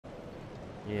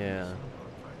Yeah.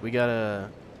 We gotta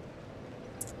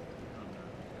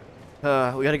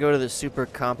go to the super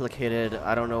complicated,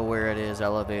 I don't know where it is,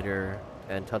 elevator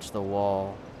and touch the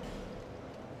wall.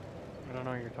 I don't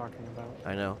know what you're talking about.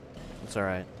 I know. It's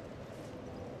alright.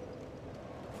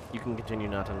 You can continue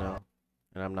not to know.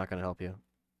 And I'm not gonna help you.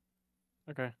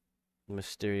 Okay.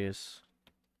 Mysterious.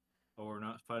 Oh, we're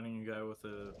not fighting a guy with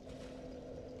a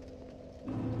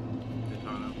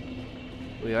katana.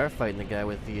 We are fighting the guy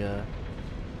with the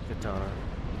katana.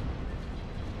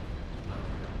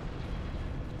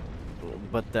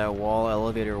 But that wall,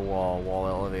 elevator, wall, wall,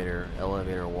 elevator,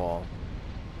 elevator, wall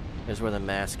is where the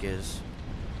mask is.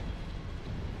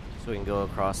 So we can go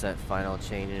across that final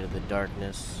chain into the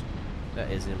darkness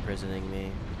that is imprisoning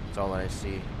me. That's all that I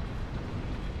see.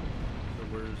 So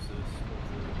where's this?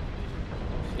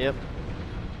 Yep.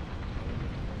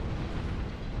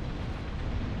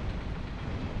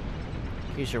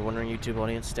 In case you're wondering, YouTube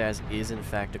audience, Staz is in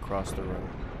fact across the room.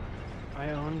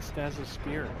 I own Staz's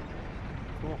spear.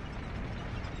 Cool.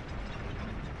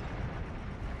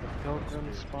 The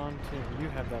pilgrim spawn too. You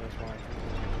have that as well.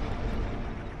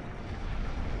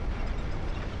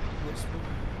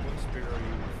 What spear are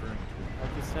you referring to?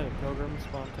 Like you said, a pilgrim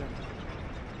spawn too.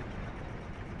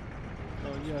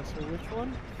 Oh yeah, so which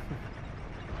one?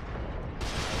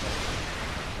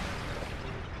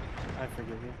 I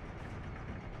forgive you.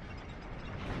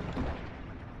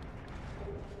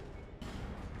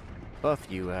 Buff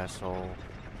you, asshole.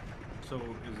 So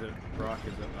is it rock?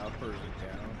 Is it up or is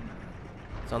it down?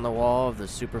 It's on the wall of the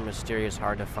super mysterious,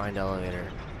 hard to find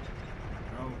elevator.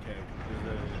 Okay. Is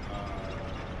it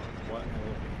what?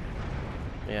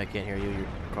 Yeah, I can't hear you. You're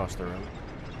across the room.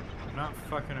 I'm not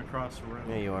fucking across the room.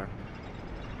 Yeah, you are.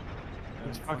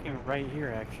 It's fucking right here,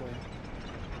 actually.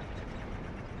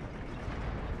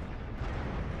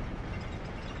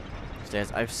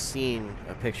 Staz, I've seen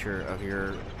a picture of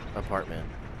your apartment.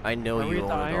 I know Are you we at own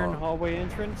the it iron all. hallway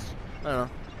entrance? I don't know.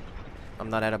 I'm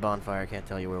not at a bonfire. I can't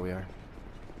tell you where we are.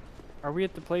 Are we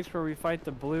at the place where we fight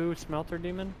the blue smelter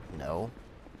demon? No.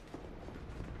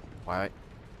 Why?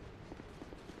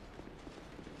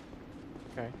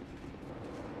 Okay.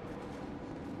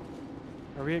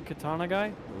 Are we at Katana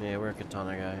Guy? Yeah, we're a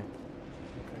katana guy.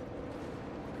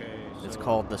 Okay. It's so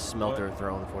called the Smelter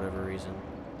Throne for whatever reason.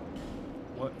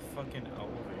 What fucking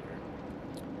elevator?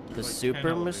 The There's like 10 super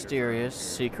elevators mysterious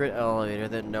around here. secret elevator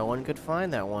that no one could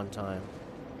find that one time.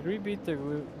 Did we beat the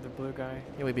blue guy?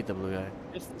 Yeah, we beat the blue guy.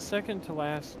 It's the second to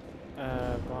last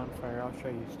bonfire. I'll show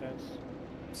you, Stats.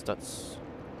 Stutz.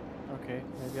 Okay,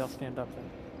 maybe I'll stand up then.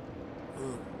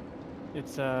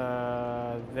 It's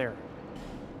there.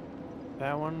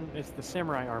 That one, it's the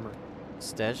samurai armor.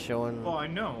 Staz showing. Well, I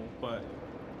know, but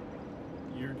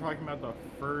you're talking about the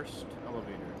first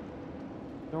elevator.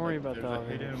 Don't worry Like, about the there's a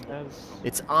elevator. hidden- Stats.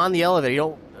 It's on the elevator. You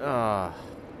don't.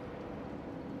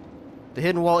 The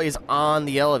hidden wall is on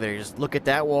the elevator. Just look at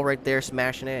that wall right there.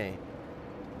 Smash an A.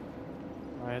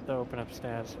 I had to open up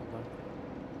Stats. Hold on.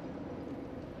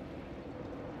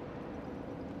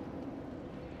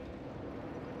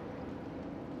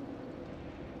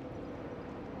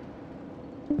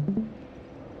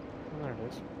 Oh, there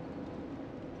it is.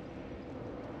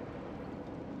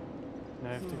 Now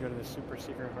I have to go to the super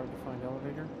secret hard to find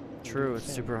elevator. True,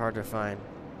 it's super hard to find.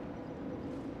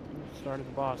 Started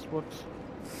the boss. Whoops.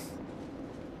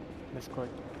 Misclicked.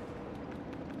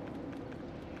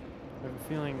 I have a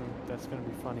feeling that's gonna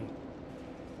be funny.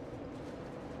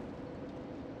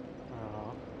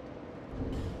 Aw.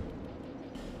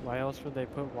 Why else would they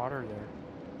put water there?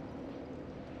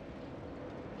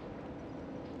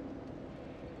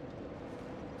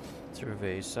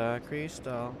 Cerveza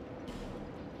Cristal.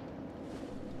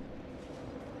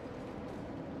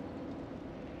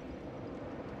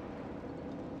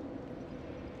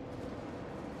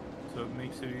 So it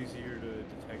makes it easier to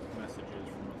detect messages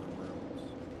from other rooms.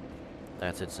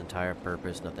 That's its entire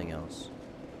purpose, nothing else.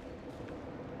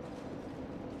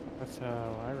 That's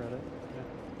how I read it. Yeah.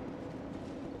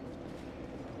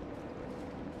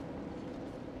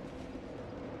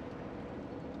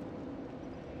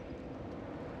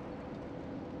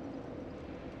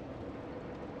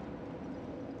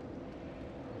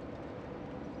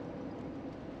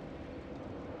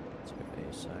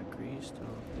 Cerveza Cristal.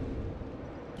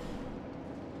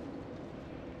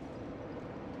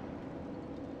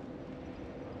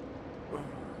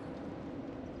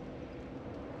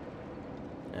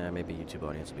 Maybe YouTube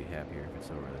audience will be happier if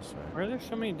it's over this way. Why are there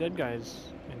so many dead guys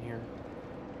in here?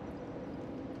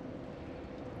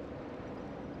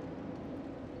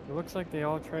 It looks like they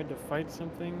all tried to fight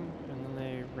something and then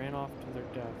they ran off to their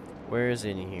death. Where is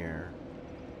in here?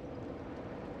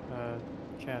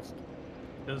 Chest.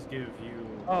 does give you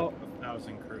Oh.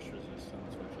 1,000 curse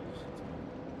resistance, which is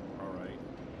alright.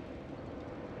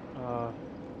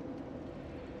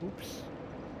 Oops.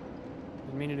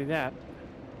 Didn't mean to do that.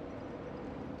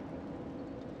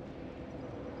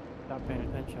 Stop paying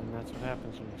attention. That's what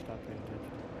happens when you stop paying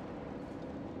attention.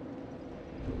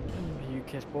 You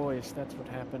kiss boys. That's what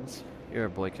happens. You're a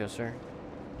boy kisser?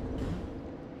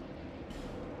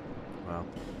 Wow.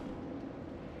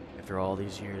 After all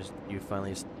these years, you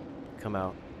finally come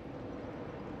out.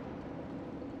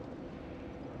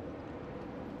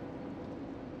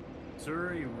 Is there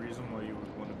a reason why you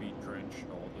would want to be drenched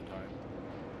all the time?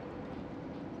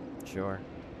 Sure.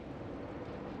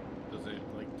 Does it,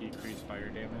 like, decrease fire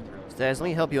damage? Or Stas, let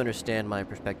me help you understand my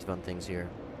perspective on things here.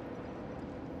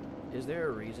 Is there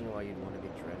a reason why you'd want to be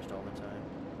drenched all the time?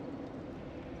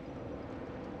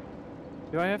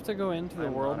 Do I have to go into the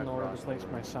I'm world not in order to across the place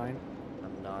my room. sign?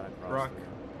 I'm not across Brock. the room.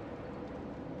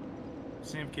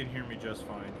 Sam can hear me just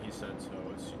fine. He said so.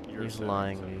 It's your He's settings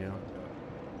lying that to you. fucked up.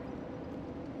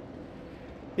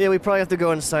 Yeah, we probably have to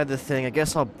go inside the thing. I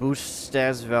guess I'll boost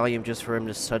Stas' volume just for him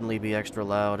to suddenly be extra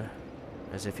loud.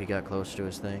 As if he got close to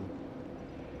his thing.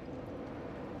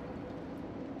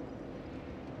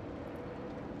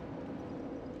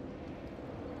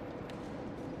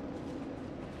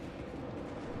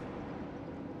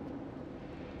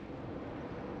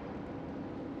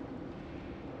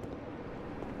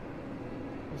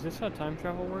 Is this how time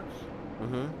travel works?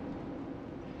 Mm-hmm.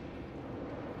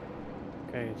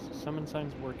 Okay, so summon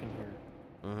sign's working here.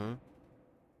 Mm-hmm.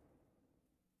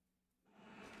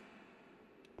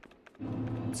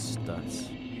 Studs.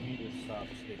 You need to stop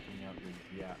sticking out your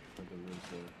yap for the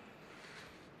Rizzler.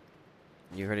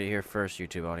 You heard it here first,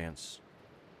 YouTube audience.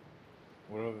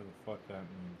 Whatever the fuck that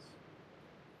means.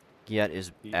 Get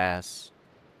is ass.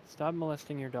 Stop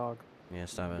molesting your dog. Yeah,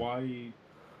 stop it. Why?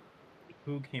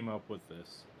 Who came up with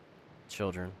this?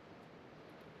 Children.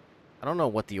 I don't know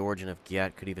what the origin of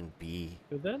Giat could even be,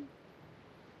 Who then?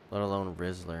 let alone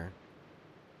Rizzler.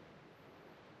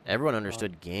 Everyone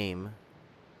understood game.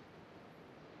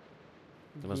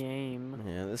 It must- Game.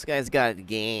 Yeah, this guy's got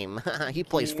game. He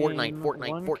plays Fortnite, Game. Fortnite,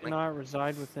 One Fortnite. cannot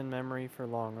reside within memory for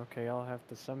long. Okay, I'll have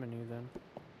to summon you then.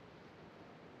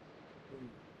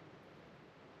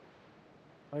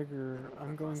 Tiger,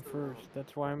 I'm going first.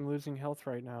 That's why I'm losing health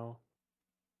right now.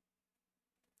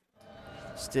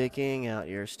 Sticking out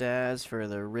your stats for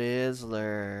the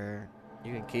Rizzler.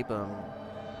 You can keep him.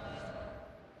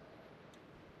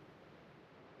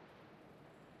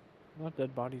 A lot of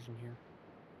dead bodies in here.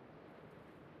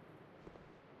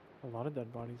 A lot of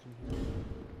dead bodies in here.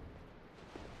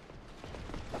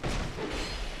 Oh,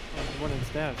 there's one in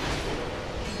stats.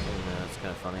 Yeah, that's kind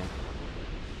of funny.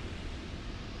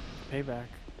 Payback.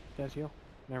 Stats heal.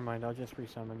 Never mind, I'll just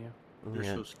resummon you. You're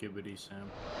Yeah. so skibbity,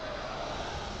 Sam.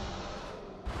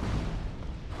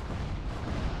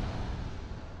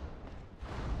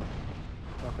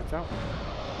 Rocket's out.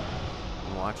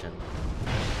 I'm watching.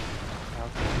 Out.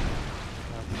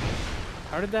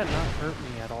 How did that not hurt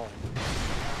me at all?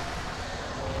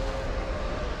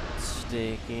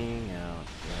 Sticking out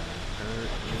the hurt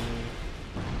me.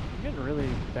 I'm getting really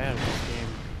bad at this game.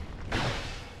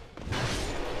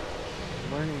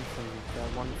 I'm learning from that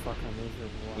one fucking loser.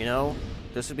 You know,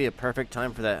 this would be a perfect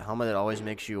time for that helmet that always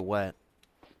makes you wet.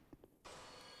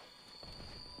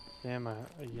 Damn,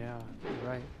 yeah, you're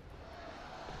right.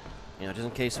 You know, just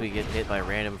in case we get hit by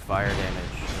random fire damage,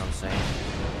 you know what I'm saying?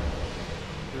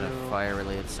 True.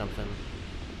 Fire-related something.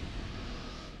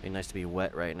 Be nice to be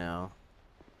wet right now.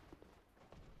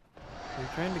 Are you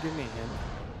trying to give me a hint?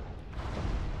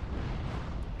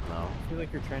 No. I feel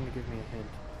like you're trying to give me a hint.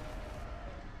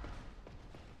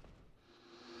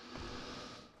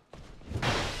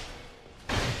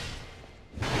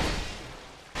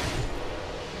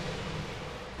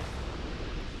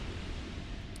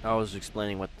 I was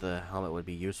explaining what the helmet would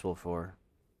be useful for.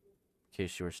 In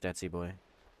case you were Statsy boy.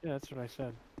 Yeah, that's what I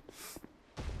said.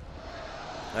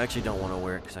 I actually don't want to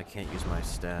wear it because I can't use my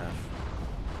staff.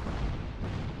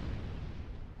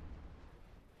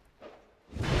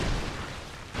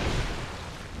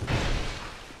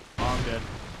 Oh, I'm dead.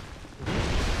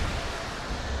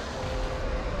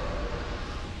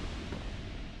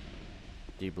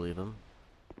 Do you believe him?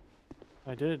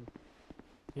 I did.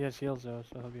 He has heals though,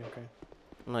 so he'll be okay.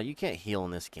 No, you can't heal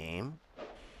in this game.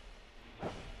 The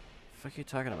fuck are you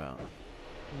talking about?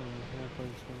 Never played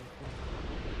this game before.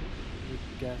 Good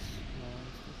guess.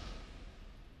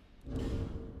 No,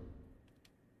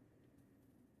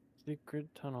 secret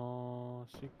tunnel.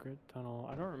 Secret tunnel.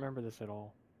 I don't remember this at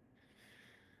all.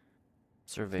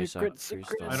 Survey Secret, site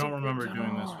secret, I don't remember secret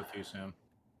doing this tunnel. with you, Sam.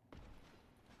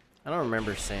 I don't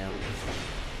remember Sam.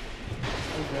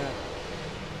 that?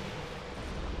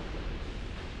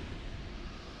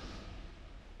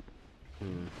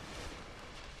 Hmm.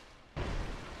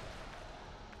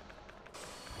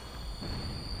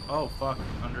 Oh fuck!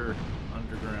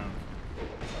 Underground.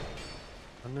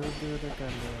 Under the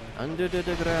Under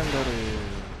the ground.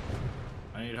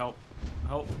 I need help.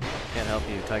 Help! Can't help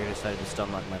you. Tiger decided to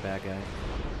stun lock my bad guy.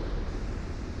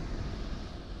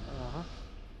 Uh-huh.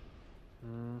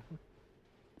 Mm-hmm.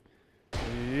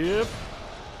 Yep.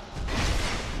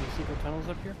 Any secret tunnels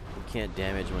up here? You can't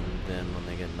damage them when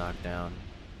they get knocked down.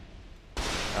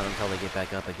 Not until they get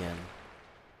back up again.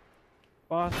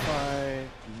 Boss fight.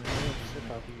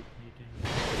 Sit up.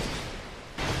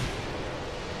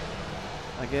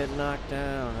 I get knocked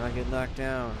down. I get knocked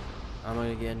down. I'm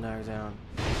gonna get knocked down.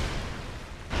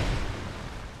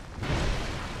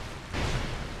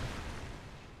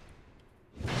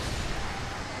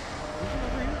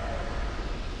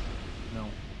 No.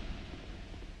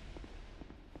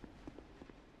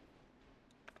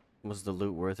 Was the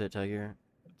loot worth it, Tiger?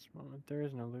 At this moment, there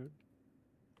is no loot.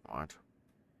 What?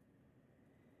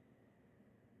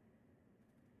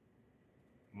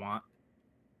 What?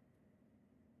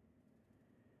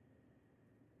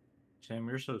 Sam,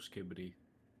 you're so skibbity.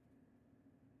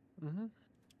 Mm-hmm.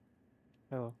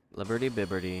 Hello. Liberty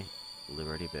Bibberty.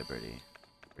 Liberty Bibberty.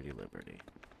 Liberty Liberty.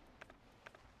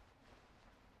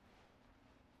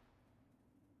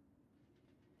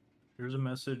 There's a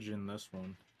message in this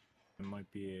one. It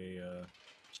might be a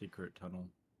secret tunnel.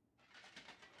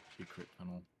 Secret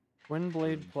tunnel. Twin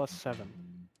blade plus 7.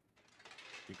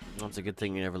 Secret Well, it's a good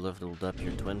thing you never leveled up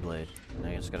your twin blade. Now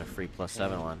you just got a free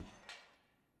 +7 one.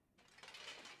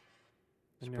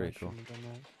 I It's knew I pretty cool. shouldn't have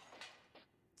done that.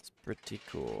 It's pretty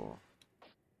cool.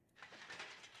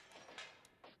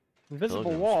 Invisible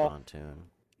Pilgrim's wall. Pontoon.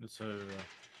 It's a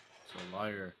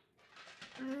liar.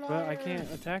 But I can't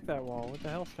attack that wall. What the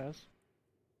hell, Stas?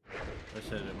 I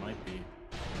said it might be.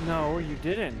 No, you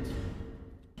didn't.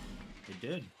 It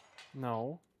did.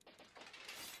 No.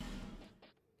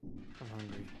 I'm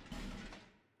hungry.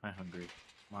 I'm hungry.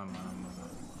 Mama.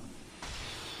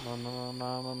 Mama,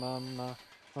 mama, mama.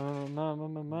 Mama,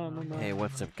 mama, mama. Hey,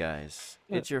 what's up, guys?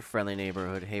 It's your friendly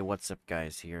neighborhood. Hey, what's up,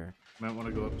 guys? Here. Might want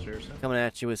to go upstairs. Sam? Coming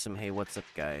at you with some hey, what's up,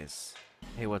 guys?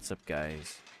 Hey, what's up,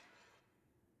 guys?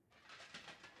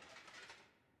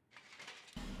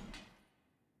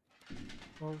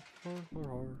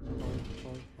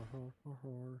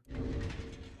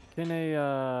 Can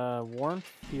a warmth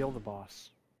heal the boss?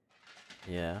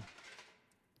 Yeah.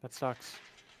 That sucks.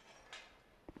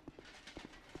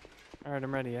 Alright,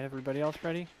 I'm ready. Everybody else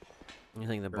ready? You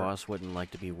think the Sure. boss wouldn't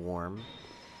like to be warm?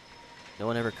 No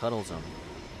one ever cuddles him.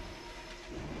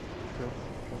 Cool.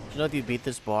 Do you know if you beat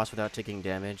this boss without taking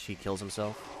damage, he kills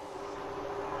himself?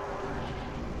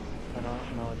 I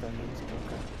don't know what that means.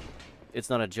 but okay. It's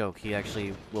not a joke. He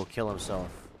actually will kill himself.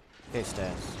 Hey,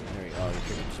 Stas. There you go. Oh, your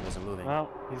trigger just wasn't moving. Well,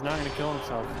 he's not gonna kill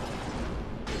himself.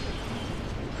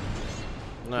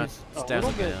 No, He's a Stas little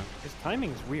will bit. do. His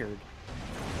timing's weird.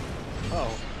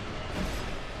 Oh.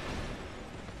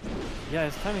 Yeah,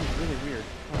 his timing's really weird.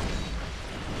 Oh.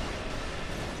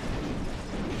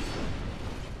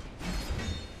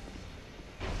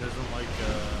 Doesn't like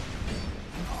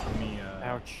me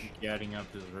Ouch. gadding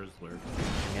up his Rizzler.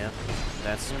 Yeah,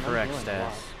 that's Man, I'm correct, doing a Stas.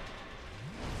 lot.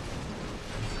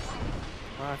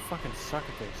 Oh, I fucking suck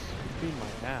at this. He's beating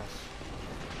my ass.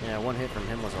 Yeah, one hit from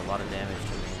him was a lot of damage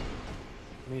to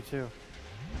me. Me too.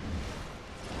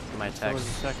 My So attacks was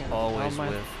the second. always Oh, my-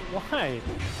 with. Why?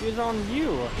 He's on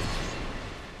you.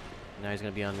 Now he's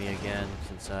gonna be on me again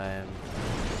since I'm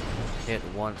hit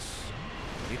once.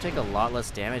 You take a lot less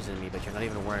damage than me, but you're not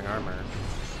even wearing armor.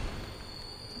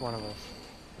 It's one of us.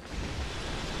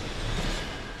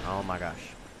 Oh my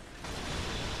gosh.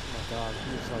 Oh my god,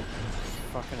 he's like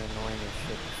fucking annoying as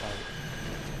shit to fight.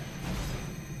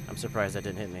 I'm surprised that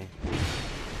didn't hit me.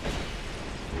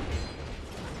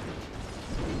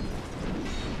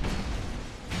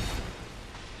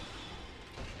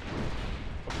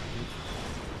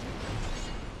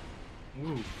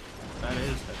 Ooh, that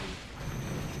is heavy.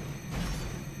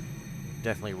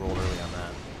 Definitely rolled early on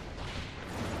that.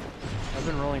 I've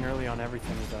been rolling early on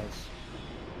everything he does.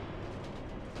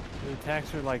 The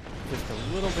attacks are like just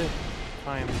a little bit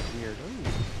timed weird. Ooh.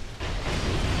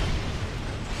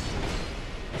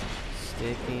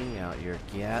 Sticking out your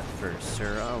gat for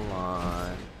Sir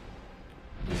Alon.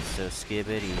 He's so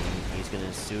skibbity, he's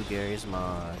gonna sue Gary's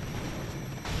mod.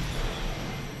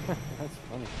 That's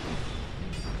funny.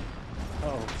 Uh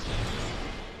oh.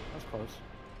 That's close.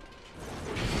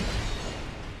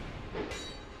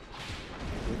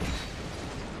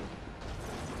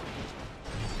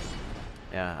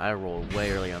 Yeah, I rolled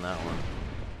way early on that one.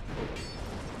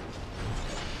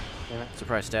 Damn it.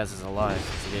 Surprised Staz is alive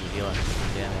since he didn't deal any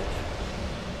damage.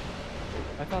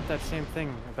 I thought that same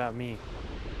thing about me.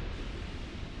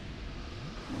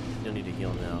 You don't need to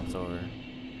heal now, it's over. Hey,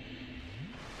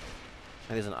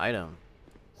 there's an item.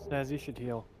 Staz, you should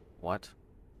heal. What?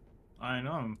 I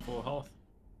know, I'm full health.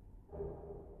 Or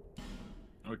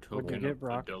What'd you token get, of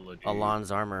Brock? fidelity.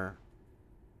 Alon's armor.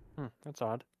 That's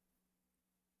odd.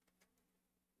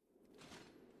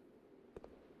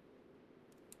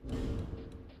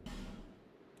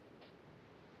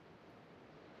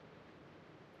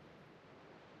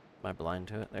 Am I blind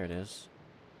to it? There it is.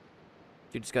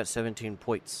 Dude just got 17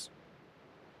 points.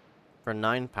 For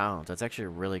 9 pounds. That's actually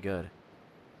really good.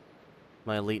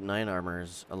 My Elite 9 armor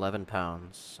is 11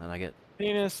 pounds, and I get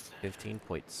Penis. 15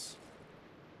 points.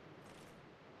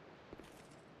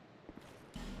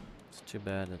 It's too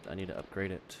bad that I need to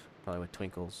upgrade it. Probably with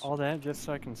twinkles. All that just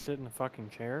so I can sit in a fucking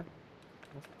chair?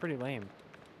 That's pretty lame.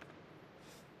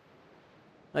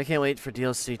 I can't wait for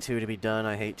DLC 2 to be done.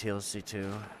 I hate DLC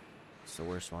 2. It's the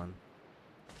worst one.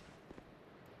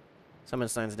 Summon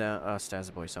signs down.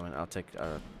 Staz boy summon. I'll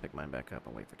pick mine back up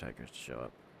and wait for Tigers to show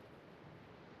up.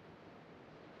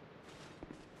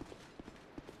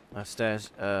 Staz,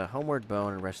 homeward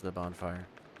bone and rest of the bonfire.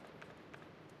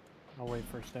 I'll wait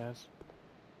for Staz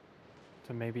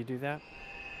to maybe do that.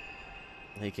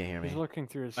 He can't hear me. He's looking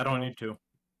through his I don't spell. need to.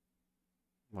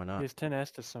 Why He not? has 10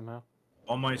 Estus somehow.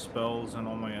 All my spells and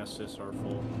all my assists are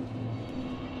full.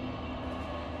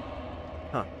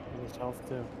 Huh. And his health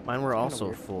too. Mine were Kinda also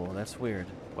weird. full. That's weird.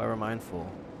 Why were mine full?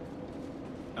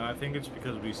 I think it's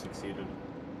because we succeeded.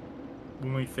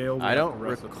 When we failed, we I had don't to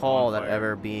rest at the recall that bonfire.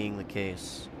 ever being the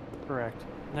case. Correct.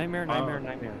 Nightmare, nightmare,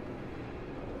 nightmare.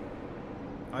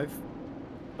 I've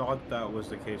thought that was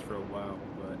the case for a while,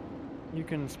 but You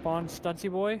can spawn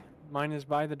Stutzy Boy. Mine is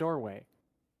by the doorway.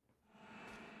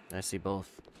 I see both.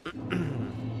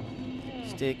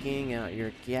 Sticking out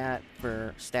your gat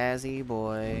for Stazzy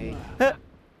boy.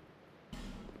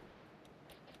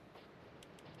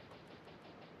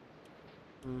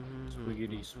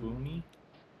 swiggity swoony.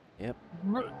 Yep.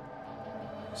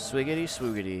 Swiggity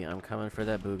swoogity. I'm coming for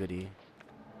that boogity.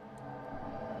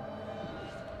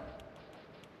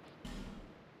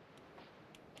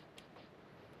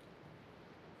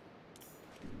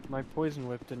 My poison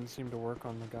whip didn't seem to work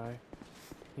on the guy.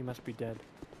 He must be dead.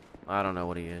 I don't know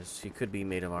what he is. He could be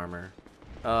made of armor.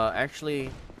 Actually,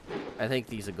 I think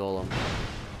he's a golem.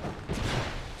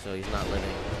 So he's not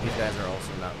living. These guys are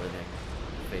also not living.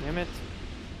 Fake. Damn it.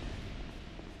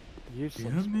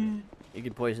 Useless. Damn it. You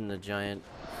could poison the giant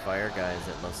fire guys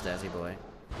that love Stazzy boy.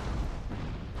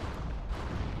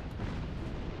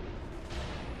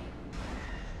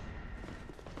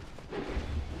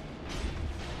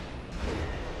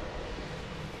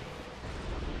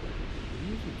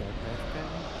 You use a dark magic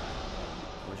pattern?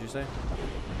 What'd you say?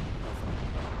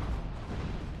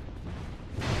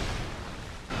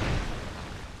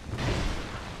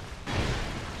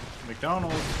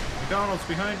 McDonald's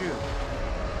behind you.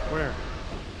 Where?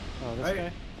 Oh, this Hey.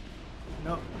 guy?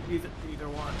 No, either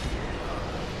one.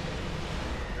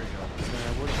 There you go. Man,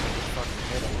 I would have just fucking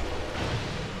hit him.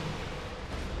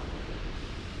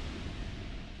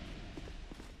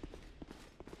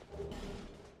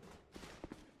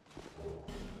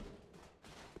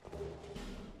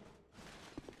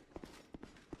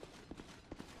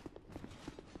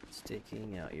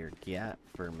 Sticking out your gat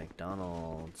for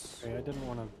McDonald's. Okay, I didn't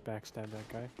want to backstab that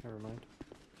guy. Never mind.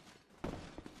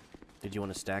 Did you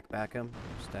want to stack back him?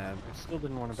 Stab. I still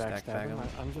didn't want to Stack backstab bag him. him?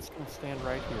 I'm just going to stand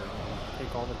right here and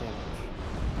take all the damage.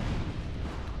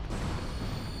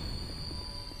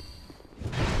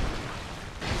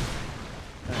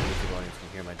 I don't think the audience can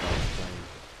hear my dogs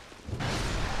playing.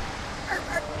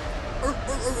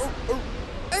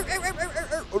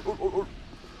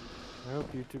 I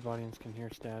hope YouTube audience can hear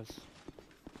Staz.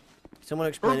 Someone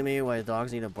explain to me why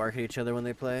dogs need to bark at each other when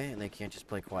they play and they can't just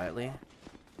play quietly.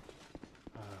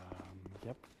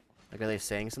 Yep. Like, are they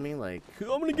saying something like,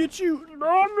 I'm gonna get you! No,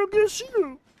 I'm gonna get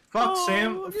you! Fuck Oh,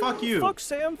 Sam, yeah, fuck you. Fuck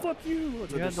Sam, fuck you! That's what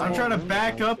You they're had the saying. I'm trying to room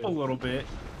back down, up a too. little bit,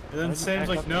 and then Why'd you Sam's back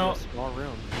like, up no. into a small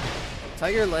room.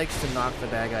 Tiger likes to knock the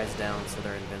bad guys down so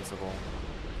they're invincible.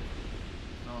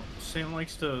 No, Sam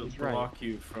likes to He's right. block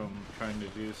you from trying to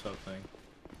do something.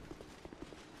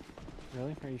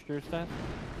 Really? Are you sure, Staz?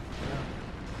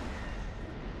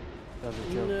 That was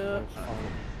a joke. No. That was funny.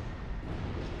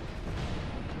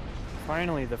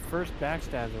 Finally, the first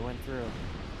backstab that went through.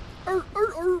 Okay.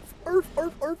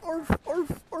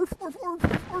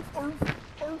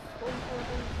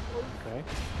 Okay.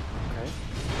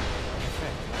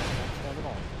 Not backstab at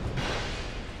all.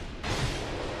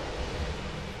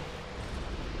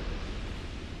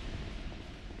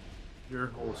 Your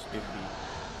whole skippy.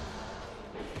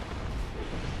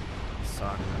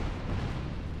 Soccer.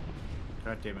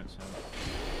 God damn it, Sam.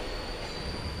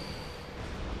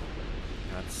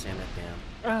 God, sand it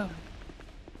down. Oh.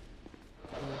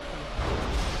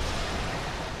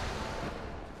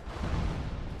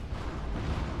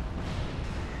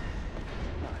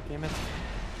 Ah, damn it.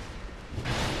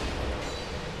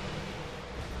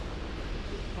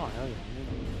 Oh, hell yeah.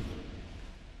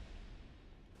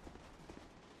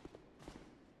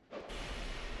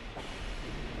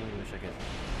 I really wish I could.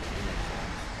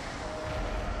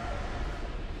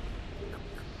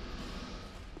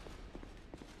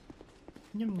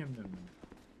 Yum, yum, yum.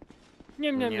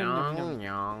 Yum, yum, yum, yum, yum.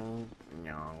 Nyong,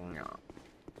 nyong, nyong.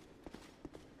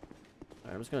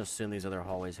 I'm just gonna assume these other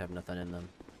hallways have nothing in them.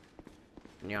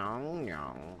 Nyong,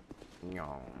 nyong, nyong,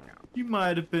 nyong. You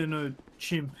might have been a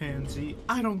chimpanzee.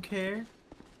 I don't care.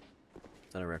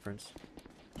 Is that a reference?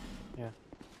 Yeah.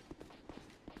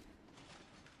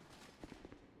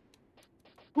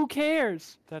 Who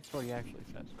cares? That's what he actually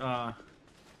says.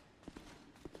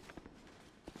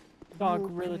 Dog Who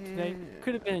gorilla today. cares?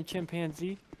 Could have been a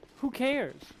chimpanzee. Who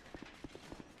cares?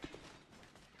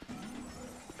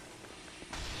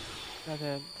 Got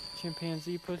that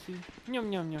chimpanzee pussy.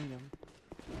 Yum yum yum yum.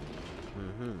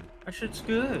 Mm-hmm. That shit's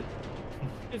good.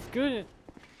 It's good.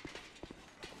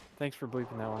 Thanks for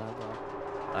bleeping that one out, bro.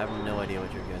 I have no idea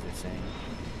what you guys are saying.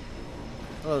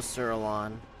 Hello, Sir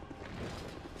Alon.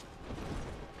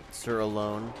 Sir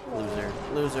Alone. Loser.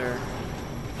 Loser.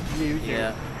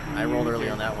 Yeah, I rolled early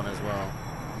on that one as well.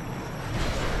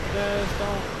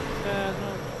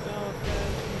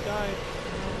 He died.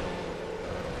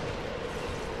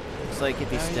 Looks like if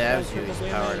he Yeah, he stabs died you, triple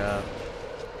he's powered damage. up.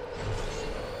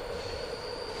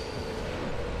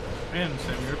 Man,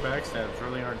 Sam, your backstabs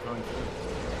really aren't going through.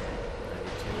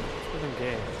 Because I'm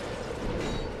gay.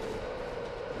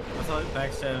 I thought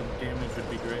backstab damage would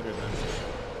be greater than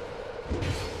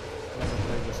Never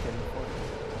played this game before.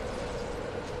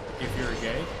 if you're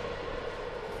gay.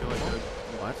 I feel like that would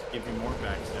What? give you more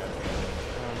backstab damage.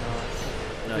 Oh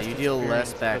no. No, you deal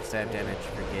less experience, backstab but- damage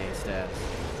for gay stats.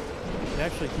 It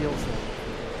actually heals them.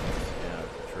 Yeah,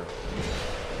 true.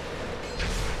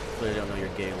 Clearly don't know your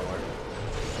gay lore.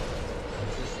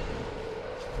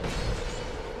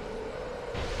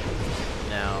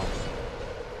 Now,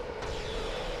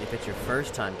 if it's your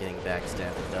first time getting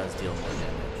backstabbed, it does deal more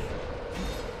damage.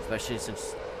 Especially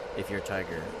since if you're a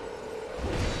tiger.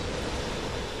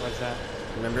 What's that?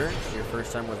 Remember, your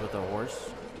first time was with a horse?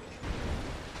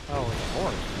 Oh, it's a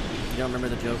horse. You don't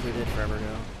remember the joke we did forever ago?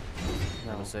 No,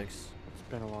 Level it's 6.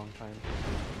 been a long time.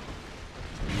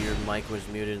 Your mic was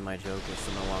muted and my joke was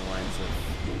something along the lines of,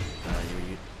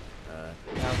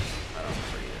 Ouch. I don't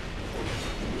remember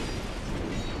either.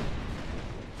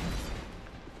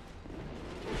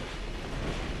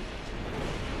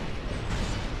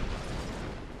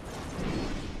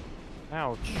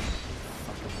 Ouch.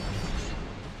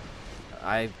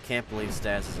 I can't believe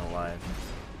Stas is alive.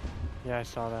 Yeah, I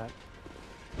saw that.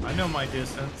 I know my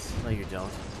distance. No, you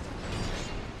don't.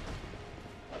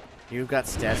 You've got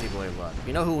Stazzy Boy luck.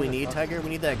 You know who we need, Tiger? We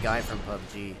need that guy from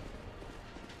PUBG.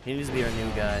 He needs to be our new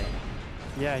guy.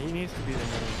 Yeah, he needs to be the main.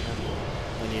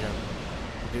 We need him.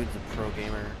 The dude's a pro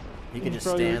gamer. He can He's just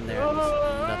probably stand like, there and just,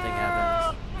 nothing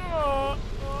happens.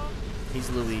 He's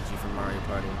Luigi from Mario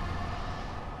Party.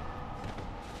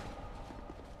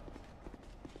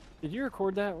 Did you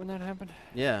record that when that happened?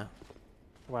 Yeah.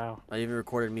 Wow. I even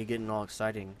recorded me getting all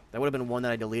exciting. That would have been one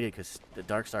that I deleted because the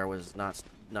Darkstar was not.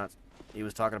 He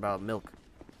was talking about milk.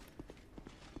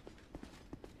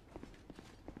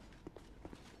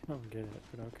 I don't get it,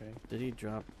 but okay. Did he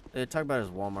drop? Talk about his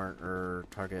Walmart or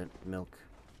Target milk.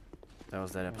 That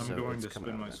was that episode. I'm going It's to coming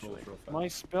spin out my souls eventually. real fast. My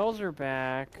spells are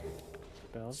back.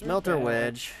 Spells are Smelter back.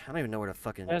 Wedge. I don't even know where to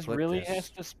fucking Ez put really this. has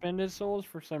to spend his souls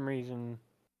for some reason.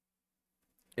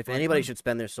 If anybody should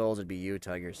spend their souls, it'd be you,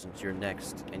 Tiger, since you're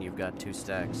next and you've got 2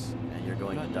 stacks and you're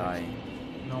going to Not die.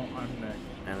 No, I'm next.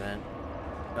 And then,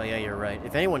 oh yeah, you're right.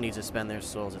 If anyone needs to spend their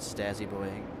souls, it's Stazzy Boy,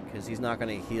 because he's not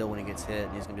gonna heal when he gets hit.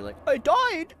 And he's gonna be like, I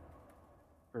died.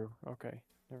 True. Okay.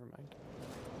 Never mind.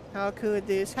 How could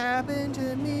this happen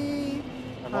to me?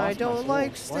 I I lost my don't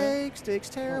like souls. What? steak. Steak's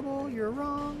terrible. Okay. You're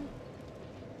wrong.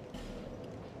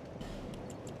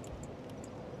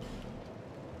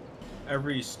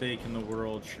 Every steak in the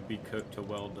world should be cooked to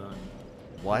well done.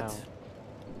 What? Wow.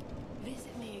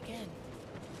 Visit me again.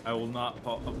 I will not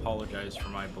apologize for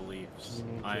my beliefs.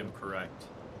 You need I to. am correct.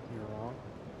 You're wrong.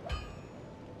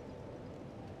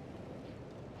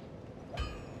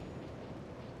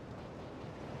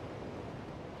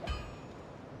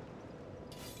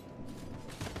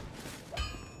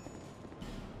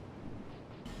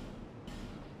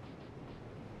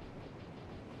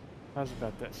 How's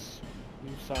about this? You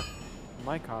suck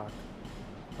my cock.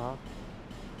 Huh?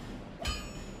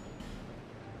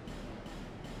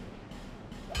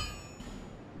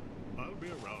 I'll be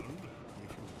around.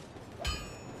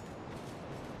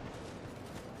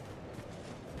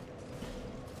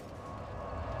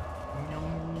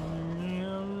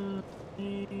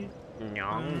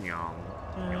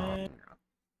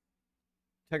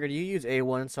 Tiger, do you use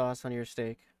A1 sauce on your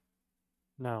steak?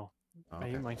 No. Oh, I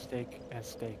okay. eat my steak as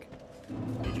steak.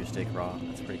 Eat your steak raw.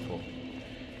 That's pretty cool.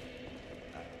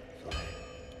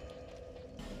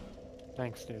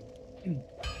 Thanks, dude.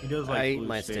 He does like I eat blue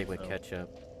my steak with though.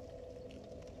 ketchup.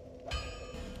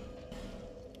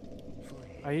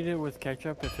 I eat it with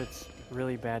ketchup if it's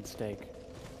really bad steak.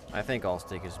 I think all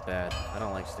steak is bad. I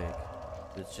don't like steak.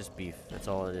 It's just beef. That's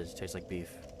all it is. It tastes like beef.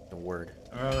 The word.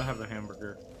 I'd rather have a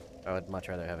hamburger. I would much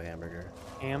rather have a hamburger.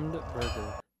 Hammed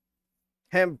burger.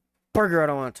 Hamburger! I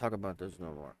don't want to talk about this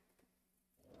no more.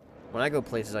 When I go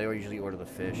places, I usually order the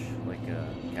fish, like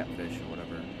catfish or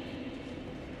whatever.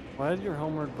 Why is your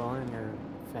homeward bone in your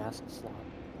fast slot?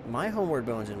 My homeward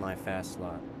bone's in my fast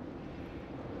slot,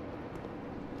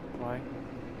 Why?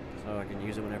 so I can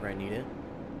use it whenever I need it,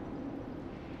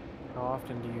 How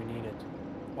often do you need it?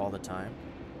 all the time.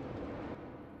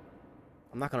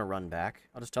 I'm not gonna run back.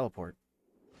 I'll just teleport.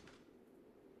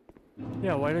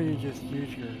 Yeah, why don't you just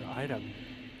use your item?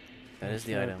 That is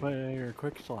the Instead of item. put it in your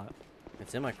quick slot.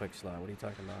 It's in my quick slot. What are you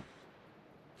talking about?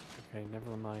 Okay,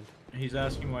 never mind. He's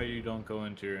asking why you don't go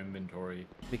into your inventory.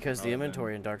 Because the Rather than-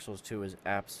 inventory in Dark Souls 2 is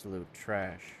absolute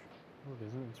trash. Oh, it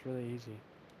isn't. It's really easy.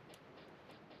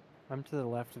 I'm to the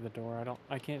left of the door.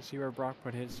 I can't see where Brock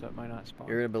put his, so it might not spawn.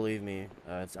 You're gonna believe me.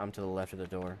 I'm to the left of the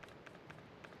door.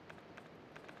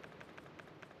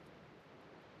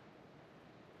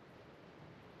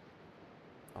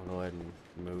 I'll go ahead and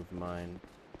move mine.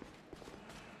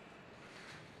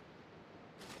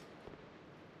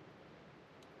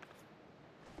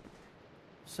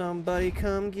 Somebody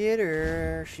come get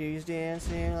her. She's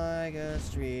dancing like a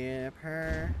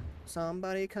stripper.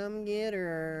 Somebody come get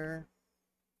her.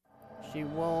 She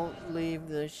won't leave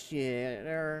the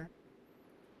shitter.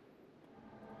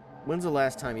 When's the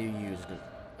last time you used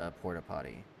a porta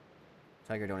potty?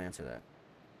 Tiger, don't answer that.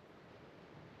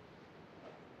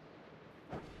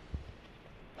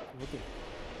 Look at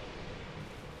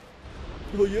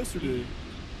Oh, yesterday.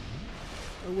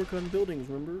 I work on buildings,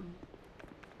 remember?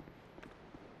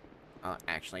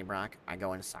 Actually, Brock, I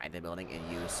go inside the building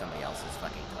and use somebody else's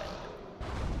fucking toilet.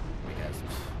 Because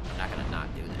I'm not gonna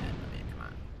not do that. I mean, come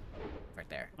on. Right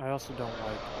there. I also don't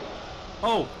like.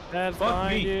 Oh! That's Fuck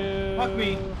behind me! you. Fuck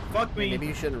me! Fuck me! Maybe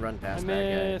you shouldn't run I past that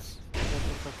guy. missed.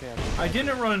 It's okay. I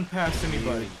didn't run past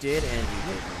anybody. You did and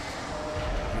you didn't.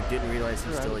 You didn't realize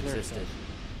he Sure, I still was there, existed.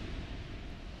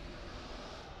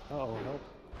 Uh-oh, help.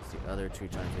 It's the other 2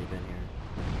 times we've been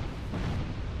here.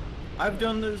 I've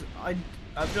done this.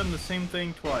 I've done the same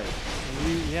thing twice.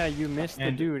 You missed the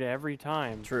And- dude every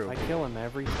time. True. I kill him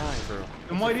every time. True.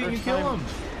 And why didn't you kill him?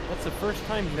 That's the first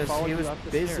time he Because followed he you was up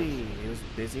the busy. stairs. He was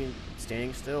busy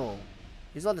standing still.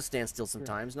 He's allowed to stand still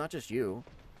sometimes, not just you.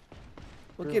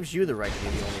 What True. gives you the right to be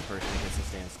the only person who gets to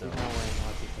stand He's still? not wearing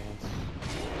hockey pants.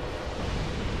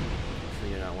 So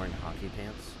you're not wearing hockey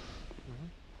pants?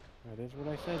 That is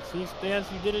what I said. See, Stance,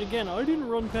 you did it again. I didn't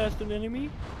run past an enemy.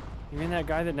 You mean that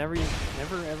guy that never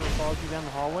ever follows you down the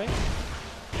hallway?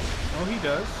 Oh, he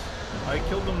does. I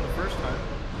killed him the first time.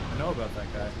 I know about that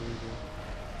guy.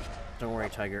 Don't worry,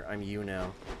 Tiger. I'm you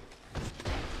now.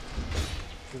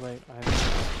 Too late.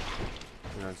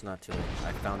 No, it's not too late.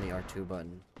 I found the R2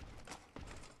 button.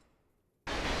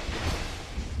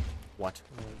 What?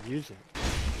 Use it.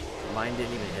 Mine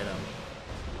didn't even hit him.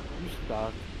 You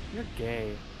suck. You're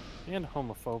gay. And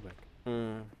homophobic.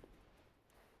 Hmm.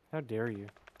 How dare you?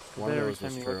 One Bet of every those time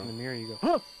was you look true. in the mirror, you go,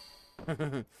 huh!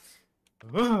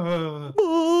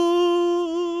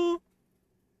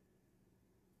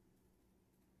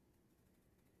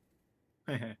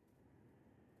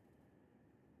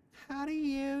 How do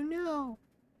you know?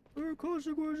 There are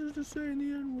consequences to saying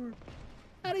the N-word.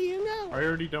 How do you know? Are you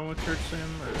already done with Church Sim,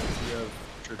 or do you have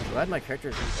Church Glad my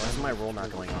character. Why is my roll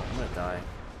not going on? I'm gonna die.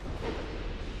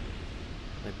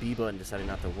 My B button decided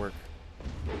not to work.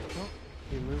 Oh,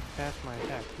 he moved past my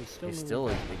attack. He's still He's moving still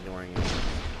back. ignoring it.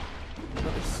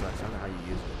 That just sucks. I don't know how you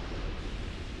use it.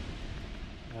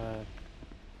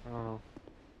 I don't know.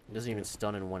 It doesn't even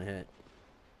stun in one hit.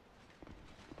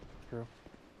 True.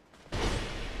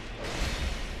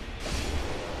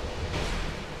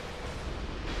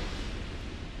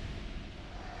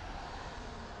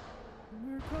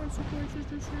 There are consequences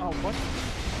to saying. Oh, what?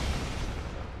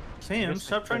 Sam, Guess I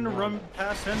stop trying to couldn't run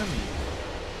past enemies.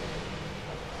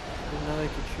 Didn't know they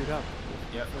could shoot up.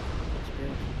 Yep.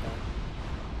 Experience with that.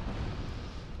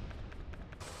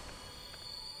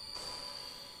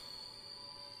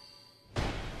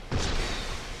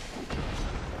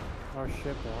 Oh shit,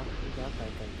 bro. You got that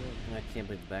guy good. I can't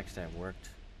believe the backstab worked.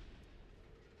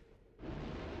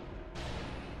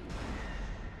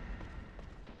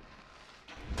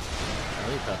 I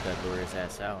really thought that lured his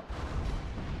ass out.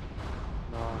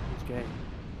 No, he's gay.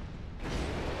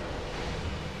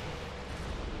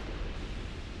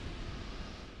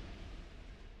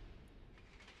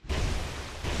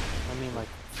 I mean like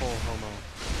full homo.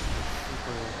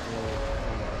 Super gay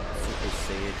homo. Super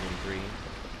Saiyan 3.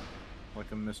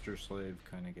 Like a Mr. Slave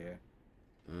kind of gay.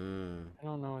 I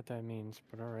don't know what that means,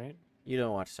 but alright. You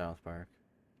don't watch South Park.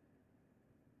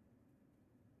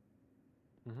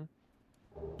 Mm-hmm.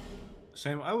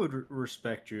 Sam, I would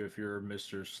respect you if you're a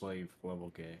Mr. Slave level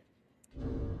gay.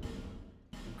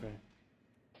 Okay.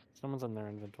 Someone's on their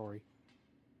inventory.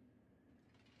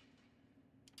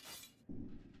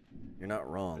 You're not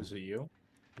wrong. Is it you?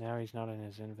 Now he's not in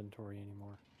his inventory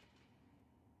anymore.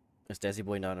 Is Desi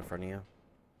Boy not in front of you?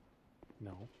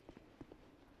 No.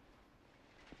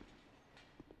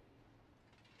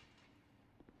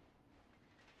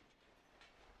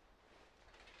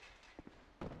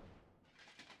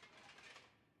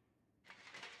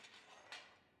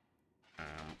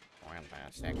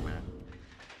 Sigma.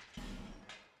 If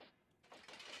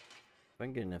I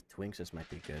can get enough twinks, this might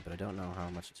be good, but I don't know how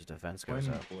much its defense goes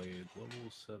Twin up. Blade,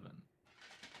 level 7.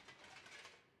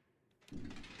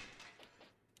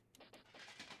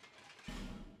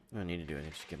 I don't need to do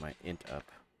anything, just get my int up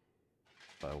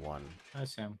by 1. Hi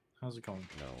Sam, how's it going?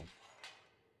 No.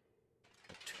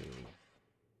 2.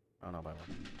 Oh no, by 1.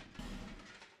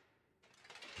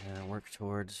 Yeah, work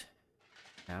towards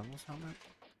Caval's helmet.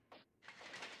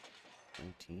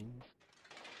 19.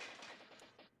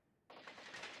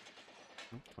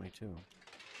 Oh, 22.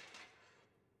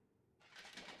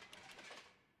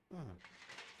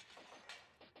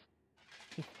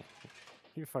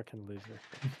 You fucking loser.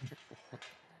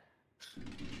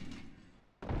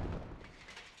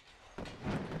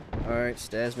 Alright,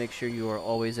 Staz, make sure you are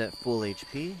always at full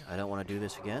HP. I don't want to do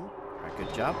this again. Alright,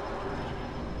 good job.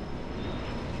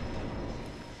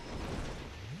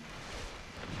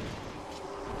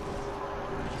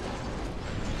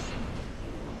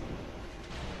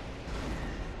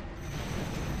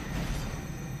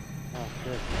 Oh,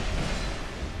 good.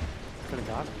 Could have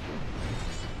got him.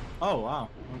 Oh wow,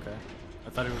 okay. I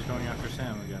thought he was going after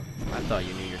Sam again. I thought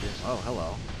you knew your dis- Oh,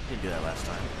 hello. You didn't do that last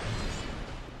time.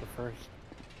 The first.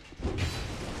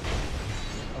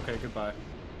 Okay, goodbye.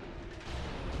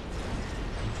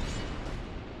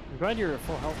 I'm glad you're at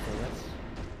full health though.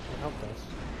 That helped us.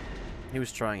 He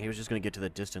was trying. He was just going to get to the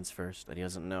distance first that he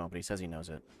doesn't know, but he says he knows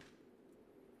it.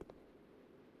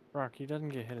 Rock, he doesn't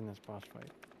get hit in this boss fight.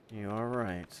 You are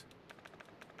right.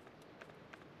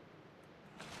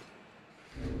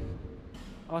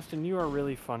 Austin, you are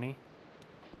really funny.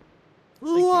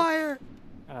 Liar!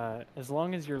 As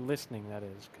long as you're listening, that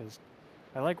is, because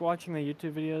I like watching the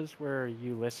YouTube videos where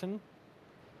you listen,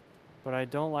 but I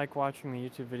don't like watching the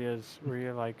YouTube videos where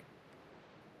you're like,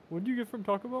 "What did you get from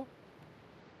Taco Bell?"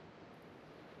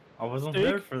 I wasn't Steak?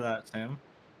 there for that, Sam.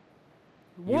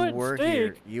 What You were steak?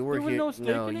 here. You were There was here. no steak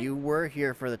No, in it? you were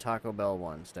here for the Taco Bell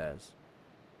one, Staz.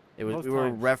 It was. Both We were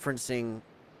times. referencing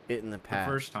it in the The past.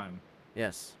 first time.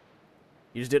 Yes.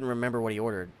 You just didn't remember what he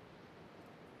ordered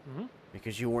Mm-hmm.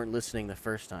 because you weren't listening the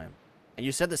first time, and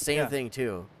you said the same Yeah. thing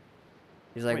too.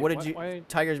 He's like, Wait, "What did why- you?" why-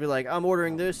 Tigers be like, "I'm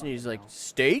ordering this," and he's like,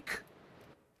 "Steak."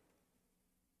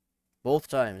 Both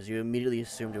times, you immediately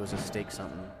assumed it was a steak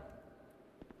something.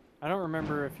 I don't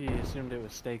remember if he assumed it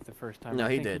was steak the first time. No, I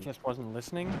he think did. He just wasn't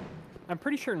listening. I'm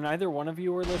pretty sure neither one of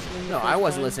you were listening. the No, I first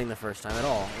wasn't time. listening the first time at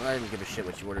all. I didn't give a shit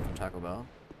what you ordered from Taco Bell.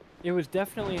 It was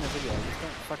definitely in a video. I just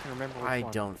don't fucking remember which I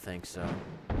one. don't think so.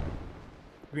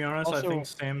 To be honest, I Also- think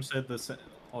Sam said the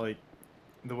like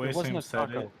the way It wasn't Sam a said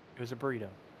taco. it. It was a burrito.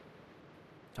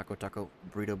 Taco,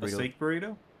 burrito, A burrito. steak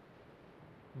burrito?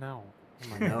 No. Oh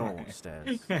my No, God.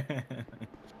 Staz.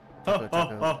 Oh, Taco,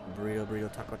 oh, oh.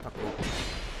 burrito, taco.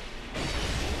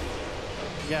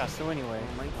 Yeah. So anyway.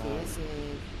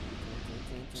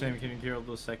 Sam, can you kill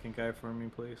the second guy for me,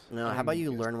 please? No, how about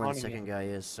you It's learn where the spawning second guy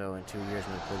is, so in 2 years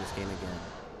when we play this game again.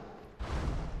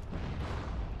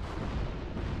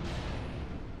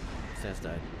 Staz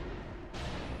died.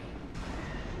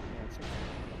 Yeah, it's okay.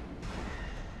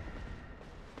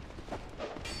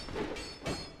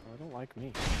 Oh, I don't like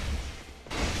me.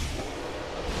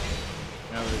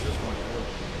 Now there's just one.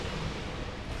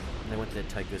 And they went to the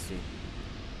Taiguchi.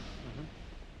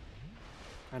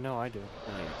 I know I do.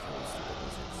 Oh, yeah, kill those stupid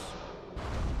lizards.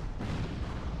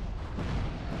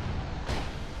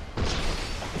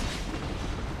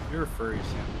 You're a furry,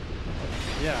 Sam.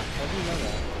 Yeah, how do you know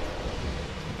that?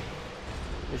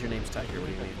 Because your name's Tiger, what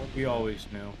do you mean? We always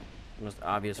knew. The most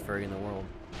obvious furry in the world.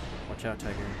 Watch out,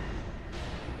 Tiger.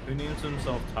 Who names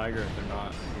himself Tiger if they're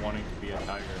not wanting to be a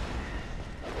tiger?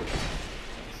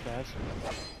 Stats?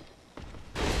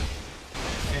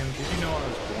 Sam, did you know I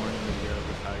was born in the year of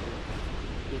the tiger?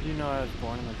 Did you know I was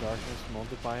born in the darkness,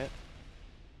 molded by it?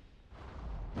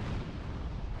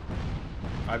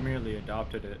 I merely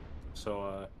adopted it,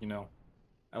 so, you know,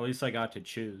 at least I got to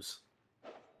choose.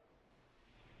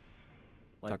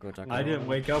 Like, Taco. I didn't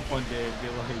wake up one day and be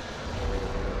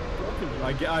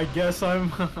like, I guess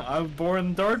I'm I'm born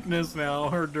in darkness now,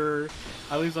 or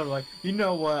at least I'm like, you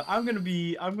know what? I'm gonna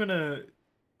be a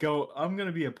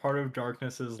part of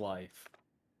darkness's life.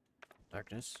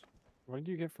 Darkness. What did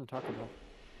you get from Taco Bell?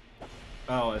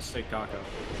 Oh, a steak taco.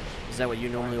 Is that what you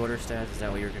normally order, Stats? Is that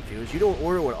what you're confused? You don't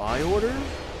order what I order?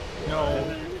 No, You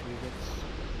get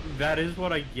that is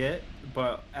what I get,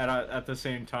 but at the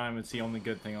same time, it's the only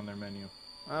good thing on their menu.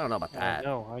 I don't know about that.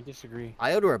 no, I disagree.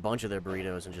 I order a bunch of their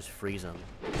burritos and just freeze them.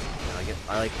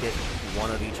 I like get one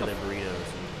of each of their burritos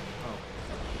and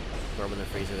throw them in the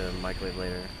freezer to microwave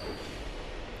later.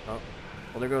 Oh,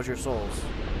 well there goes your souls.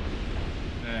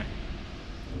 Eh.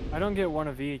 I don't get one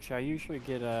of each. I usually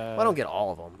get Well, I don't get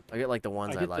all of them. I get like the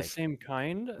ones I I get like. the same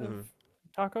kind of Mhm.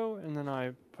 taco, and then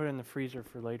I put it in the freezer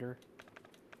for later.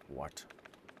 What?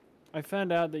 I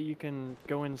found out that you can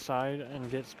go inside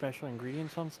and get special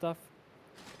ingredients on stuff,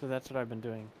 so that's what I've been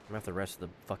doing. I'm gonna have to rest the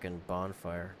fucking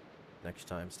bonfire next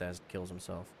time Stas kills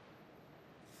himself.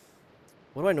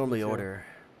 What do I normally too. order?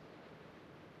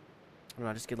 I don't know,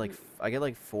 I just get like I get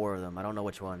like 4 of them. I don't know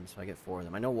which ones. I get 4 of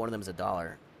them. I know one of them is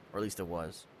 $1, or at least it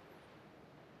was.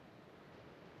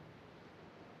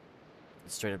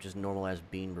 It's straight up just normalized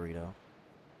bean burrito.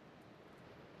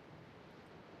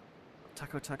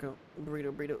 Taco,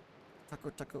 burrito.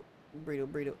 Taco,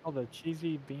 burrito. Oh, the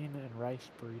cheesy bean and rice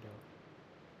burrito.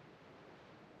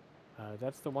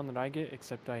 That's the one that I get,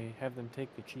 except I have them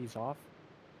take the cheese off.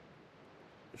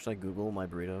 Should I Google my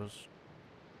burritos?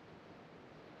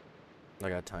 I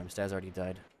got time. Stas already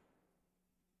died.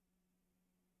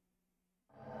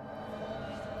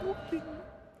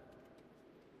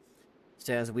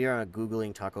 Stas, we are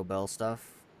Googling Taco Bell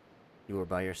stuff. You were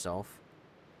by yourself.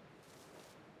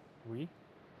 We?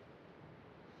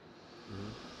 Mm-hmm.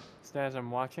 Stas,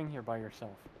 I'm watching. You're by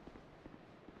yourself.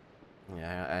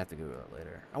 Yeah, I have to Google it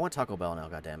later. I want Taco Bell now,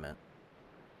 goddammit.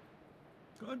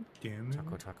 God damn it.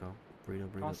 Taco. Burrito.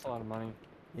 Costs a lot of money.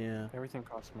 Yeah. Everything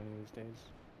costs money these days.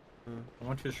 I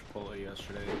went to Chipotle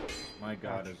yesterday. My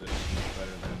god, is it much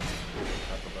better than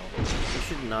Taco Bell. You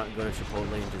should not go to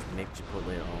Chipotle and just make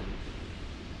Chipotle at home.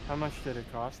 How much did it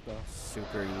cost, though?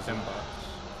 Super easy. $10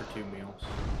 for 2 meals.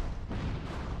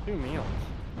 2 meals.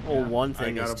 Oh, Yeah, one I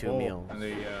thing got is a 2 bowl, meals. and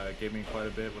they gave me quite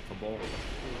a bit with the bowl.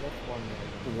 Dude, that's 1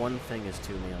 meal. One thing is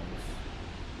 2 meals.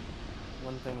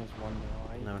 One thing is 1 meal.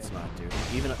 I eat No, it's that. not, dude.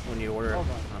 Even when you order... Hold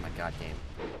on. Oh my god, game.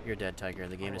 You're dead, Tiger.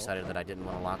 The game decided that I didn't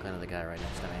want to lock onto the guy right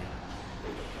next to me.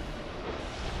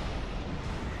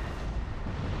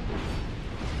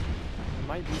 It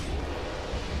might be.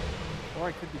 Or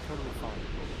I could be totally fine.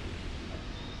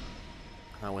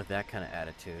 Not with that kind of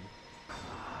attitude.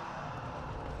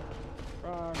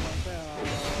 Rock my bell.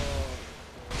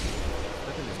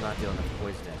 Flippin' does not deal enough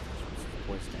poison damage.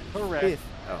 Poison damage. Correct.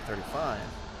 35.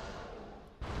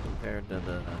 Compared to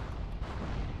the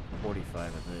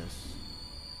 45 of this.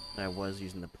 I was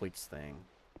using the points thing.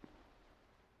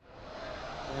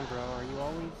 Man, bro, are you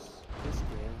always this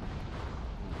good?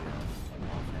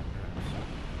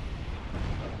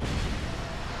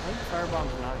 Why do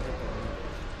firebombs not hit the windows?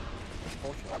 That's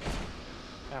bullshit.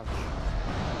 Ouch.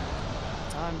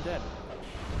 I'm dead.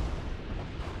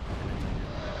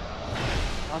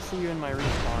 I'll see you in my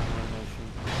respawn animation.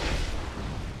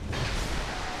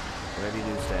 Whatever you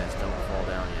do, Stas, don't fall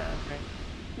down yet. Okay.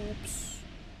 Oops.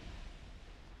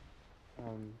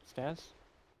 Stas?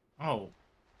 Oh.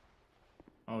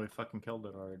 Oh, we fucking killed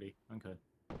it already. Okay.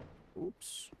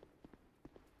 Oops.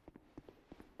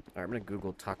 Alright, I'm gonna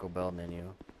Google Taco Bell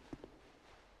menu.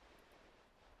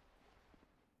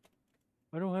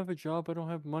 I don't have a job, I don't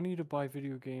have money to buy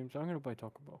video games. I'm gonna buy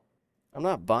Taco Bell. I'm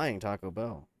not buying Taco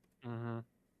Bell. Mm-hmm.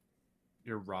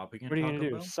 You're robbing a What are you Taco gonna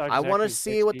do? Bell? Suck I want to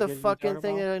exactly see what 60 the gives you fucking Taco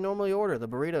thing Bell? that I normally order, the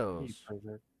You burritos.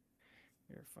 pervert.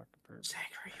 You're a fucking pervert.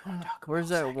 Zachary, you want Taco Where's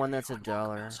Bell? that Zachary, one that's you $1? want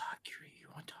Taco Bell? Zachary, you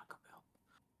want Taco Bell?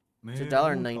 It's Man, I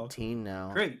want Taco- $1.19 now.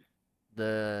 Great.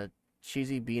 The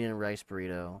cheesy bean and rice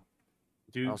burrito.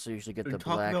 Dude, I also usually get the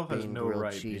Taco black Bell has bean no grilled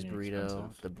right cheese being burrito,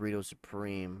 expensive. the burrito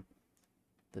supreme,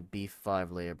 the beef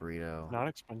 5-layer burrito. Not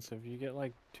expensive. You get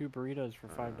like 2 burritos for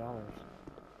 $5.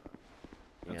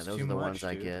 Yeah, That's those too are the much, ones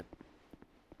I dude. get.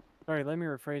 Sorry, let me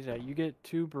rephrase that. You get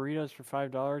 2 burritos for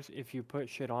 $5 if you put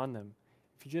shit on them.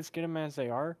 If you just get them as they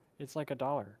are, it's like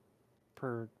 $1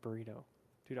 per burrito.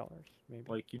 $2 maybe.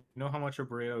 Like, you know how much a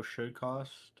burrito should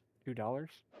cost? $2?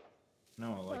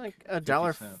 No, like Like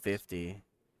 50 cents. $1.50.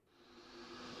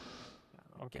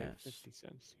 Okay, Guess. 50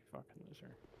 cents. You fucking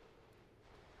loser.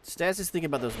 Stats is thinking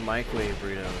about those microwave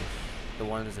burritos. The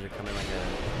ones that are coming like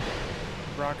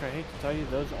a... Brock, I hate to tell you,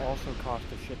 those also cost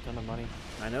a shit ton of money.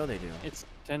 I know they do. It's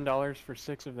 $10 for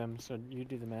 6 of them, so you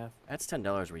do the math. That's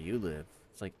 $10 where you live.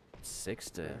 It's like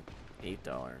 $6 to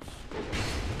 $8.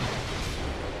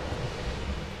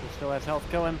 He still has health.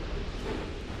 Kill him.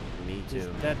 Me He's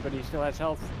too. dead, but he still has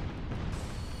health.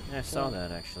 Yeah, I saw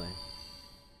that actually.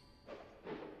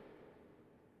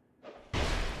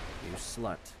 You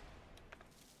slut.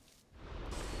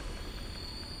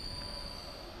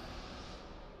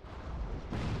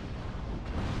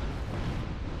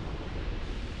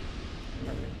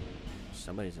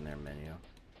 Somebody's in their menu.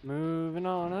 Moving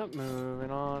on up,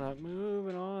 moving on up,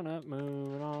 moving on up,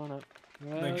 moving on up.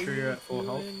 Make sure you're at full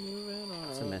health.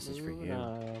 That's a message for you.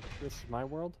 This is my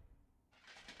world.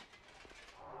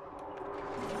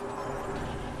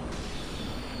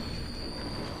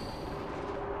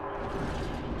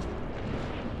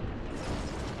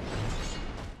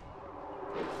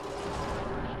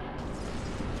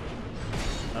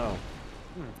 Oh,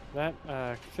 That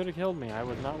should have killed me. I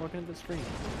was not looking at the screen.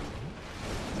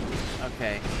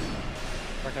 okay.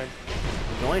 Okay.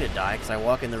 I'm going to die because I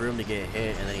walk in the room to get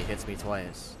hit and then he hits me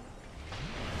twice.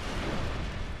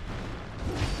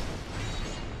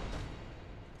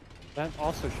 That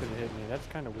also should have hit me. That's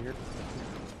kind of weird.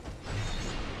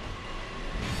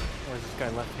 Or is this guy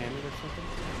left-handed or something?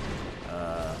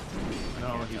 No,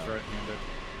 can't he's tell. right-handed.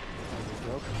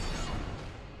 Nope.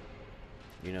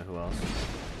 You know who else?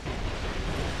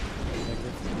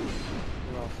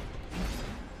 Who else?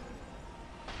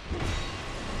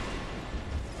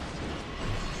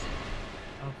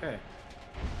 Okay.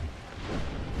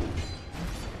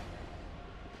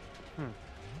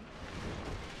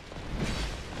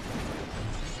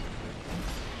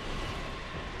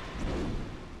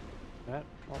 That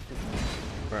also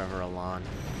Forever Alon.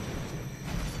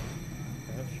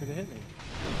 that should have hit me.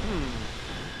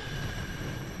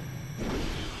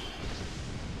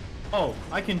 Oh,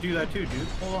 I can do that too, dude.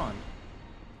 Hold on.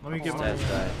 Let me get my Dad's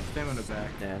died. stamina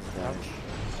back. Dad's died. Ouch.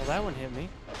 Well, that one hit me.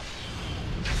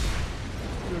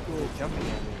 Do a little jumping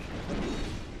animation.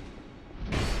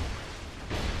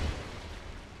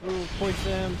 Ooh,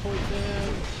 poison,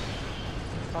 poison.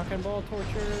 Cock and ball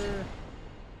torture.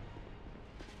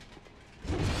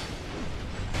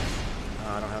 Oh,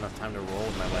 I don't have enough time to roll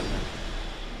with my weapon.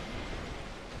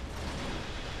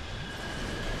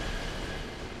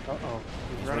 Uh-oh.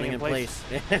 He's He's running in place.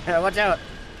 Watch out!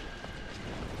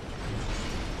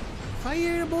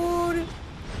 Fireboard!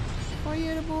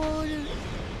 Fireboard!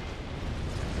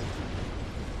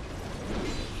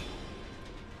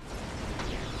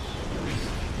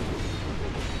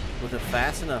 With a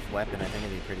fast enough weapon, I think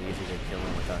it'd be pretty easy to kill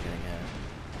him without getting hit.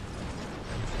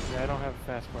 Yeah, I don't have a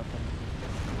fast weapon.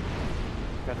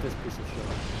 Got this piece of shit.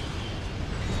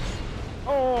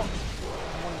 Oh!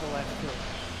 I wanted the last kill.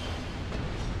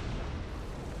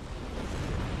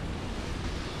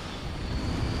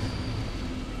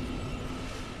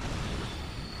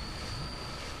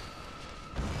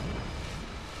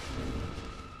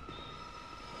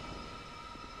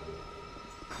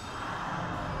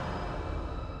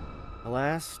 The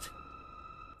last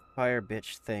fire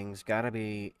bitch thing's gotta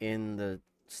be in the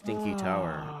stinky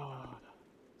tower.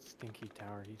 Stinky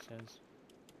tower, he says.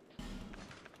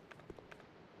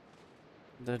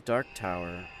 The dark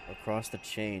tower across the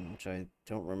chain, which I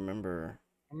don't remember.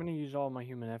 I'm gonna use all my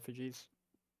human effigies.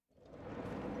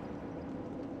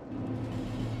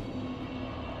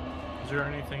 Is there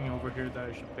anything over here that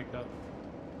I should pick up?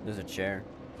 There's a chair.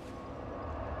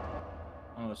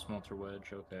 Oh, a smelter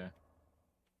wedge. Okay.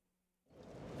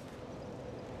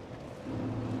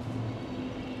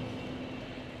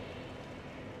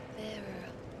 Bearer.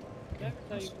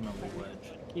 I smell the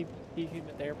wedge. Keep him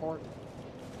at the airport.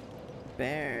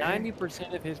 Bear.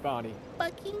 90% of his body.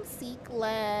 Fucking seek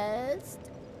last.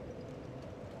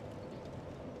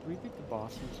 Did we beat the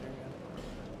boss in this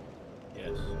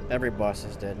area? Yes. Every boss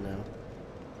is dead now.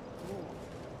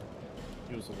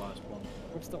 He was the last one.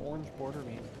 What's the orange border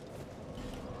mean?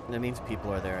 That means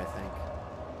people are there, I think.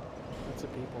 What's a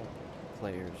people?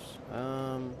 Players.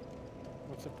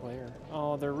 What's a player?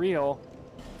 Oh, they're real.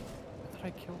 I thought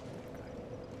I killed that guy.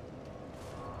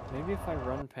 Maybe if I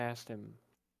run past him,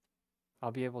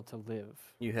 I'll be able to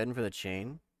live. You heading for the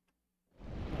chain?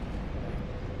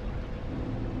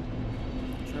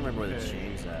 don't remember where the Okay,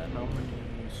 chain's at. How many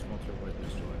smelter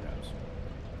wipers do I have?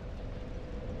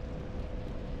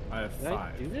 I have Did 5.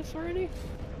 I do this already?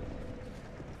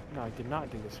 No, I did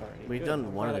not do this already. We've Good, done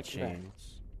I'm one of glad the I came back.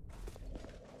 chains.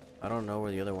 I don't know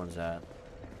where the other one's at.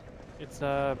 It's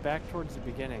back towards the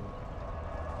beginning.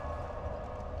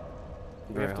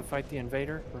 We have to fight the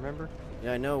invader, remember?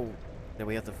 Yeah, I know that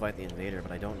we have to fight the invader,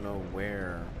 but I don't know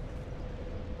where.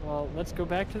 Well, let's go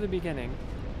back to the beginning,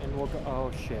 and we'll go.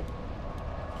 Oh shit.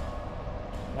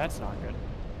 That's not good.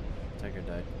 Tiger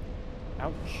died.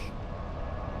 Ouch.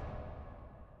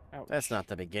 Ouch. That's not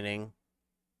the beginning.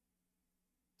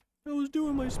 I was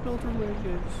doing my smelter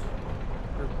wedges.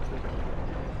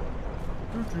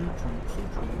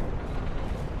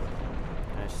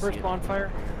 First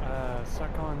bonfire.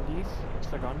 Suck on these.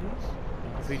 Suck on these.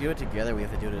 If we do it together, we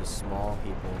have to do it as small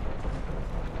people.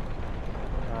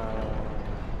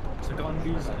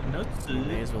 Secondies nuts. We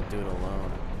may as well do it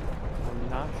alone. I'm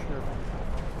not sure.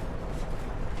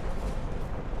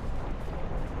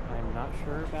 I'm not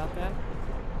sure about that.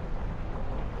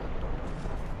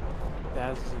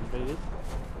 Daz is invaded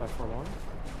by Forlorn.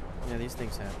 Yeah, these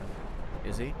things happen.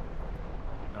 Is he?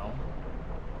 No.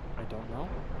 I don't know.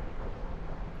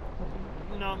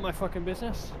 Not my fucking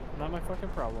business. Not my fucking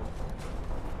problem.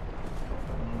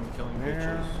 I'm killing Where?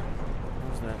 bitches.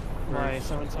 Who's that? My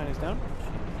summon sign is down.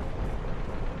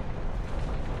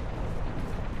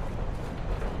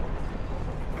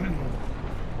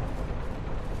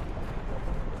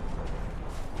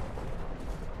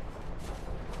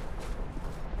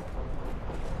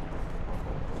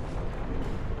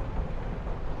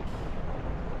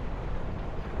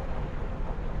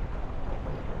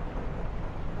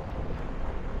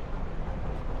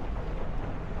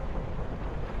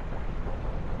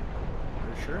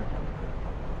 Sure.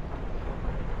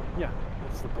 Yeah,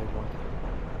 that's the big one.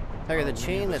 Tiger, the we need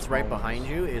chain the that's right small behind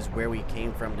ones. you is where we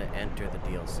came from to enter the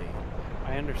DLC.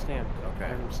 I understand.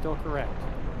 Okay. I'm still correct.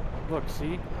 Look,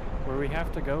 see? Where we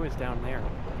have to go is down there.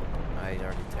 I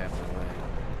already tapped away.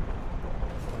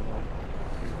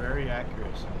 You're very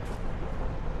accurate.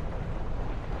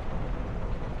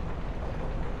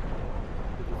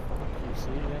 Can you see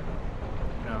it yet?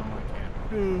 No, I can't.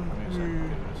 Give me a second,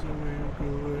 give it a second.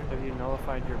 Have you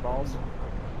nullified your balls?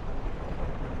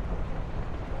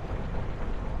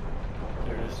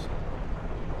 There it is.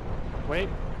 Wait.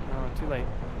 No, too late.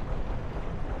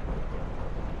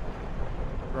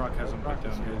 Brock hasn't put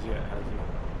down his yet, has he?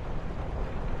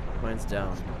 Mine's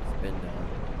down. It's been down.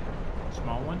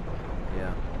 Small one?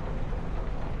 Yeah.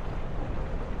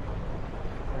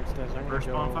 Alright, Staz, I'm gonna First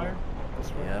go bonfire?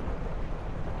 this way. Yep.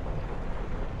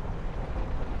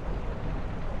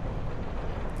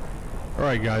 All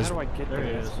right, guys. How do I get There there?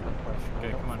 he That's is. the question. I Okay,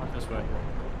 don't come on, fucking this way. know.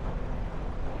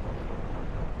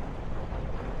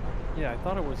 Yeah, I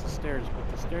thought it was the stairs, but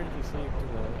the stairs lead to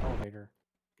the elevator.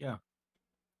 Yeah.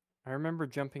 I remember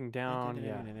jumping down,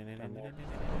 yeah. down there.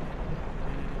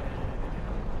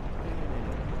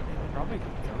 Probably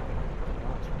could jump it. to be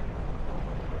honest with you.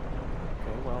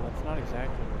 Okay, well, that's not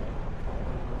exactly right.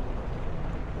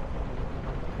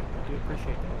 I do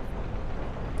appreciate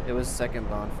that. It was second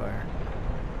bonfire.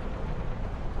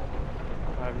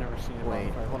 I've never seen a Wait,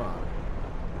 bonfire. hold on.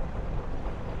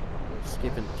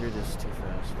 Skipping through this too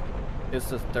fast. It's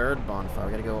the third bonfire.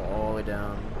 We gotta go all the way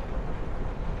down.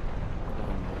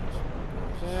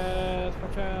 Yes,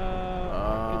 watch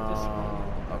out! Get this one.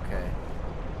 Oh, okay.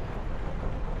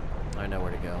 I know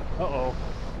where to go. Uh-oh.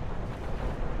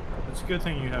 It's a good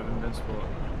thing you have invincible.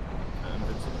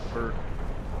 Invincible. Brr.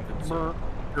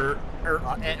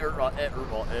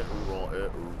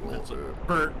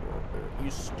 Bert.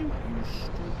 You stupid.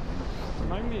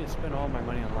 Remind me to spend all my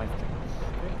money on life gems,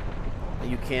 okay?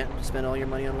 You can't spend all your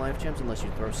money on life gems unless you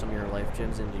throw some of your life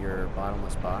gems into your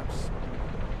bottomless box.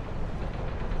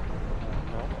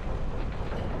 No.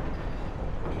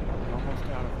 I'm almost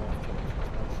out of life gems.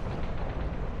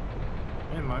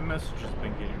 Man, my message has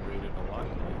been getting rated a lot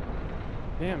today.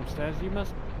 Damn, Staz, you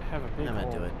must have a big I'm gonna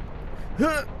hole. do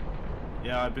it.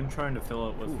 Yeah, I've been trying to fill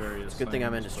it with Oof, various it's a good thing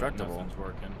I'm things, but indestructible. Nothing's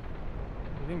working.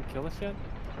 You didn't kill us yet?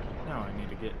 No, I need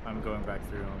to get. I'm going back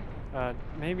through them.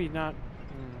 Maybe not.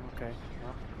 Okay.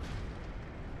 Well,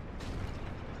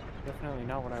 definitely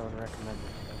not what I would recommend.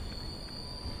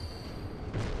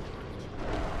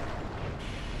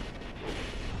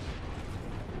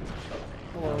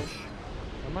 Hello.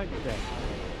 I might be dead.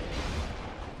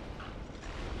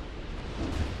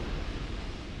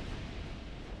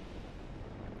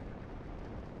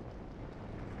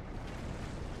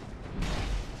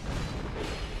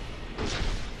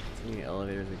 Any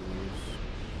elevators we can use?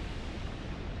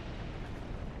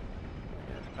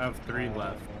 I have 3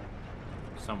 left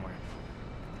somewhere.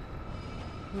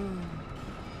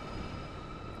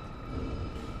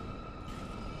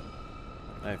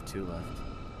 I have 2 left.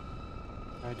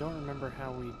 I don't remember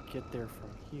how we get there from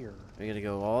here. We gotta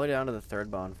go all the way down to the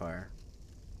 3rd bonfire.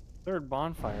 3rd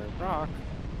bonfire. Brock.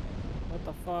 What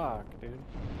the fuck, dude?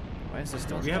 Why is this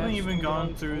still? We haven't even Dark gone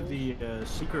Souls? through the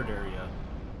secret area.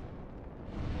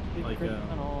 Like, Secret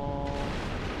tunnel.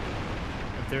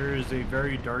 There is a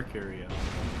very dark area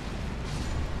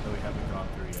that we haven't gone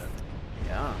through yet.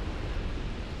 Yeah.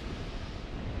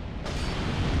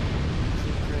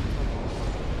 Secret tunnel.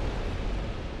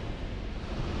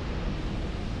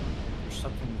 There's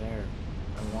something there.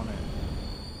 I want it.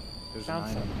 There's Found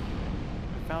an item. something.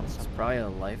 I found It's something. probably a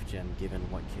life gem given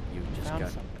what you just Found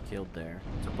got something. killed there.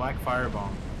 It's a black fire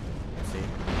bomb. See?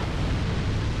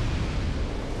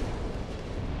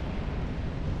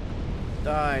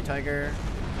 Die, tiger.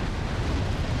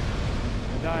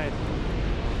 I died.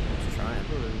 Just trying.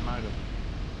 Oh, there's an item.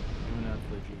 I'm an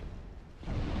effigy.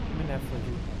 I'm in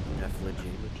effigy.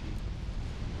 Effigy.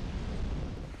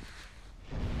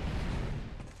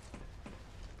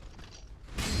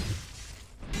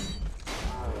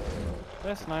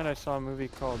 Last night I saw a movie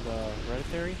called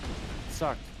Hereditary. It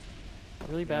sucked.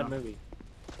 Really bad Yeah. movie.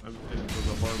 It was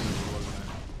a horror movie, wasn't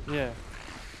it? Yeah.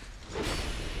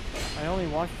 I only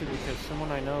watched it because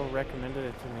someone I know recommended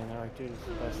it to me, and they're like, "Dude, it's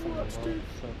the best thing in the world." It's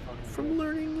so fucking good."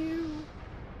 learning you.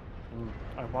 And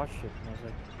I watched it, and I was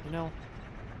like, you know,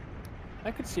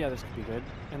 I could see how this could be good.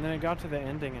 And then it got to the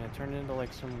ending, and it turned into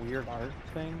like some weird art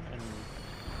thing. And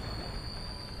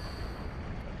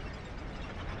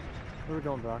where are we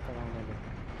going, Brock? I don't remember.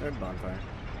 3rd bonfire.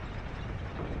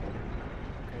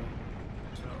 Okay.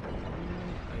 So,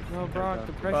 I No, think I Brock, got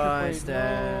the the- pressure Bye, plate.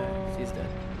 Stan. No, She's dead.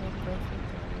 the pressure plate.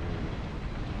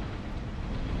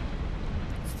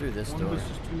 It's through this One door. of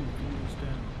us is two. Who is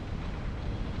down?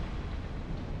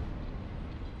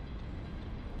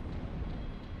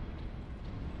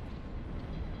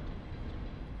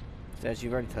 Stas,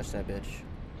 you've already touched that bitch.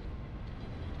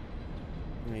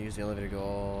 I'm gonna use the elevator to go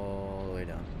all the way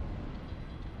down.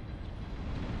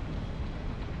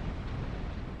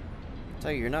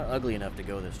 Tell you, you're not ugly enough to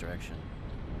go this direction.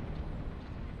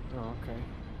 Oh, okay.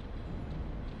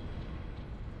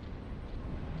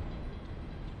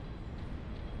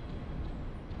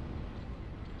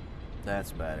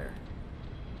 That's better.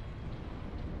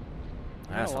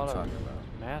 I got That's a what lot I'm of talking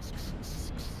about. masks.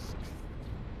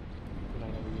 That I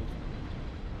never use.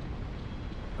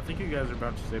 I think you guys are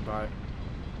about to say bye.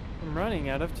 I'm running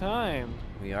out of time.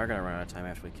 We are gonna run out of time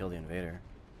after we kill the invader.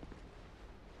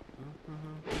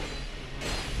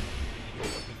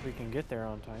 If we can get there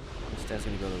on time. Stas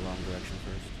gonna go the wrong direction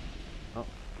first. Oh,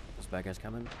 those bad guys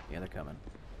coming? Yeah, they're coming.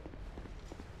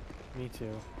 Me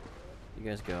too. You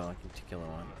guys go. I can kill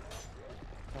one.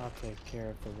 I'll take care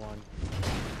of the one.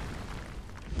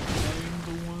 I'm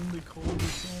the one they call the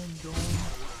John John.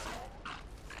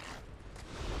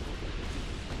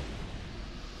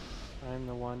 I'm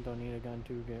the one, don't need a gun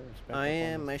to get respect. I up on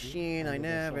am the street. machine, I'm I the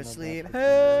never best son of sleep. bastard from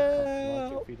the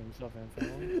world, Help! to feed himself and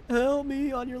family. Help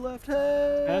me on your left hand.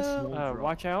 Yes,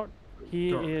 watch out.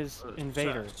 He Dark- is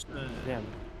invader. Them.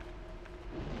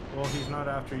 Well, he's not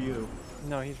after you.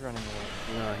 No, he's running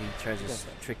away. No, he tries to Yes.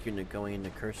 trick you into going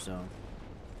into curse zone.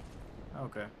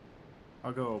 Okay.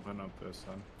 I'll go open up this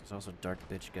then. There's also dark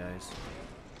bitch guys,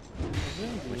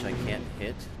 which I can't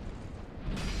hit.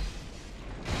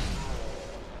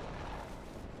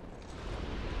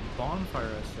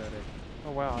 Bonfire aesthetic.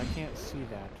 Oh wow, I can't see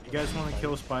that. You guys want to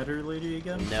kill Spider Lady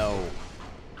again? No.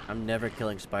 I'm never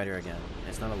killing Spider again.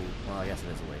 It's not a... Well, I guess it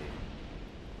is a lady.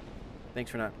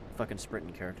 Thanks for not fucking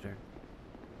sprinting, character.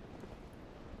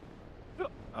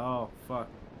 Oh, fuck.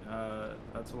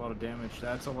 That's a lot of damage.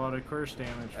 That's a lot of curse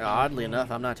damage. Oddly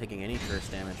enough, I'm not taking any curse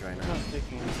damage right I'm now. not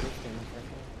taking any first damage right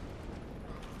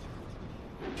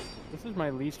now. This is my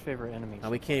least favorite enemy.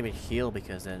 We can't even heal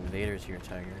because the invader's here,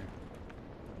 Tiger.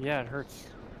 Yeah, it hurts.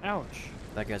 Ouch.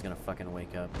 That guy's gonna fucking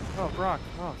wake up. Oh, Brock.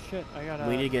 Oh, shit. I gotta...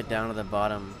 We need to get down to the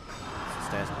bottom so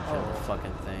Stas can kill the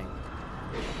fucking thing.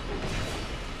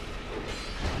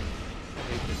 I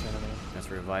hate this enemy. That's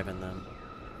reviving them.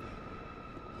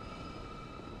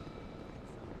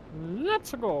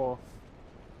 Let's go.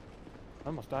 I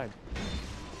almost died.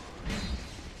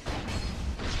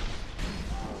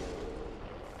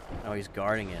 Oh, he's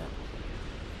guarding it.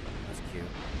 That's cute.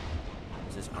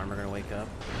 Is his armor gonna wake up?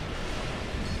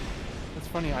 That's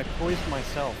funny. I poised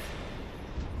myself.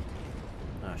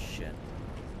 Oh shit.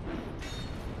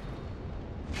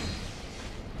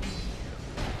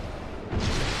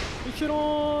 Get shit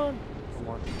on! One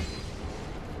more.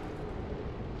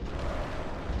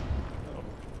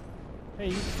 Hey,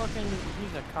 you fucking...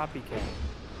 He's a copycat.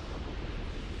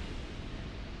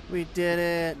 We did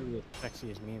it! Really as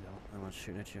sexy as me, though. I was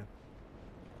shooting at you.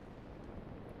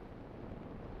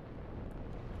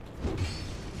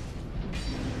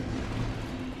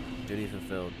 Duty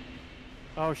fulfilled.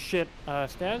 Oh shit,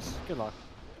 Staz, good luck.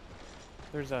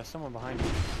 There's someone behind you.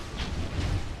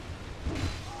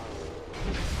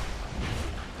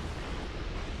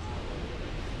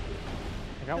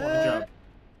 I got one. Good job.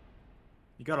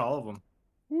 You got all of them.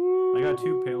 I got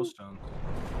 2 pale stones.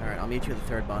 Alright, I'll meet you at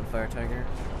the 3rd bonfire, Tiger.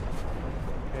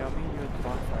 Okay, I'll meet you at the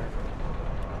bonfire.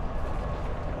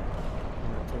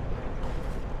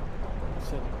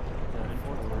 Sit.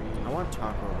 I want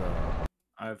Taco Bell.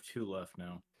 I have 2 left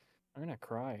now. I'm gonna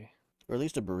cry. Or at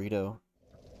least a burrito.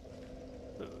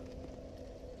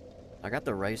 I got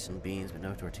the rice and beans, but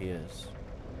no tortillas.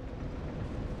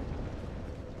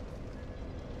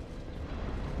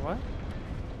 What?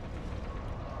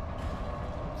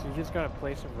 So you just got a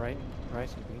place of rice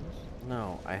and beans?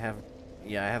 No, I have...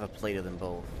 Yeah, I have a plate of them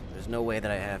both. There's no way that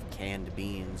I have canned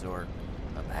beans or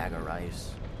a bag of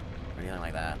rice or anything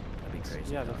like that. That'd be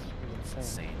crazy. Yeah, though. that's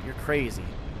insane. Insane. You're crazy.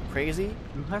 Crazy?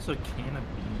 Who has a can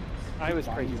of beans? I was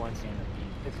Who crazy buys a once. can of beans?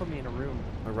 They put me in a room.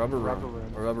 A rubber room. Rubber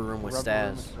room. A rubber room with Rubber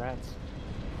room Staz. with rats.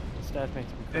 Staz makes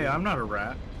me Hey, crazy. I'm not a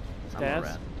rat. I'm a Staz?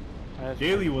 rat. I was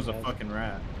Daly crazy, was a Staz. fucking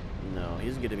rat. No,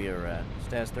 he's gonna be a rat.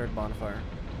 Staz 3rd bonfire.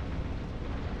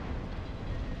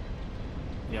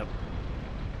 Yep.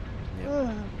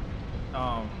 Yep.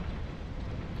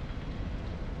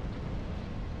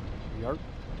 Yarp.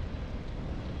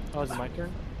 Oh, is it my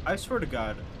turn? I swear to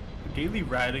God, Daly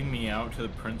ratting me out to the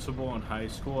principal in high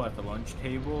school at the lunch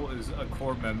table is a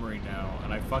core memory now,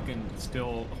 and I fucking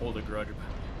still hold a grudge about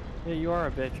it. Yeah, you are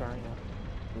a bitch, aren't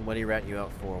you? What did he rat you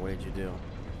out for? What did you do?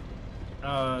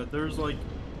 There's like,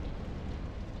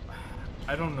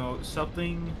 I don't know,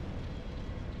 something.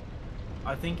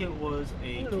 I think it was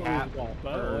a cap,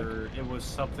 or it was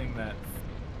something that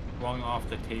flung off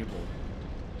the table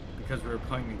because we were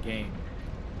playing the game.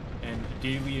 And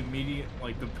Daly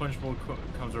like the principal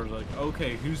comes over, like,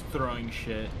 okay, who's throwing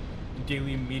shit? And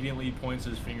Daly immediately points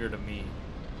his finger to me.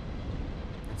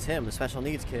 It's him, the special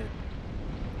needs kid.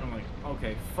 I'm like,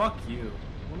 okay, fuck you.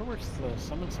 I wonder where's the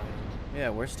summon sign is. Yeah,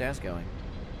 where's Staz going?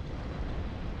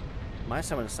 My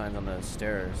summon sign's on the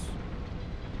stairs.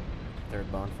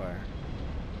 3rd bonfire.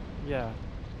 Yeah,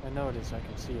 I know it is. I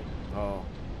can see it. Oh.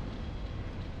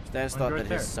 Staz Mine's thought right that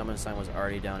there. his summon sign was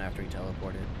already down after he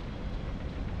teleported.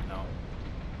 No.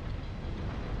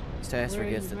 Staz Where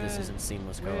forgets you that this at? isn't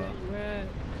seamless Where co-op. you at?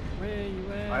 Where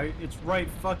you at? It's right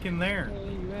fucking there.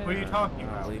 Where you at? What are you talking I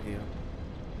about? believe you.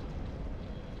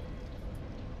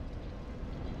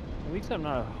 At least I'm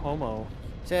not a homo.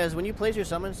 Staz, when you place your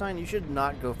summon sign, you should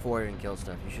not go forward and kill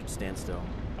stuff. You should stand still.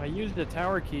 I used the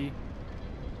tower key.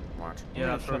 Watch. Yeah,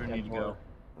 gonna that's where shut we that need to door. go.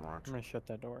 Watch. I'm gonna shut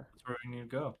that door. That's where we need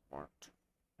to go. Watch.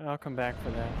 I'll come back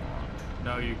for that.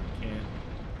 No, you can't.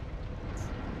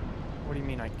 What do you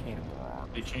mean I can't?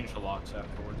 They changed the locks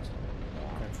afterwards.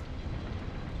 Okay.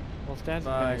 Well, Staz is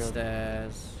Bye, gonna go.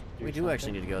 Staz. do We do actually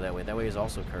something. need to go that way. That way is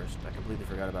also cursed. I completely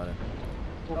forgot about it.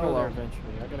 We'll Oh, go there well.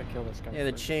 eventually. I gotta kill this guy. Yeah,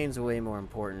 the first. chain's way more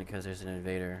important because there's an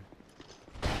invader.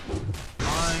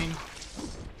 Fine.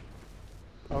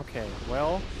 Okay,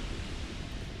 well,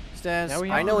 Staz, Now we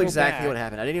have I to know go exactly back. what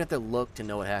happened. I didn't even have to look to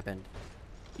know what happened.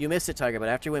 You missed it, Tiger, but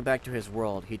after he went back to his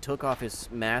world, he took off his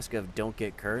mask of don't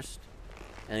get cursed,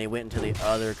 and he went into the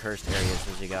other cursed area as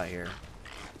soon as he got here.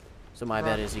 So my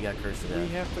bet Right. is he got cursed to we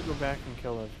death. have to go back and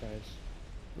kill those guys.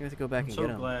 You have to go back I'm and so get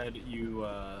him. glad you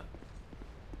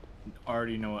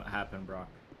already know what happened, Brock.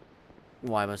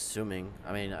 Well, I'm assuming.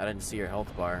 I mean, I didn't see your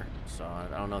health bar, so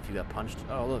I don't know if you got punched.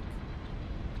 Oh, look.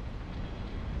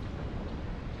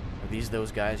 Are these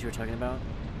those guys you were talking about?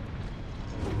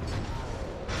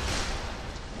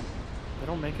 They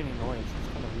don't make any noise.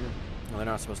 It's kind of weird. No, they're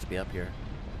not supposed to be up here.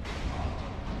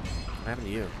 What happened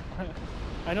to you?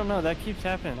 I don't know. That keeps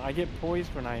happening. I get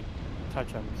poised when I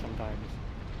touch them sometimes.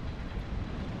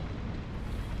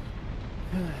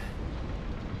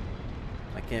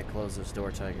 I can't close this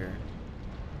door, Tiger.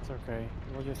 It's okay.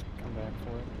 We'll just come back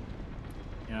for it.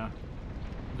 Yeah.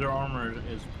 Their armor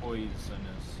is poisonous.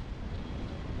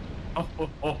 Oh, oh,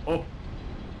 oh, oh. Okay,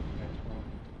 well,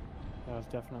 that was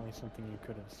definitely something you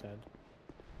could have said.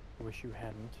 I wish you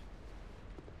hadn't.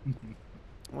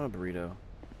 I want a burrito.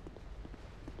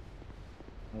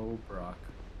 Oh, Brock.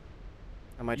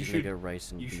 I might You just should- make a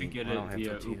rice and You bean. should get I it don't have via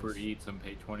tortillas. Uber Eats and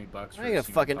pay $20 for I a ain't single gonna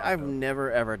fucking. I've taco.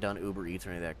 never ever done Uber Eats or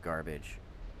any of that garbage.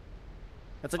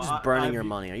 That's like I- just burning your I've-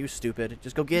 money. Are you stupid?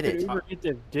 Just go get it. Uber Eats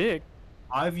a dick.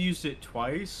 I've used it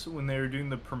twice when they were doing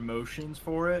the promotions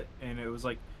for it, and it was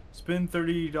like spend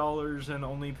 $30 and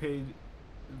only paid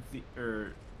the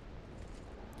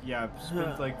yeah,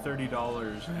 spent like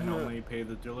 $30 and only pay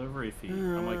the delivery fee.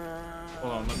 I'm like,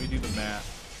 hold on, let me do the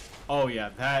math. Oh yeah,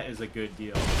 that is a good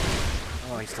deal.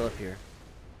 Oh, he's still up here.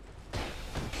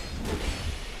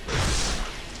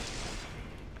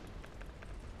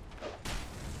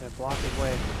 Yeah, block his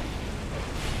way.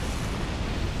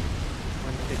 I'm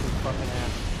gonna kick his fucking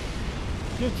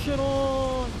ass. Get shit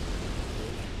on!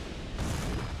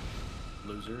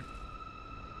 Loser.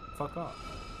 Fuck off.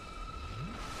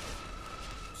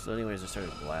 So anyways, I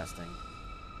started blasting.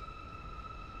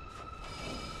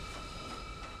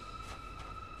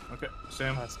 Okay,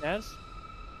 Sam, Staz?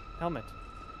 Helmet.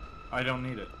 I don't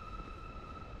need it.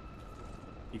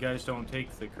 You guys don't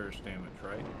take the curse damage,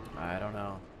 right? I don't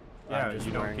know. Yeah, I'm just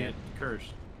you don't wearing get it.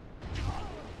 cursed.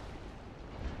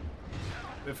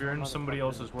 If you're in somebody Motherfucker.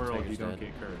 else's world, you Tiger's don't dead.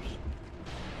 get cursed.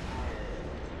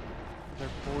 They're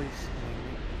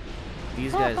poisoning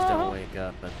These guys don't wake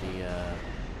up, but the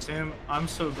Sam, I'm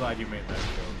so glad you made that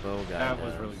joke. bow guy That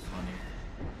was does. really funny.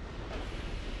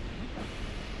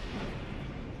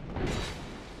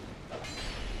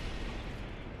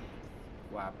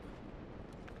 Whap.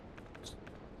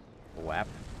 Whap.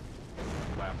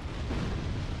 Whap.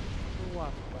 me.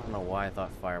 I don't know why I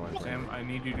thought fire went Sam, I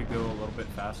need you to go a little bit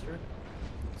faster.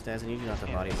 Staz, I need you not to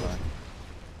Yeah. body block.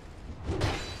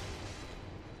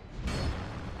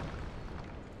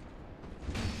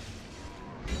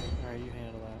 Alright, you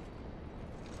handle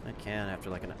that. I can after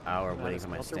like an hour Not waiting as for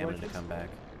my smelter stamina to wedges? come back.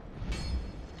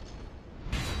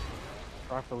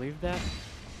 Brock, believe that?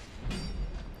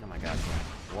 Oh my god.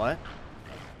 What?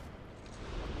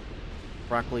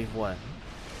 Brock, believe what?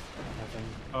 Nothing.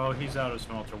 Oh, he's out of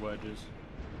smelter wedges.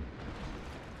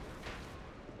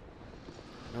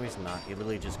 No, he's not. He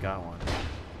literally just got one.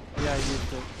 Yeah, I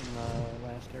used it in the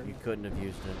last area. You couldn't have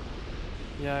used it.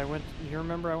 Yeah, I went. You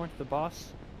remember I went to the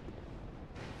boss?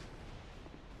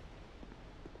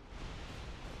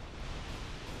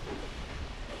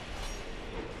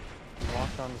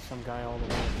 Walked onto some guy all the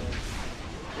way up there.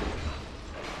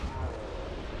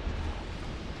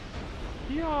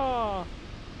 Yeah.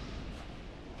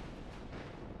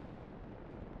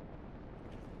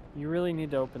 You really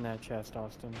need to open that chest,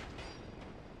 Austin.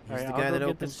 He's Alright, the I'll guy go that get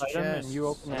opens this item and chests. you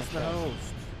open that He's the chest.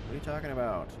 host. What are you talking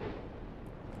about?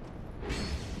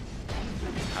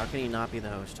 How can he not be the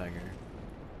host, Tiger?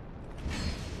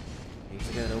 He's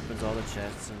the guy that opens all the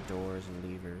chests and doors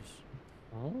and levers.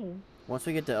 Oh. Once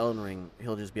we get to Elden Ring,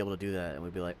 he'll just be able to do that, and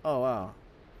we'd be like, oh wow,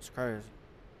 it's crazy.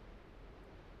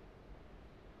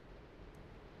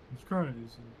 It's crazy.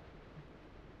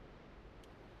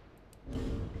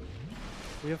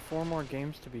 We have 4 more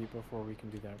games to beat before we can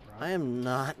do that, Brock. I am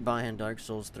not buying Dark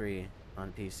Souls 3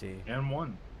 on PC. And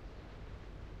one.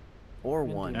 Or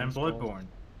And 1. And Souls. Bloodborne.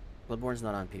 Bloodborne's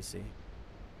not on PC.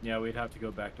 Yeah, we'd have to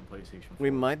go back to PlayStation 4. We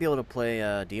might be able to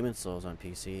play Demon Souls on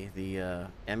PC. The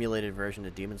emulated version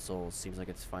of Demon Souls seems like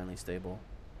it's finally stable.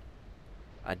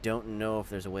 I don't know if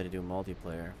there's a way to do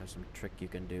multiplayer. If there's some trick you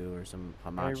can do or some I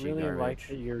hamachi really garbage. like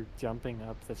that you're jumping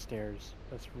up the stairs.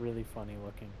 That's really funny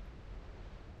looking.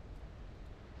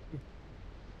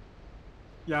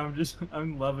 Yeah,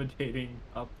 I'm levitating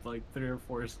up like 3 or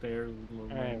 4 stairs.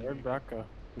 Alright, where'd Brock go?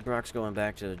 Brock's going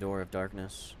back to the Door of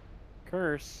Darkness.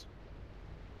 Curse.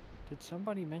 Did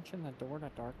somebody mention the door to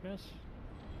darkness?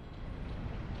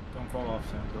 Don't fall off,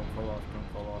 Sam. Don't fall off. Don't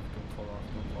fall off. Don't fall off.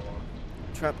 Don't fall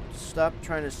off. Stop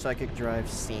trying to psychic drive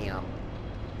Sam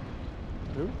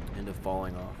Who? into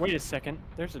falling off. Wait a second.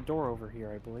 There's a door over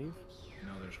here, I believe.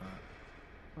 No, there's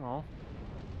not. Oh.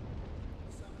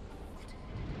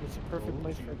 It's a perfect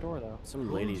place for a door, though.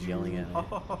 Some lady's yelling at me.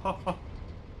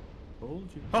 Told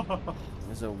you.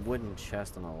 There's a wooden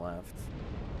chest on the left.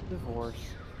 Divorce.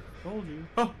 Told you.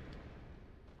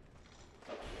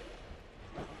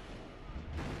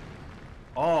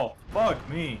 Oh, fuck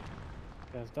me.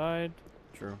 Guys died.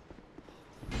 True.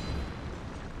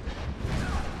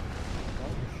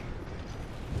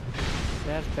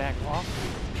 Dad's back off.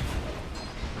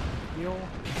 Heal.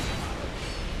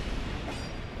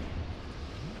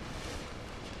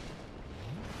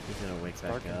 He's gonna wake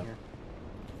Dark back in up. here.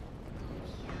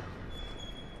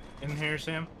 In here,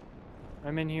 Sam?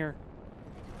 I'm in here.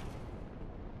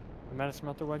 I'm out of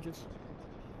smelter wedges.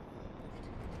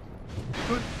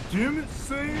 God damn it,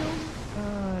 Sam!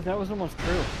 That was almost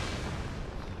true.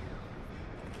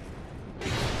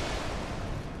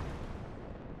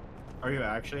 Are you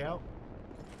actually out?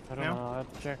 I don't Now? know. I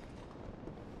have to check.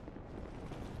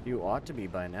 You ought to be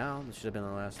by now. This should have been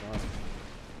the last one.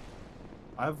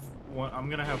 I'm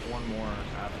gonna have one more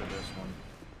after this one.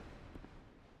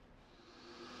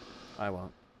 I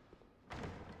won't.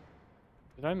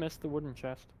 Did I miss the wooden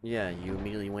chest? Yeah, you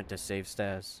immediately went to save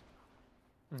Staz.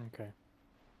 Okay.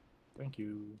 Thank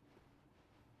you.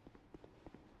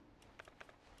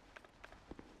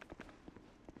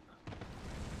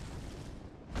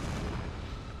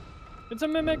 It's a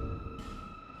mimic.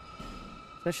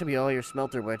 That should be all your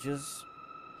smelter wedges.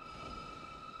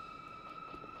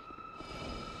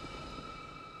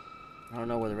 I don't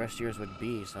know where the rest of yours would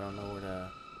be, so I don't know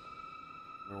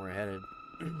where we're headed.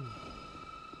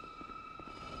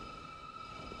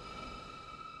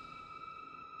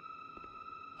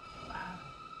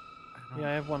 Yeah,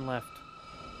 I have one left.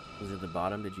 Was it the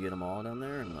bottom? Did you get them all down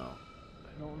there or no?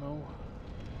 I don't know.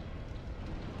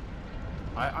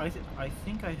 I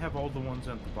think I have all the ones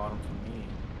at the bottom for me.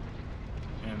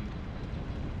 And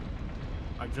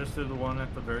I just did the one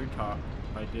at the very top.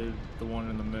 I did the one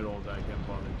in the middle that I didn't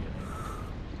bother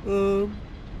getting.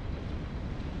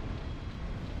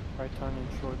 Right tongue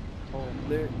and short hole.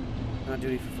 There. Not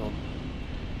duty fulfilled.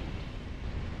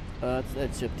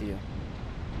 It's shipped to you.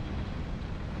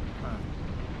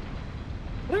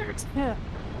 Yeah.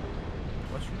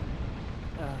 What's your...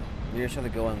 You just have to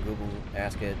go on Google,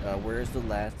 ask it, where's the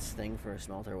last thing for a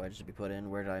smelter wedge to be put in?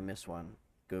 Where did I miss one?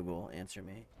 Google, answer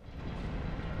me.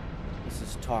 This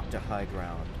is talk to high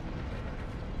ground.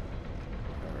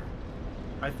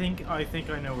 I think I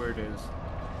know where it is.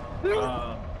 Fucking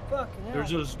hell.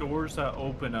 There's those doors that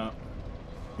open up,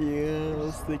 Yeah, I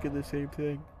was thinking the same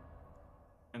thing.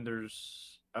 and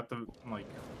there's at the like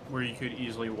where you could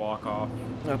easily walk off.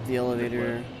 Up the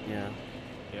elevator, yeah.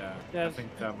 Yeah, I Yes.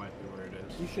 think that might be where it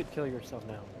is. You should kill yourself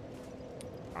now.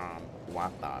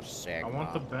 What the sick? I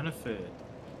want the benefit.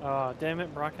 Damn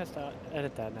it, Brock has to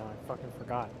edit that now. I fucking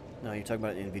forgot. No, you're talking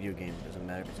about it in a video game. It doesn't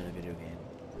matter if it's in a video game.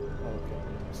 Okay.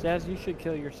 Staz, you should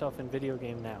kill yourself in video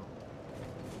game now.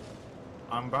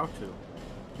 I'm about to.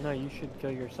 No, you should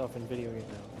kill yourself in video game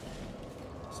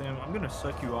now. Sam, I'm gonna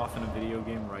suck you off in a video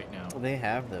game right now. Well, they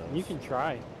have those. You can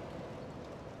try.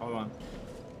 Hold on.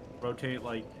 Rotate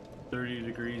like 30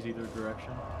 degrees either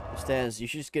direction. Staz, you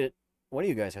should just get it. One of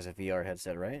you guys has a VR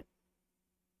headset, right?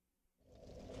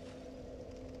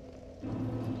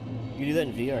 You do that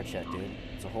in VR chat, dude.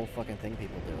 It's a whole fucking thing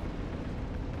people do.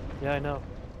 Yeah, I know.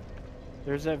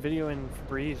 There's that video in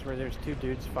Breeze where there's two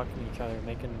dudes fucking each other,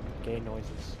 making gay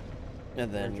noises.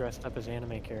 And They're then, dressed up as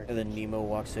anime characters. and then Nemo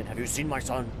walks in. Have you seen my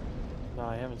son? No,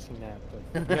 I haven't seen that,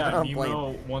 but Yeah, I'm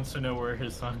Nemo wants to know where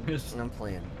his son is. I'm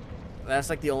playing. That's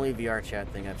like the only VR chat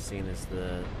thing I've seen is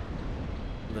the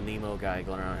Nemo guy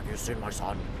going around. Have you seen my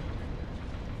son?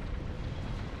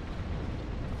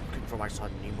 Looking for my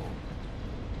son Nemo.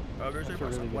 Have you seen my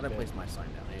really son? good When I bit. place my sign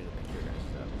down, I need to make sure guys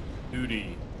stuff.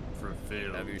 Duty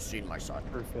fulfilled. Have you seen my son?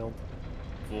 fulfilled.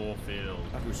 Fulfilled.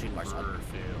 Have you seen my son?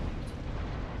 Fulfilled.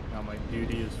 Now my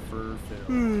duty is fulfilled.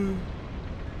 And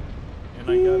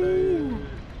I got a...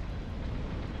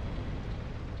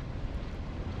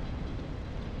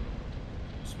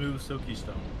 Smooth silky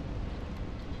stone.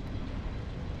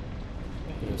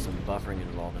 There's some buffering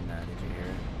involved in that. Did you hear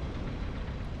it?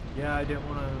 Yeah, I didn't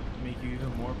want to make you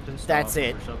even more pissed That's off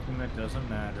it. over something that doesn't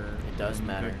matter. It does And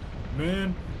matter.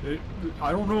 Man,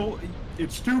 I don't know,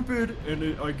 it's stupid,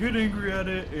 and I get angry at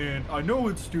it, and I know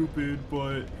it's stupid,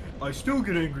 but I still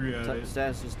get angry at it.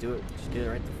 Stas, just do it. Just get it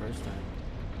right the first time.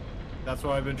 That's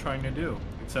what I've been trying to do,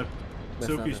 except That's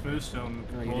Silky not it. Smoothstone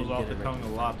No, you rolls didn't off get the it right tongue the a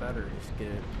first lot time. better. Just get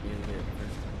it. You didn't get it the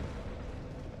first time.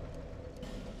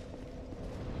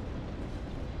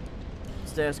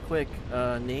 Stas, quick.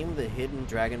 Name the hidden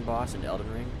dragon boss in Elden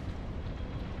Ring.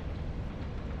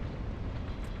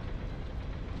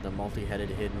 The multi-headed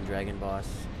hidden dragon boss.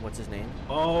 What's his name?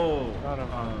 Oh, God, I'm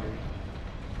hungry.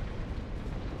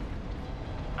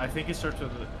 I think it starts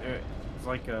with, it's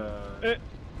like a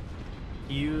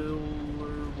heal or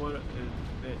what,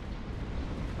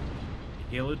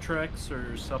 Helitrex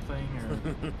or something,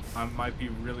 or I might be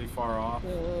really far off.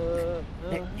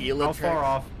 How far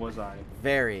off was I?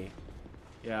 Very.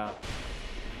 Yeah.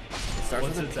 It starts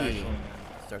What's with its a P. actual name?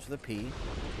 Starts with a P.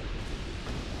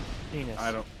 Penis.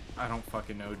 I don't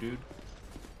fucking know, dude.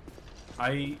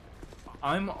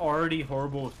 I'm already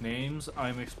horrible with names.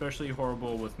 I'm especially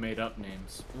horrible with made-up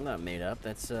names. Not made up.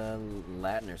 That's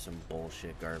Latin or some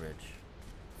bullshit garbage.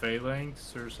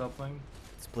 Phalanx or something.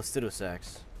 It's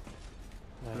Placidosax.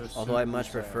 Nice. Although I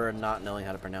much prefer not knowing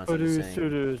how to pronounce it and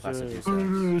saying Placidosax.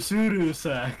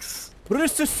 Pseudosax.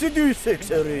 Placidosax,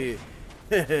 sorry.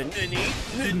 Pseudosax.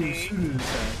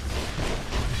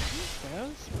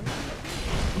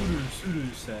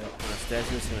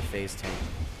 Statue is gonna phase tank.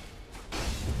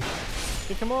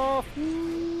 Kick him off!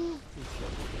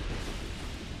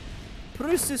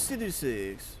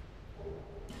 Placidosax.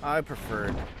 I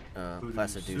preferred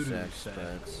Placidosax,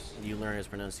 but Pseudosax. you learn his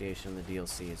pronunciation in the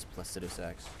DLC. It's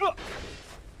Placidosax.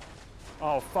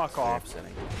 Oh, fuck Very off.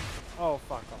 upsetting. Oh,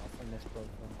 fuck off. I missed both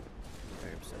of them.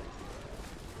 Very upsetting.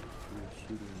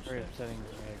 Very upsetting. I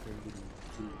agree.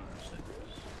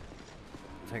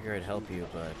 Tiger, I'd help you,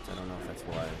 but I don't know if that's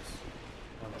wise.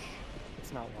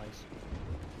 It's not wise.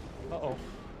 Uh-oh.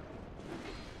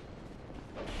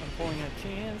 I'm pulling a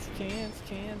chance.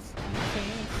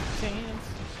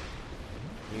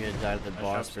 You're gonna die to the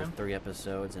boss shot for him? 3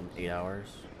 episodes in 8 hours?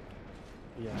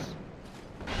 Yes.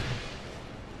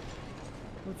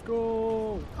 Let's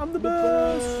go! I'm the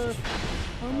best!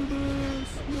 I'm the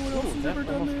best! No one else has that ever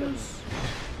done almost this!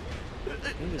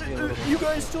 You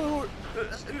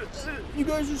You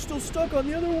guys are still stuck on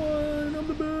the other one! I'm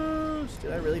the best!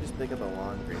 Did I really just pick up a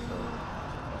lawn grape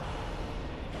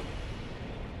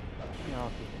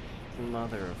No,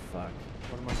 Mother of fuck.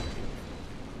 what am I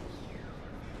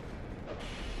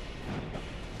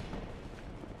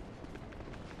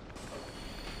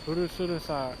gonna do?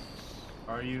 Urusuru-sa.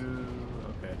 Are you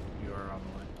okay? You are on the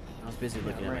line. I was busy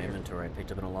looking at right my here. inventory. I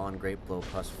picked up an Elan Grape Blow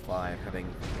 +5, having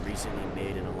recently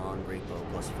made an Elan Grape Blow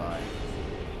 +5.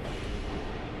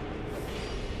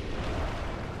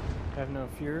 Have no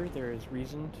fear, there is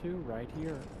reason to right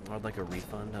here. I'd like a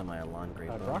refund on my Elan Grape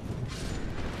Blow. Brock?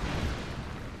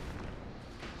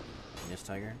 Yes,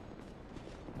 Tiger?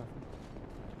 Nothing.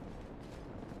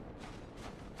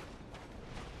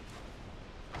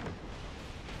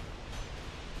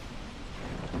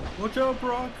 Watch out,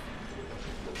 Brock!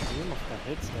 You almost got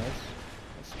hit, Stas.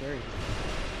 That's scary. You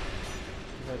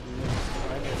had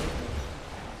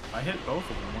I hit both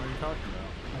of them. What are you talking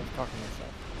about? I was talking to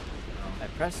myself. I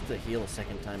pressed the heal a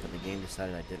second time, but the game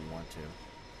decided I didn't want to.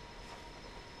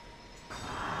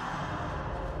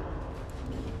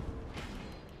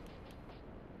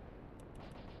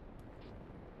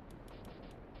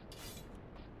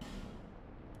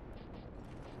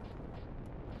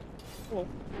 Oh,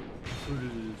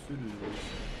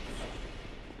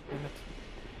 damn it.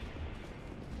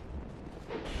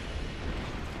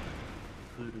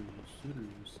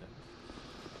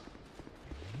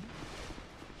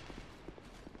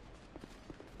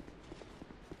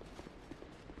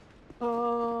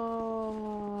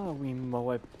 Oh, we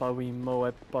mow it, but we mow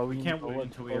it, but We can't wait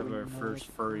until we have our first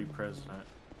furry president.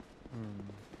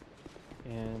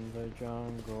 In the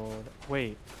jungle.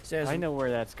 Wait, Staz, I know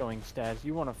where that's going, Stas.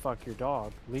 You want to fuck your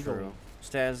dog legally? True.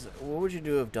 Staz, what would you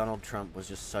do if Donald Trump was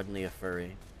just suddenly a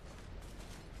furry?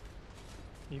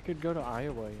 You could go to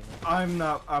Iowa, you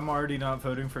know. I'm already not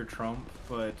voting for Trump,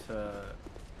 but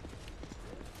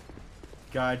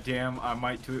goddamn, I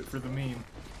might do it for the meme.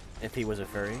 If he was a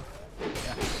furry?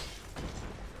 Yeah.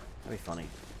 That'd be funny.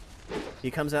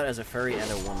 He comes out as a furry and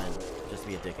a woman, just to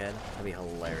be a dickhead. That'd be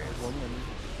hilarious.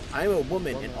 I'm a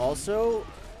woman and also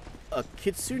a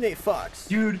kitsune fox.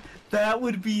 Dude, that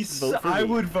would be Vote for I me.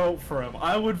 would vote for him.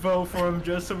 I would vote for him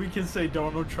just so we can say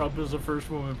Donald Trump is the first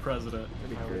woman president. That'd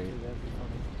be I would great. do that'd be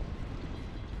funny.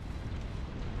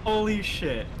 Holy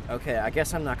shit. Okay, I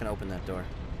guess I'm not gonna open that door.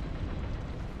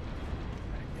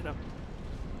 Get up.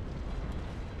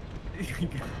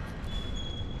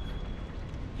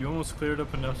 You almost cleared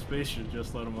up enough space to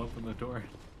just let him open the door.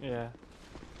 Yeah.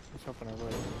 I was hoping I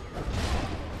would.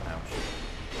 Ouch.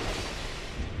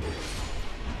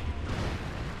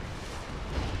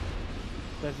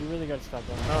 Stas, you really gotta stop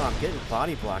doing that. Oh, I'm getting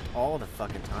body blocked all the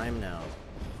fucking time now.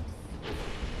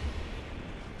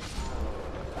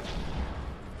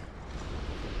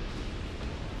 Oh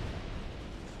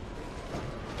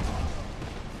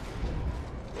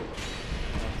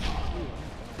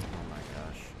my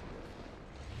gosh.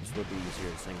 This would be easier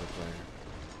in single player.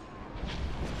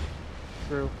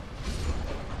 True.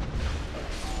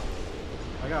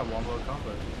 I got one more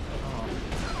combo. Oh.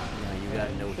 Yeah, you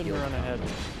got no Shouldn't heal. run ahead.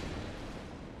 combo.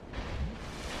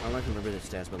 I don't know if you remember the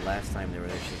stats, but last time there were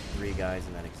actually 3 guys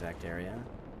in that exact area.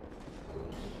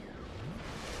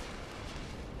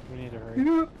 We need to hurry.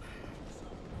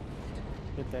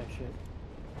 Get that shit.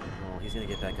 Well, he's gonna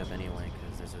get back up anyway,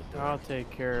 because there's a door. I'll take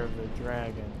care of the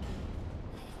dragon.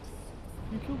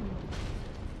 You killed me.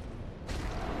 That's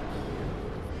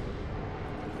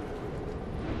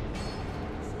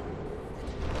not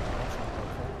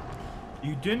helpful.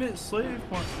 You didn't slave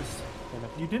one. Damn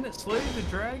it. You didn't slave the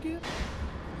dragon?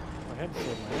 I had to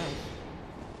save my ass.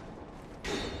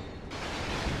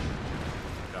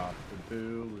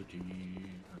 Adaptability.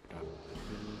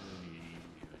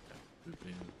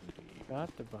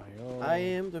 Got the bio. I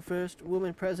am the first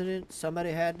woman president. Somebody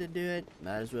had to do it.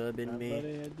 Might as well have been me.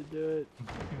 Somebody had to do it.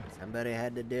 Somebody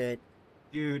had to do it.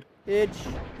 Dude, Hitch,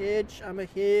 hitch. I'm a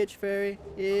hitch fairy.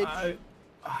 Hitch.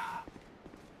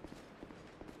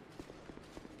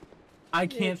 I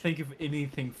can't think of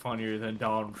anything funnier than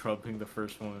Donald Trump being the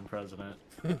first woman president.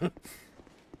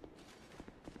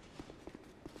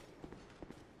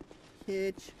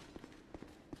 Hitch.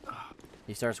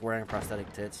 He starts wearing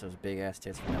prosthetic tits, those big ass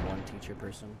tits from that one teacher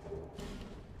person.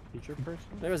 Teacher person?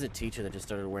 There was a teacher that just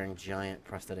started wearing giant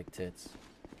prosthetic tits.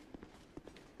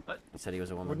 He said he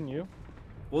was a woman. Wouldn't you?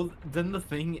 Well, then the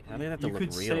thing, How do they have to you look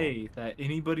could real? say that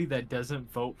anybody that doesn't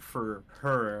vote for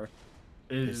her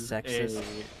Is is sexist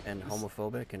and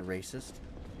homophobic and racist.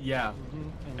 Yeah,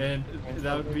 and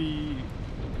that would be...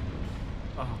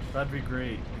 Oh, that'd be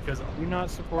great, because You're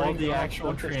not supporting the Donald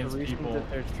actual Trump is trans the reason people... that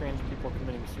there's trans people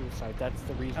committing suicide. That's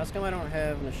the reason. How come I don't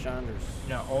have Nishandra's?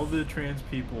 Yeah, all the trans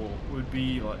people would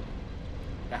be, like,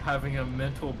 having a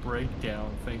mental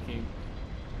breakdown thinking,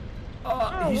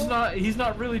 he's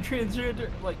not really transgender.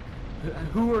 Like,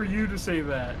 who are you to say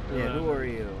that? Yeah, who are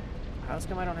you? How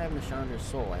come I don't have Nishandra's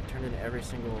soul? I've turned in every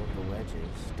single of the wedges.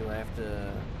 Do I have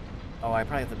to... Oh, I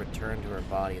probably have to return to her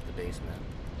body at the basement.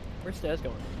 Where's Staz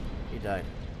going? He died.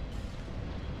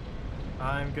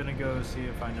 I'm gonna go see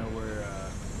if I know where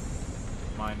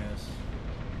my missing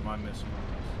one is.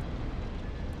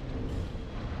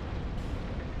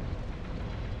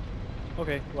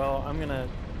 Okay, well, I'm gonna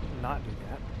not do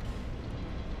that.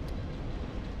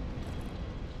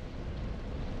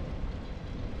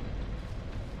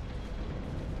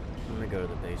 I'm gonna go to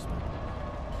the basement.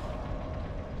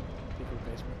 Secret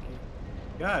basement key.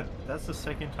 God, that's the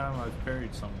second time I've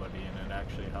parried somebody and it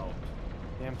actually helped.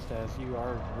 Damn, Staz, you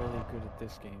are really good at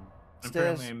this game.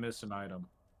 Apparently I missed an item.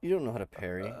 You don't know how to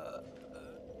parry.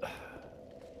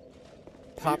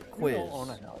 Pop quiz. You don't own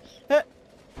a house.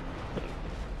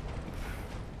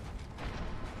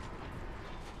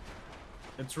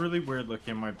 It's really weird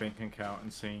looking at my bank account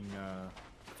and seeing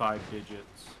 5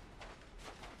 digits.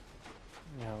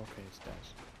 Yeah, okay,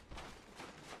 Staz.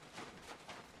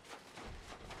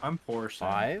 I'm poor, Sam.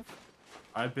 5?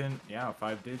 I've been,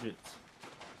 5 digits.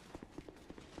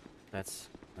 That's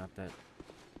not that...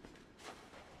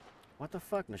 What the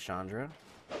fuck, Nishandra?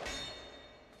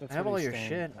 That's I have what all he's your saying.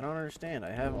 shit. I don't understand.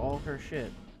 I have all her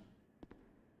shit.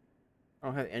 I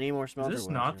don't have any more smelter Is this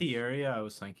not wedges. the area I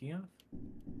was thinking of?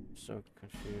 I'm so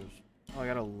confused. Oh, I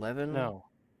got 11? No.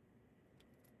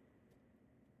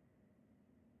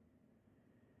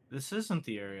 This isn't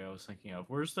the area I was thinking of.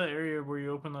 Where's the area where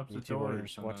you open up the YouTube doors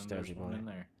orders, and watch then there's Stazzy one Boy. in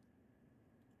there?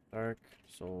 Dark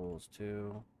Souls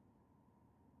 2.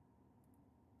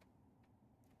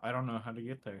 I don't know how to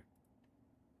get there.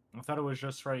 I thought it was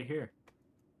just right here.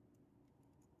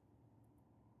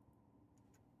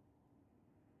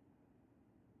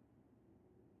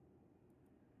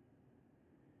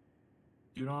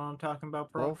 You know what I'm talking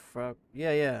about, bro? 12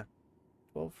 yeah.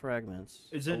 12 fragments.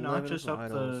 Is it not 11 just up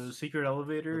the vitals. secret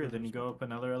elevator and then you 11 go up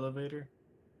another elevator?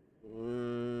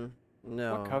 No.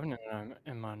 What covenant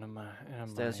am I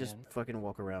Stas, just in? fucking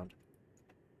walk around.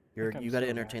 think I'm You gotta so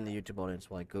entertain the YouTube audience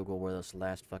while I Google where this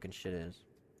last fucking shit is.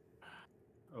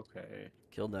 Okay.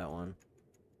 Killed that one.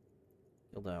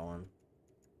 Killed that one.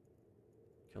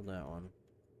 Killed that one.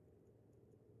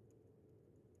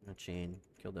 A chain.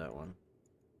 Killed that one.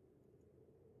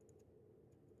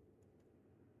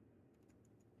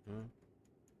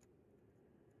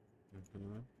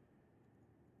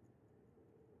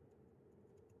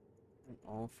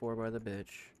 All 4 by the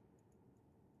bitch.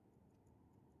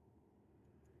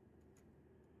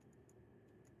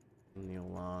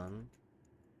 Neon.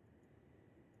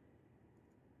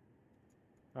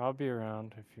 I'll be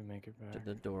around if you make it To back.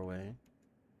 the doorway.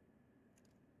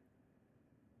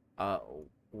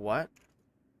 What?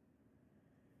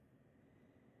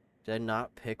 Did I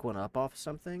not pick one up off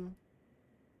something?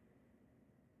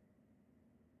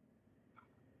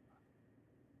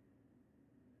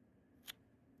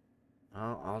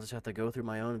 I'll just have to go through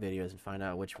my own videos and find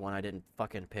out which one I didn't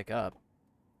fucking pick up.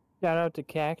 Shout out to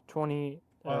CAC20.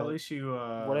 Well, at least you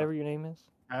whatever your name is.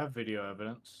 have video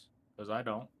evidence, because I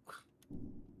don't.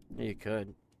 Yeah, you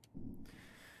could.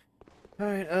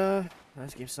 Alright,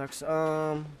 this game sucks.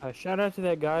 Shout out to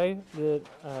that guy that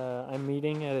I'm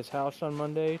meeting at his house on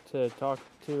Monday to talk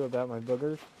to about my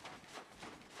boogers.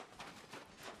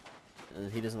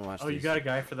 He doesn't watch Oh, you these. got a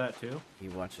guy for that too? He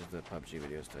watches the PUBG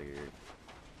videos, Tiger.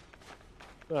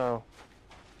 So,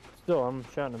 still, I'm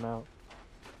shouting him out.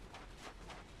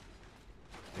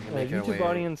 We can make our way YouTube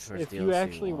audience, towards if you DLC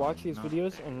actually watch one. these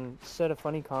videos and set a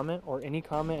funny comment or any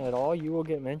comment at all, you will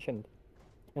get mentioned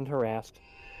and harassed.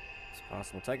 It's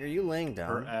possible. Tiger, are you laying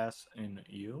Her down? ass in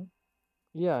you?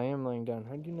 Yeah, I am laying down.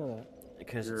 How do you know that?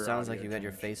 Because it Your sounds like audio you got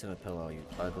your changed. face in a pillow, you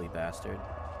ugly bastard.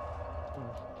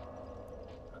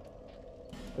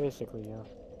 Basically, yeah.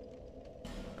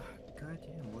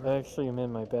 goddamn, I where, actually am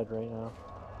in my bed right now.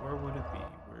 where would it be?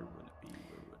 Where would it be?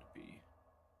 Where would it be?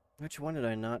 Which one did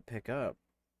I not pick up?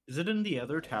 Is it in the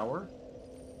other tower?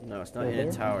 No, it's not Right in a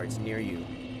there? tower. It's near you.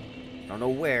 I don't know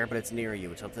where, but it's near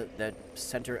you. It's up that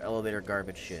center elevator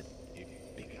garbage shit.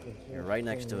 You're right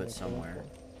next to it somewhere.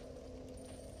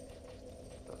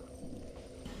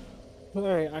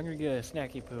 Alright, I'm gonna get a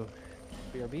snacky poo.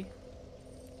 BRB?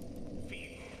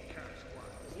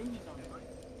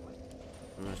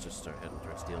 Let's just start heading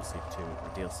towards DLC 2 or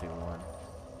DLC 1.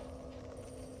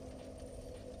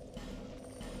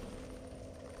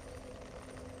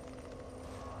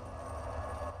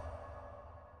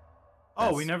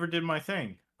 Oh, we never did my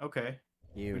thing. Okay.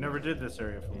 You We never did this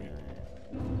area for me.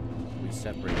 We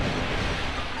separated.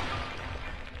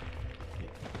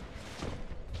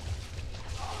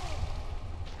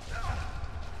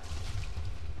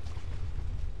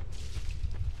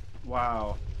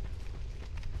 Wow.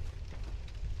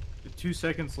 2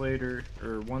 seconds later,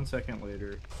 or 1 second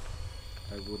later,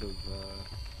 I would have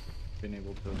been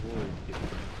able to avoid getting.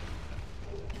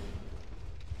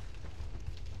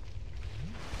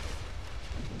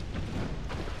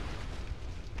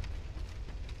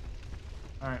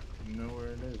 Alright, you know where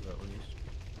it is at least.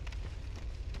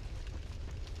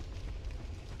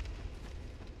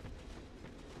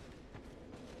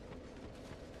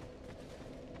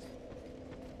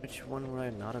 Which one would I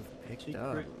not have picked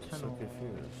up? Secret I'm so tunnel.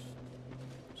 confused.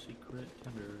 Secret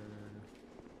tender.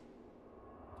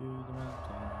 Through the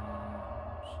mountains.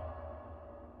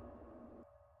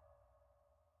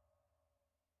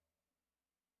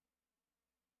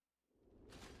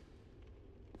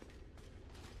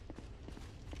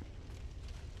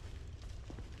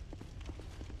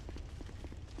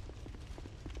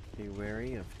 Be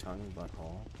wary of tongue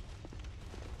butthole.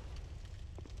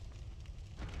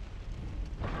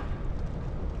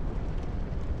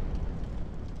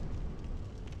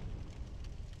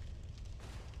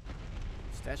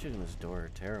 Statues in this door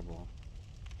are terrible.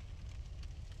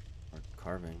 Or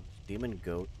carvings. Demon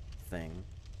goat thing.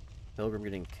 Pilgrim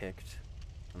getting kicked.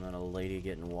 And then a lady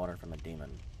getting water from a demon.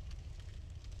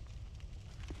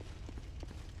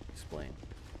 Explain.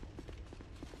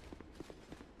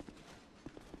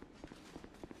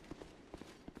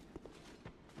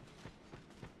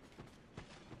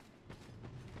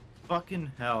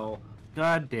 Fucking hell.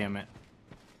 God damn it.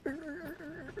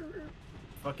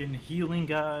 Fucking healing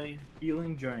guy,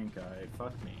 healing giant guy.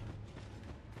 Fuck me.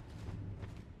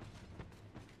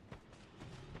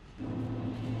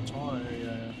 Small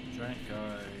area, giant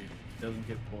guy, doesn't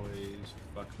get poised.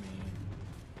 Fuck me.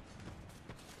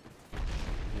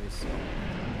 Killed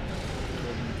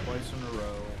me twice in a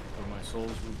row, but my souls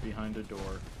were behind a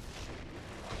door.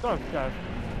 Oh, God.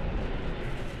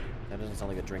 That doesn't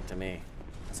sound like a drink to me.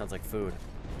 That sounds like food.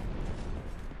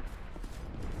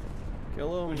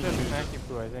 Kill him. It says snacky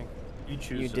poo, I think. You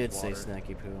choose. You this did say water.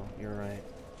 snacky poo. You're right.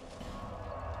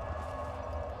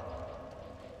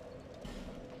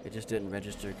 It just didn't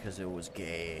register because it was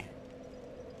gay.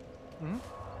 Hmm?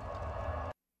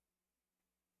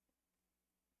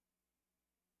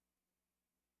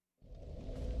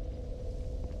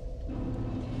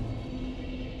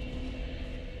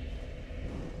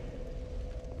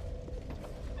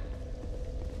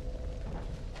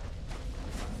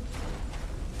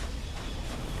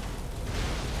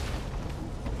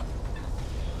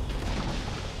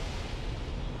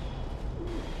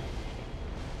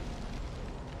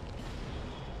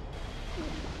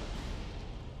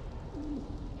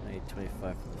 I need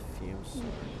 25 for the fume sword.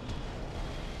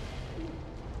 There's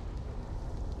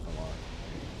a lot.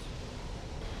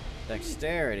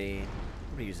 Dexterity.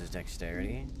 Nobody uses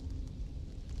dexterity.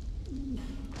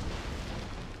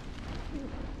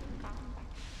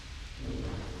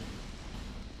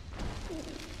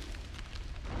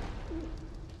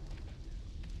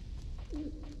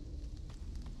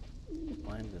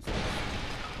 Blind this.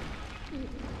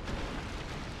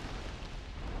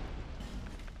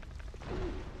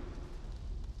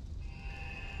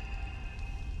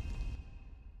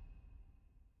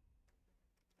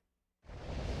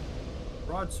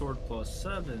 Broadsword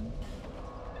 +7.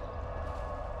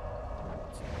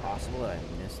 Is it possible that I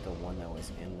missed the one that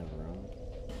was in the room?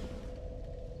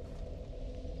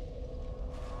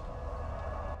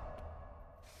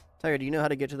 Tiger, do you know how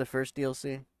to get to the first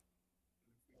DLC?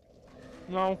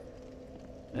 No.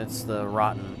 It's the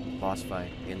rotten boss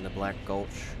fight in the Black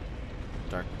Gulch.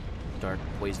 Dark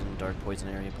poison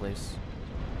area place.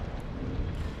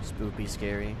 Spoopy,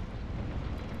 scary.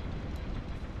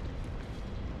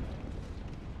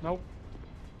 Nope.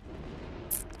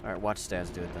 Alright, watch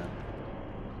Staz do it then.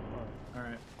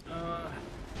 Alright. I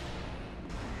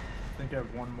think I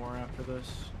have one more after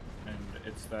this. and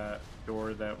it's that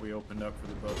door that we opened up for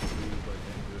the both of you, but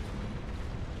didn't do it to me.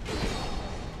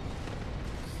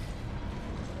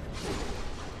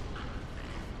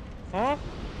 Huh?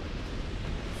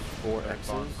 4 That X's.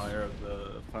 bonfire of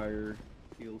the fire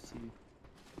DLC.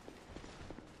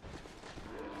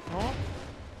 Huh?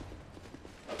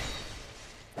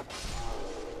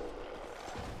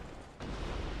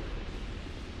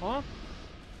 Huh?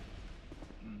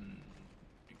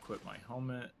 Equip my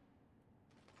helmet.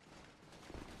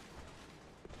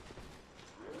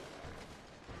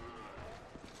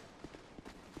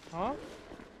 Huh?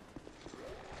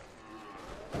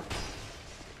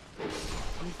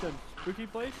 You said spooky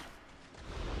place?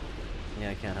 Yeah,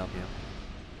 I can't help you.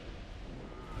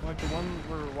 Like the one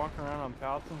where we're walking around on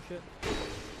pallets and shit?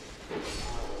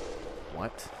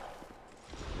 What?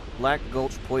 Black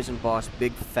Gulch Poison Boss,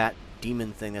 big fat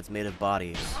demon thing that's made of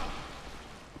bodies.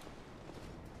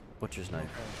 Butcher's knife.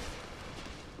 Okay.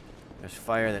 There's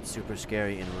fire that's super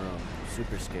scary in room.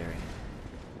 Super scary.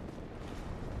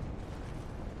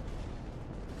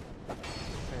 Okay, I have to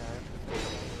figure out where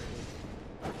it is.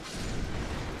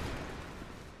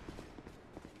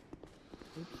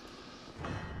 Oops.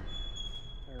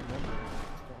 I remember it, I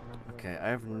just don't remember Okay, where I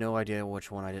have no idea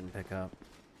which one I didn't pick up.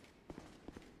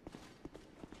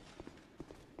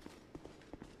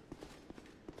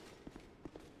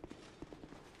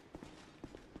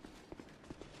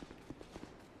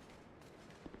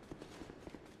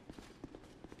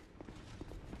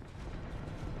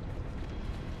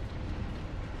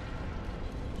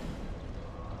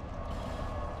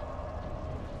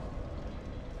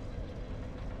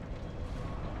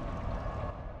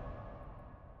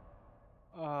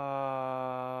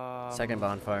 Second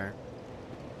bonfire.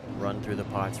 Run through the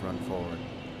pots, run forward.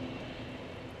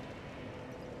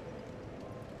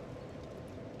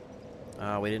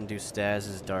 We didn't do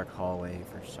Staz's dark hallway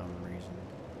for some reason.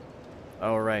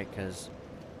 Oh, right, because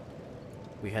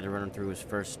we had to run him through his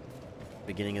first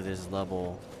beginning of this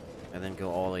level and then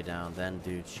go all the way down, then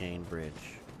do Chain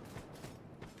Bridge.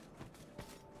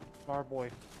 Starboy.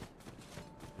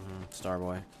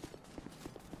 Starboy.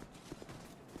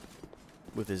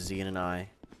 With a Z and an I.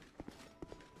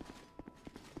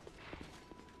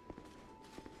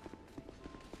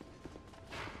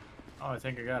 Oh, I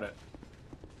think I got it.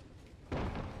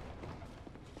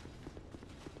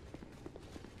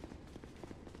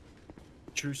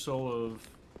 True soul of.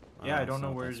 Yeah, I don't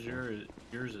know where's yours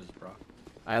is, bro.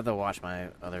 I have to watch my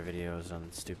other videos on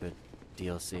stupid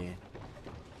DLC.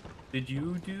 Did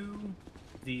you do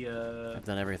the? I've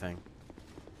done everything.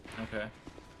 Okay.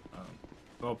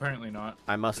 Well, apparently not.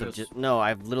 I must have just no.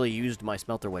 I've literally used my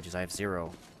smelter wedges. I have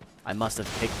 0. I must have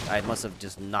picked. I must have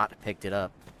just not picked it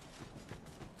up.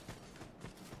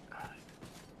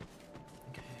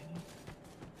 Okay.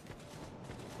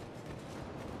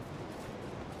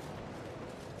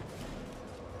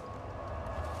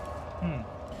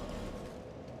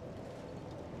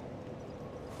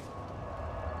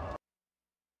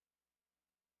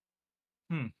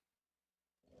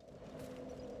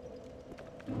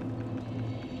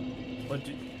 But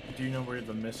do you know where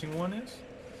the missing one is?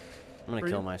 I'm gonna for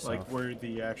kill you? myself. Like where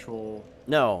the actual.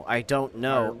 No, I don't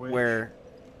know Fire wedge? where.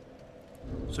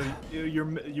 So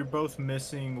you're both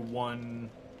missing one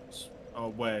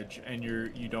wedge, and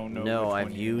you don't know. No, which I've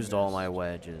one you used all my missed.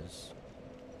 wedges.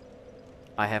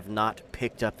 I have not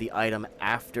picked up the item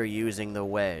after using the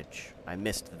wedge. I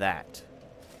missed that.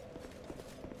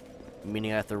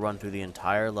 Meaning I have to run through the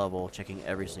entire level, checking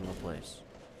every single place.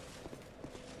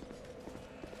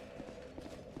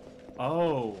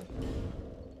 Oh.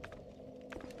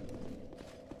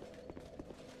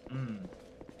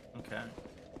 Okay.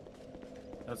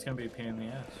 That's gonna be a pain in the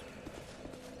ass.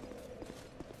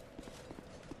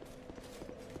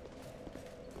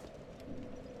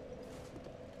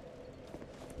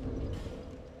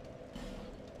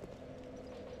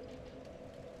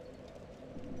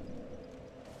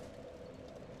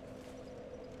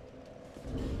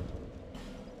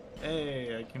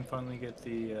 Hey, I can finally get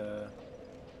the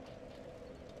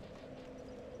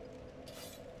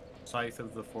Scythe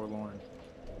of the Forlorn.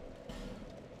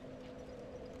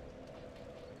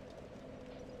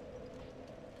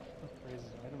 Raises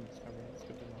item discovery. That's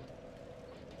good to know.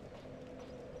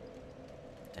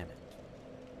 Damn it.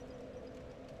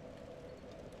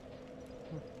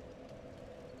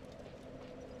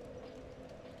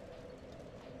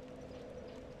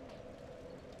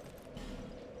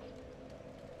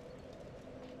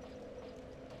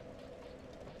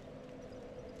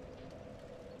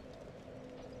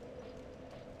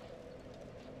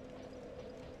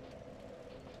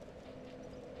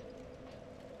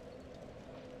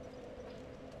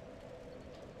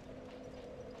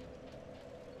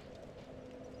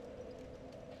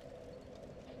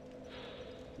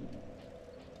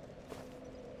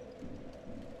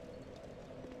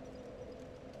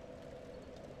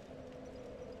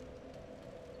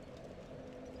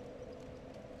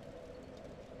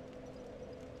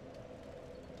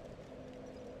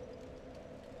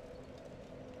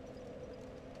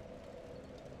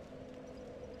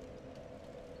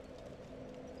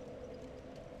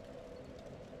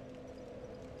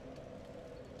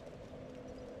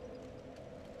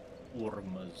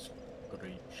 Urma's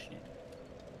great shit.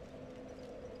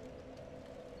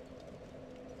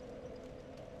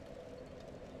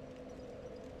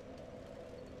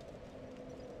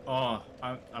 Oh,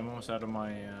 I'm almost out of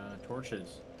my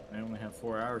torches. I only have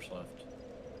 4 hours left.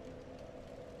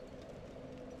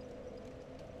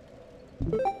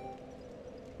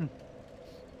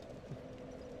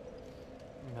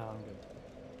 No, I'm good.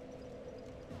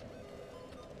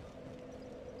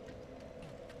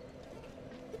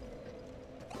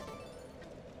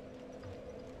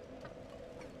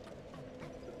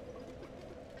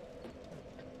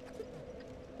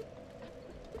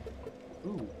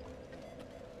 Ooh.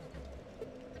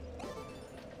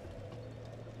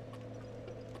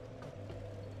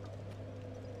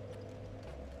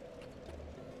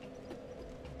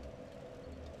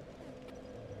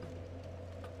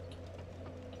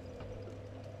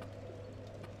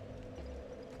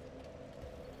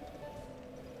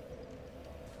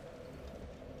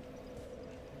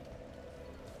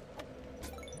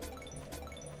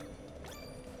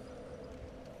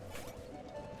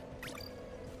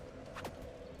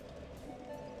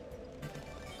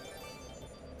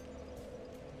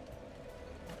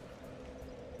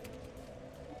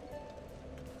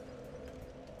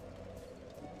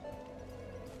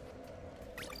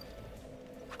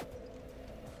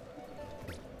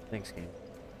 Thanks, game.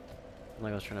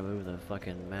 Like I was trying to move the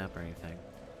fucking map or anything.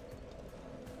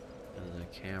 And the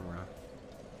camera.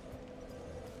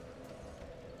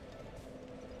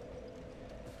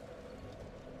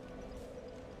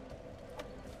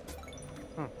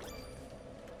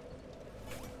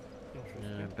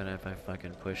 Yeah, I bet if I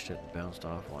fucking pushed it and bounced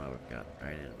off one, I would have got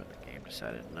right in, but the game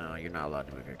decided, no, you're not allowed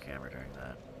to move your camera during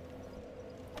that.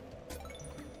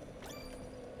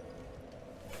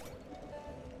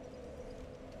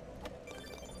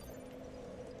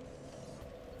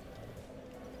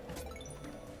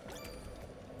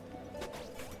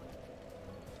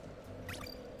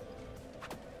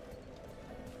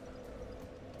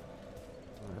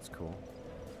 Oh, that's cool.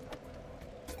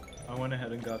 I went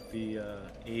ahead and got the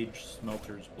aged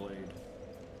smelter's blade.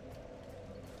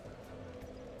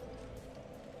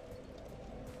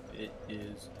 It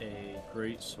is a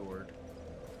great sword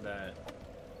that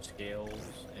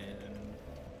scales in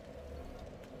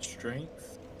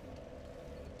strength.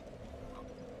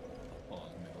 Hold on,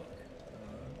 let me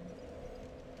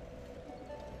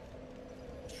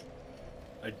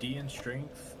look. A D in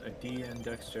strength, a D in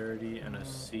dexterity, and a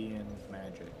C in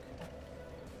magic.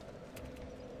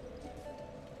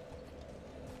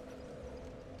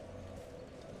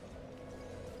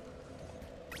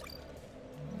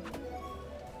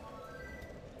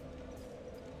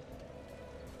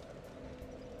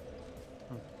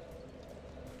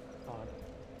 Odd.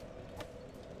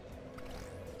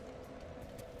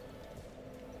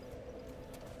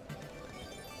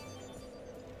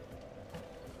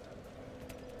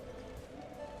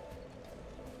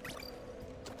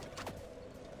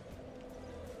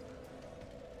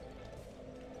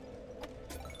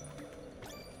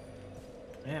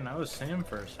 Man, I was Sam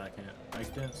for a second. I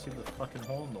didn't see the fucking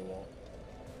hole in the wall.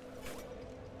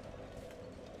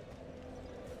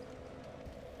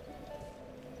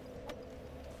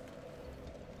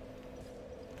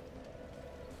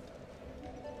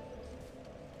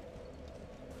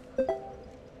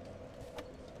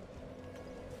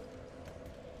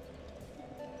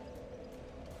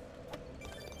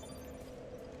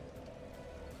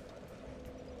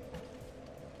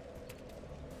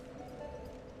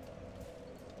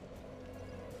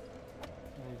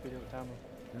 Any video without me.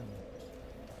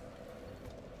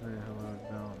 Where the hell would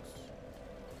I bounce?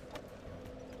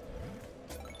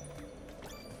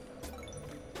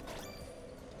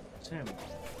 Sam,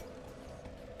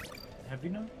 have you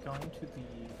not gone to the...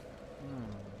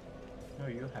 No,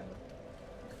 you have.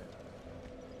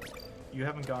 Okay. You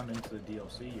haven't gone into the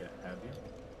DLC yet, have you?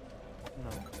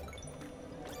 No.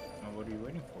 Well, what are you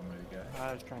waiting for, my guy?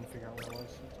 I was trying to figure out where it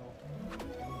was, that's all.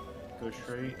 Go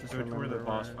straight, Just go to where the remember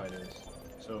boss where- fight is.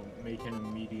 So make an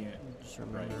immediate Just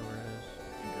remember right where it is.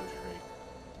 and go straight.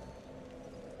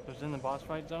 So it's in the boss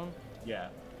fight zone? Yeah.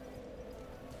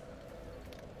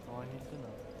 All I need to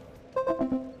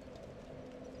know.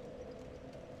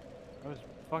 I was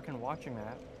fucking watching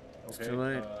that. It's Okay. too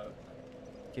late.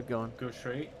 Keep going. Go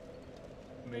straight.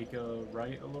 Make a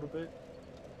right a little bit.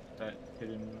 That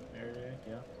hidden area,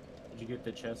 yeah. Did you get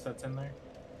the chest that's in there?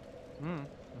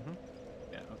 Mm-hmm.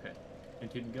 Yeah, okay.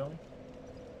 Continue going.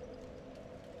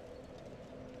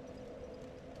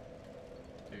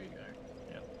 There you go.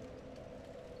 Yep.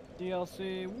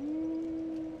 DLC,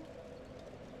 woo!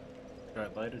 Try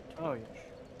lighted. Oh, yeah.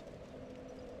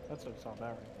 That's what it's all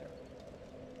about right there.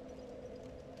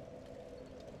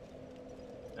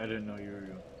 I didn't know you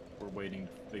were waiting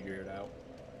to figure it out.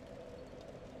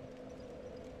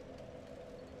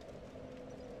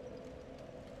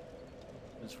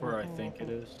 It's where I think it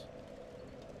is.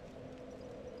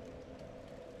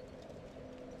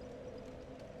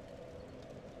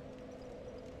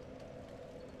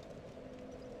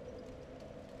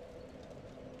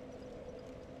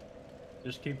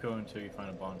 Just keep going until you find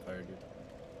a bonfire, dude.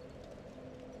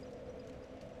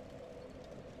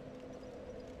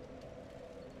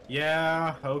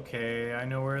 Yeah, okay, I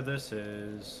know where this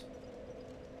is.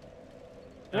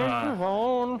 This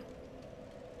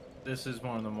is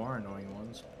one of the more annoying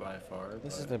ones by far.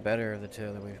 This is the better of the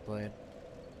two that we've played.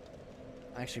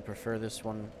 I actually prefer this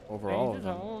one over all of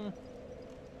them.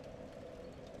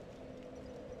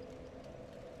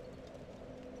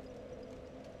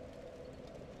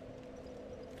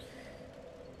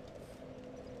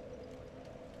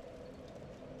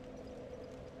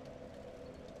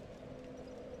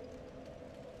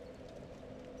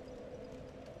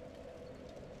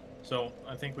 So,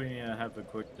 I think we need to have a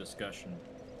quick discussion.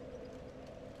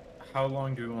 How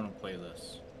long do we want to play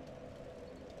this?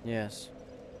 Yes.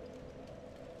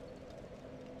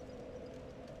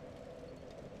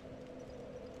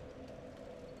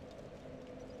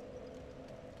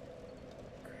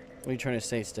 What are you trying to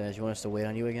say, Staj? You want us to wait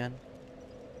on you again?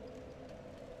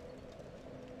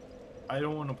 I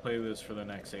don't want to play this for the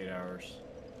next 8 hours.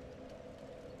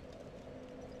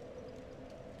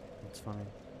 That's fine.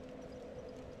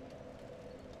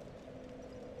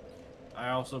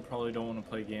 I also probably don't want to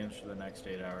play games for the next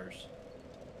 8 hours.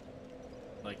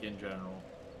 Like, in general.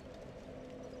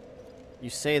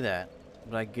 You say that,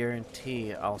 but I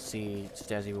guarantee I'll see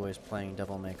Stazzy Boys playing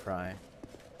Devil May Cry.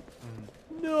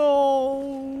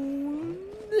 No!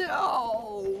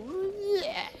 No!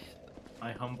 Yeah!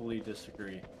 I humbly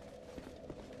disagree.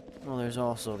 Well, there's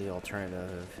also the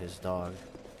alternative of his dog.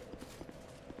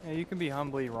 Yeah, you can be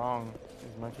humbly wrong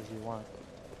as much as you want.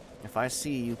 If I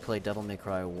see you play Devil May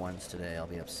Cry once today, I'll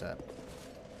be upset.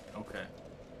 Okay.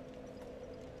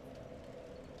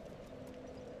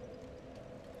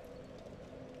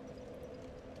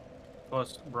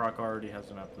 Plus, Brock already has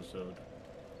an episode.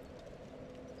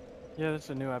 Yeah, this is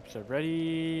a new episode.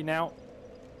 Ready now?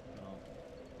 No.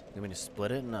 You want me to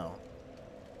split it? No.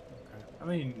 I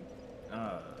mean,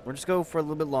 We'll just go for a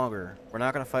little bit longer. We're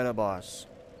not gonna fight a boss.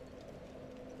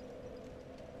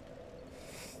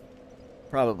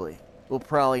 Probably. We'll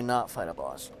probably not fight a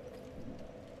boss.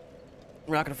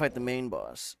 We're not gonna fight the main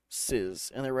boss,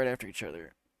 Sizz, and they're right after each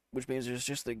other. Which means there's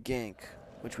just the gank,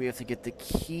 which we have to get the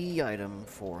key item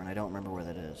for, and I don't remember where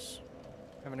that is.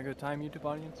 Having a good time, YouTube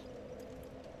audience?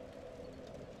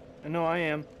 I know I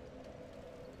am.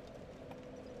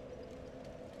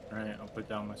 alright, I'll put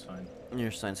down my sign.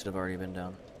 Your sign should have already been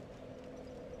down.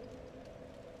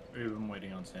 We've been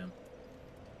waiting on Sam.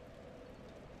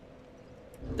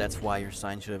 That's why your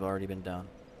sign should have already been down.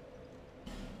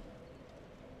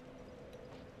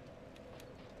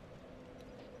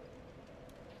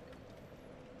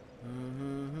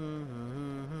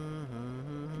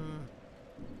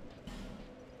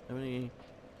 How many?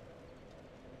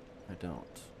 I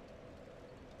don't.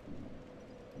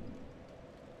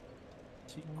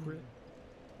 Secret.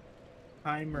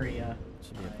 Hi, Maria.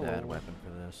 This would be a bad weapon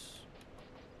for this.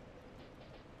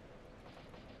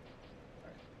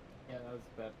 Yeah, that was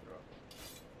a bad throw.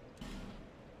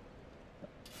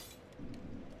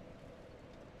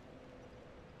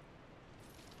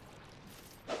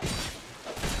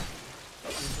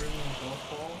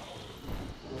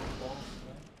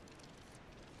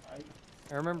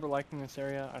 I remember liking this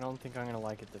area. I don't think I'm gonna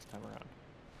like it this time around.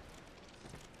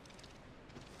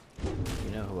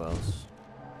 You know who else?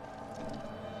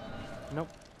 Nope.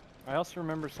 I also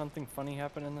remember something funny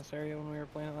happened in this area when we were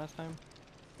playing it last time.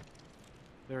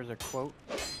 There was a quote.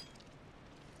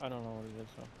 I don't know what it is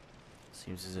though.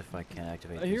 Seems as if I can't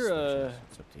activate I these hear switches.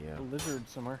 It's up to a you. lizard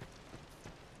somewhere.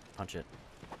 Punch it.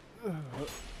 Oh,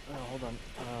 hold on.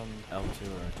 L2 or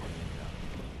R2.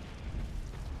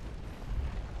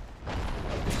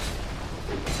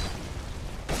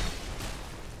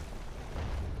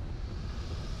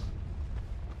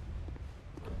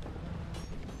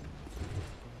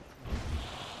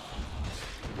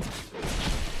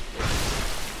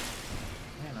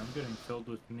 Man, I'm getting filled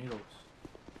with needles.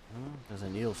 There's a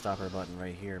needle stopper button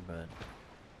right here, but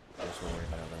I'll just worry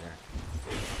about it later.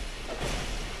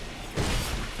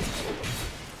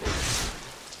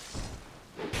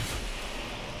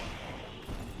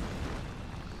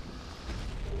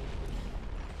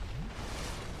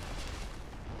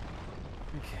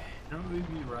 Don't we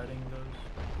be riding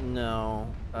those? No.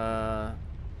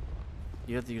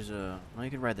 You have to use a... Well,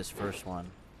 you can ride this first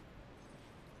one.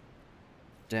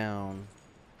 down.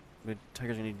 But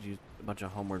Tiger's gonna need to do a bunch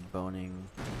of homeward boning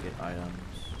to get items.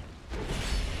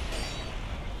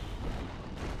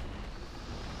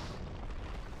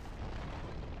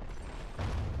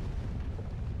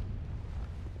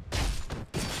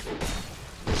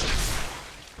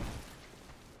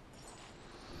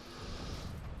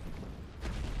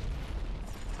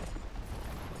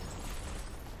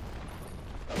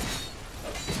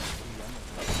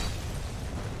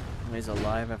 He's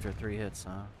alive after 3 hits,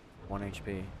 huh? 1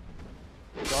 HP.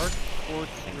 Dark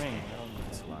Quartz Ring.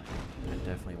 That's a lot. I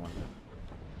definitely want that.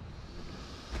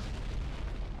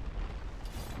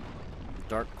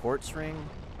 Dark Quartz Ring?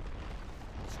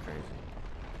 It's crazy.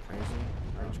 Crazy?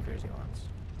 Or just crazy ones?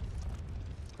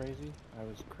 Crazy? I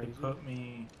was crazy.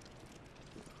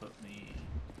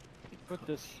 Put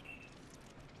this.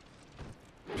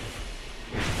 I'm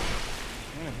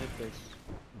gonna hit this.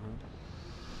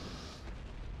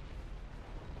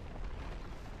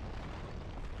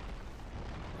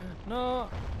 No!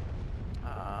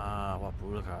 Ah,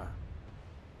 Wapulaka.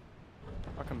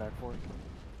 I'll come back for it.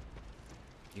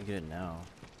 You can get it now.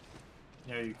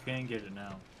 Yeah, you can get it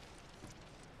now.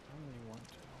 I really want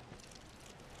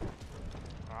to.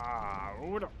 Ah,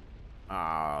 Uda.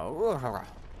 Ah,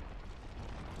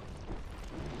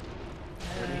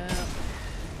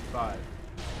 5,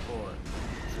 4,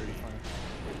 3.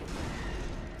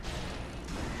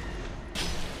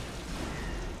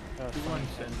 That was 2-1 funny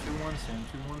sin, stats. 2-1 sin,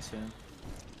 2-1 sin.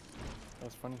 That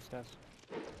was funny stats.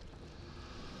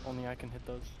 Only I can hit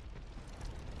those.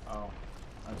 Oh,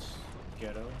 that's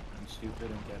ghetto and stupid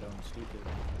and ghetto and stupid.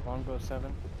 Longbow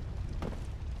 7.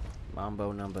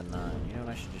 Mambo number 9. You know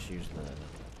what? I should just use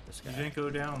this guy. You didn't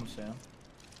go down, Sam.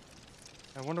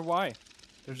 I wonder why.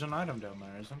 There's an item down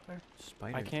there, isn't there?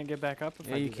 Spider. I can't get back up if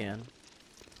Yeah, I you do can.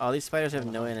 Oh, these spiders have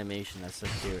no animation. That's so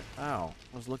cute. Ow.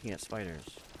 I was looking at spiders.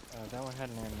 That one had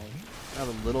an animation. Oh,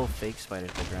 the little fake spiders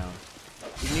on the ground.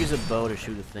 You can use a bow to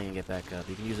shoot the thing and get back up.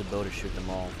 You can use a bow to shoot them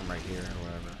all from right here or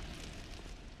wherever.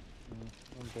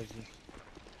 I'm busy.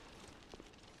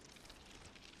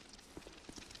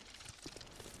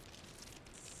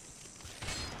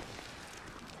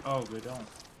 Oh, they don't.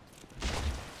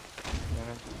 Damn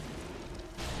it.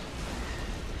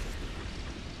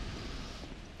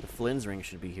 The Flynn's ring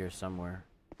should be here somewhere.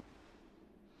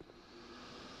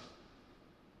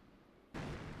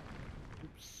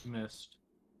 Oops. Missed.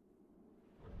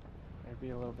 I'd be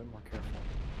a little bit more careful.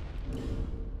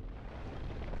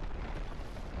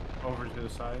 Over to the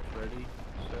side, ready,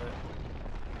 set.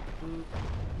 Boop.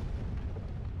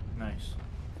 Nice.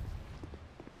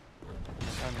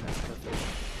 I'm messed up.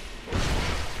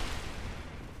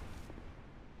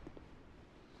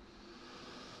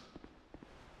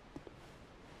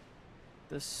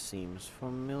 This seems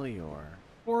familiar.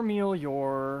 Formule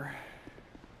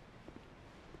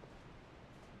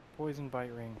poison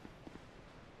bite ring.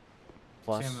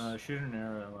 Plus, Sam, shoot an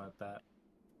arrow at that.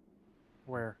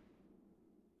 Where?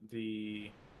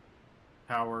 The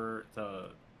power,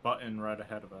 the button right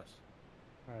ahead of us,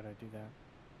 Alright, I do that.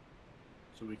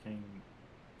 so we can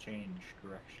change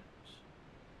directions.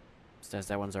 says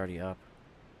that one's already up.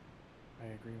 I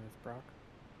agree with Brock.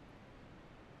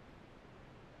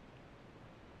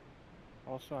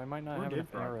 Also, I might not Where have did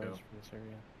enough Brock arrows go? for this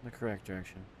area. The correct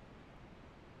direction.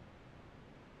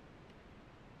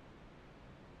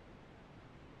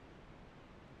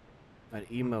 I'd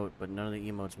emote, but none of the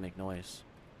emotes make noise.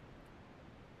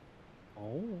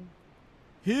 Oh.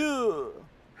 Here!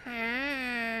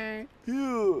 Here!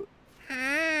 Here!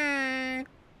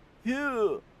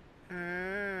 Here!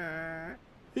 Here!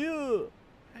 Here!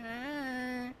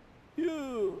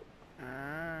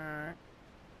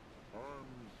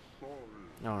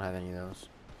 I don't have any of those.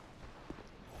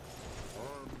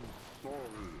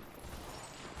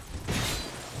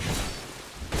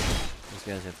 These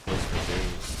guys have place for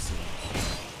days, it seems.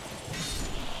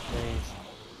 Days.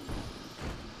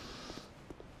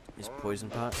 These poison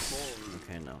pots?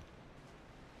 Okay, no.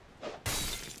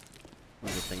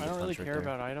 There's a thing I to don't really punch right care there.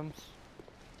 about items.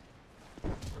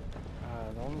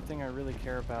 The only thing I really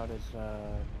care about is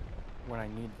when I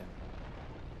need them.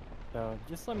 So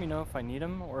just let me know if I need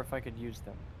them or if I could use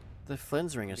them. The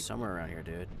Flynn's ring is somewhere around here,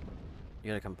 dude.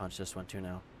 You gotta come punch this one too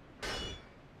now.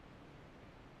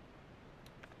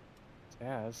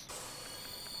 As.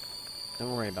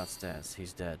 Don't worry about Stas,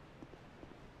 he's dead.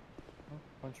 Oh,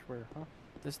 punch where, huh?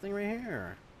 This thing right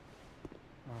here.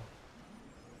 Oh.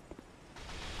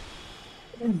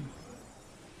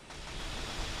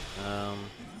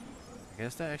 I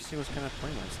guess that actually was kind of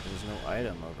pointless. There's no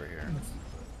item over here.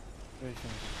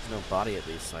 Vision. There's no body at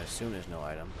least, so I assume there's no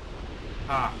item.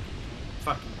 Ah,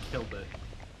 fucking killed it.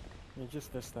 Yeah,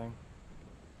 just this thing.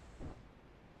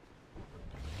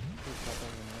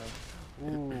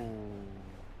 Ooh,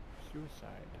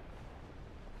 suicide.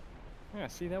 Yeah,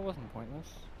 see, that wasn't pointless.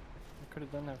 I could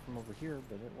have done that from over here,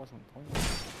 but it wasn't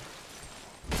pointless.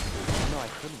 No, I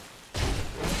couldn't.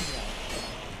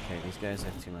 Okay, these guys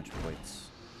have too much points.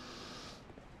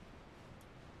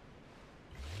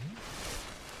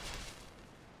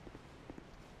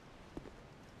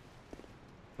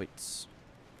 Points.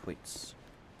 Points.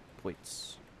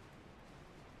 Points.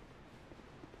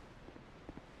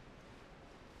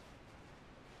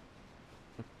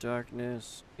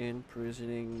 Darkness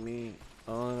imprisoning me.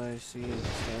 All I see is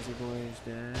Stazzy Boy's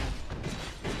dad.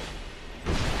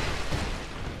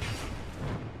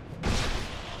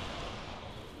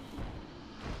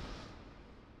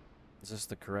 Is this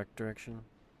the correct direction?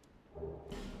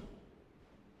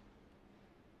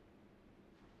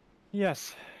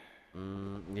 Yes.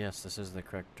 Yes, this is the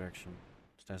correct direction.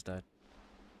 Staz died.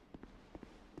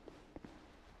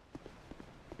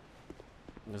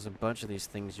 There's a bunch of these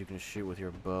things you can shoot with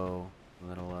your bow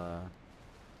that'll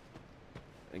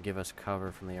give us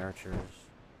cover from the archers.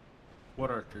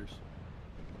 What archers?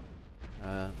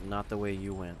 Not the way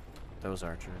you went. Those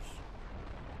archers.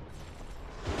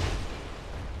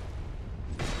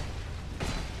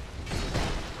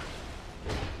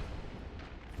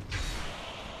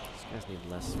 These guys need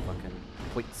less fucking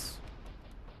points.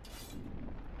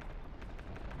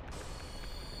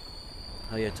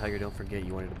 Oh yeah, Tiger, don't forget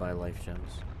you wanted to buy life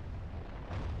gems.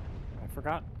 I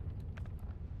forgot.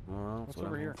 Well, that's What's what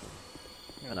over I'm here?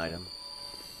 for. Yeah, An it's item.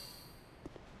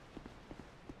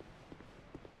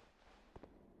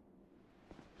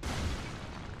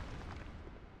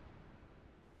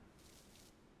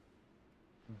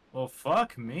 Well,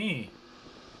 fuck me.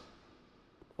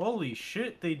 Holy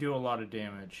shit, they do a lot of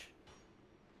damage.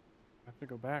 I have to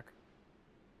go back.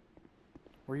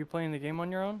 Were you playing the game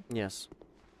on your own? Yes.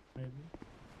 Maybe.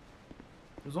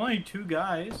 There's only 2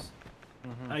 guys.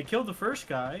 Mm-hmm. I killed the first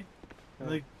guy.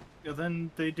 Good. And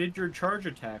then they did your charge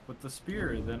attack with the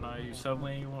spear. Then I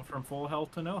suddenly went from full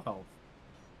health to no health.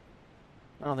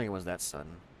 I don't think it was that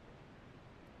sudden.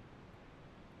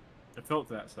 It felt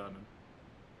that sudden.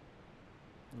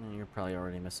 You're probably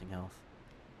already missing health.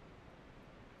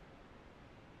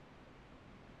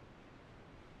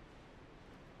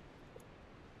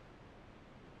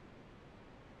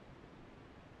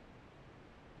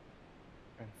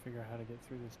 Trying to figure out how to get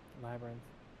through this labyrinth.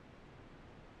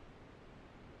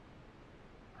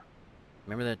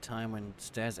 Remember that time when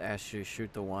Staz asked you to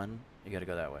shoot the one? You gotta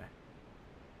go that way.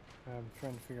 I'm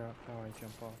trying to figure out how I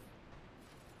jump off.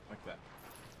 Like that.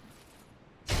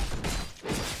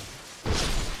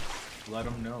 Let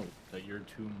them know that you're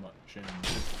too much and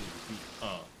 60 feet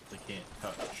up. They can't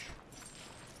touch.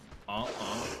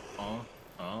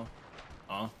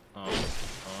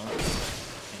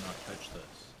 Cannot touch this.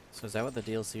 So is that what the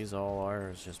DLCs all are,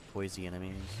 or is just poisy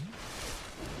enemies?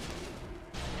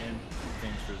 And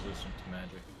things resistant to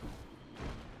magic.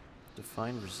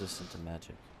 Define resistant to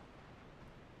magic.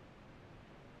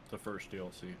 The first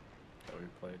DLC that we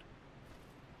played.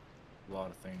 A lot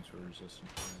of things were resistant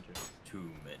to magic.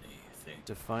 Too many things.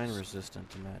 Define resistant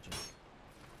to magic.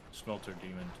 Smelter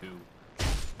Demon 2.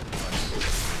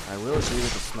 I will agree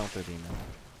with the smelter demon.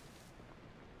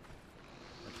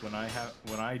 Like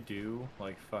when I do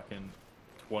like fucking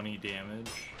 20 damage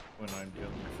when I'm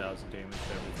dealing 1,000 damage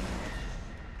to everything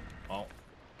else. Oh,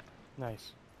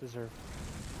 Nice. Deserved.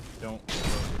 don't.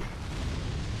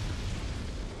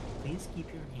 Please keep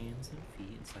your hands and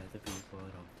feet inside the vehicle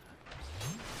at all times.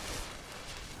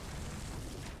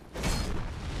 I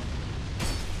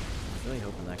was really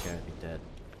hoping that guy would be dead.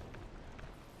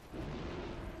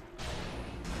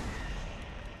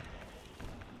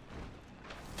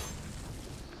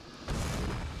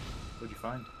 What'd you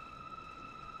find?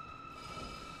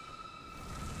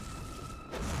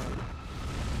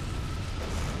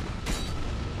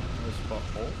 This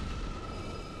butthole.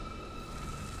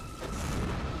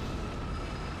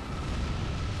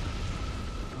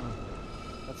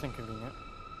 That's inconvenient.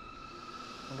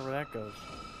 Wonder where that goes.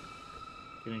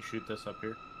 Can you shoot this up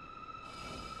here?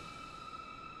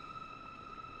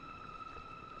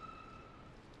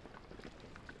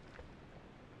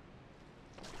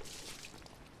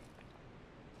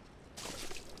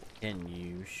 Can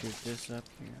you shoot this up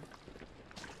here?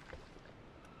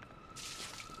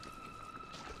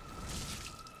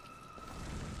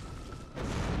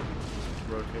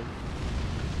 Rotate.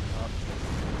 Up.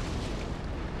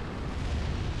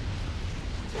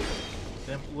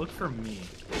 Then look for me.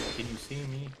 Can you see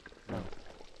me? No.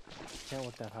 Can't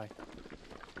look that high.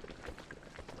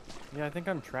 Yeah, I think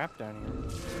I'm trapped down here.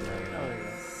 No, you're Oh, not. there you go.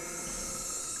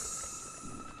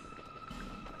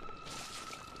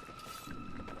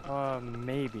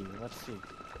 Maybe. Let's see.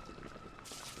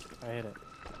 I hit it.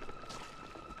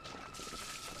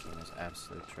 Game is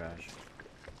absolute trash.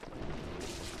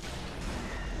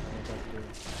 What did I do?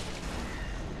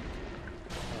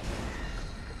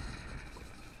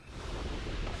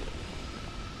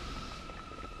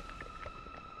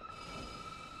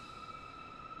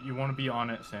 You want to be on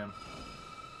it, Sam.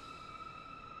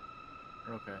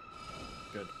 Okay.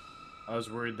 Good. I was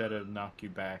worried that it'd knock you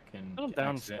back and Settle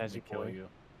down, accidentally Stazzy kill boy. you.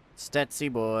 Stetsy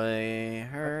boy,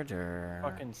 herder.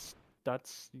 Fucking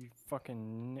stuts, you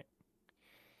fucking.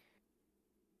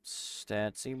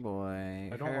 Statsy boy.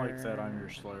 I don't like that I'm your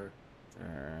slur.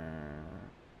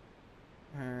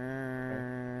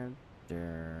 Herder.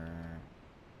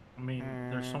 I mean,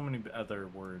 there's so many other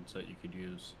words that you could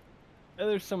use.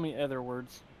 There's so many other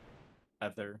words.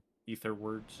 Ether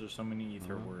words. There's so many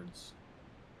ether words.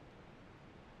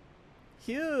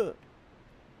 Cute.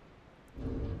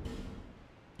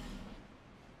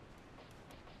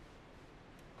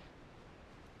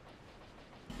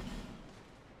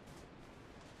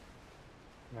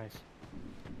 Nice.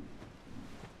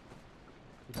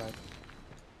 You died.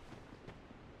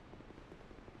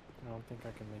 I don't think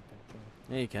I can make that jump.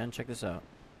 Yeah, you can. Check this out.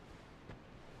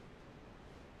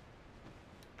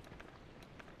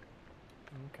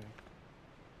 Okay.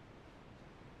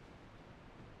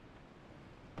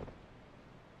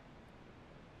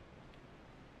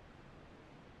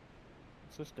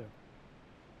 What's this do?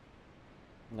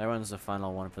 That one's the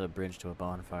final one for the bridge to a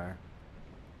bonfire.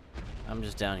 I'm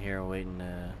just down here waiting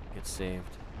to get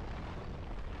saved.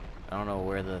 I don't know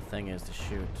where the thing is to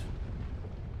shoot.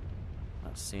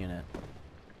 Not seeing it.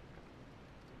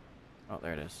 Oh,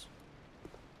 there it is.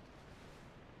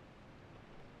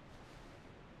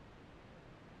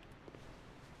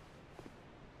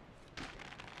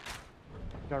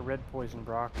 Got red poison,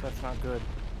 Brock. That's not good.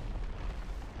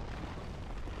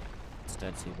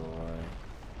 Stetsy boy.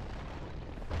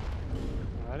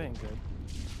 Oh, that ain't good.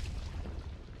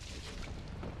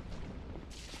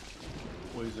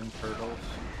 Poison turtles.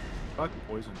 Fuck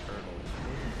poison turtles.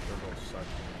 Poison turtles suck.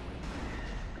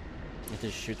 You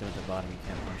just shoot them at the bottom, you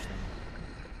can't punch them.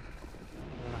 I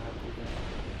don't know how to do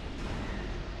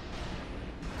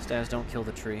that. Stas, don't kill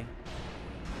the tree.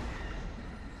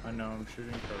 I know, I'm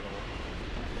shooting turtle.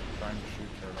 I'm trying to shoot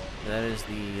turtle. That is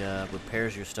the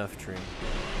repairs your stuff tree.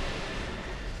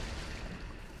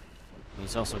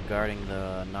 He's also guarding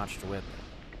the notched whip,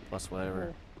 plus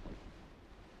whatever.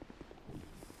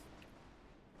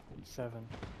 7.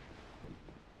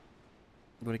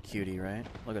 What a cutie, right?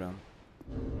 Look at him.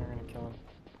 You're gonna kill him.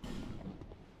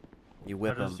 You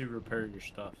whip How does him. he repair your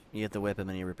stuff? You have to whip him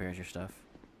and he repairs your stuff.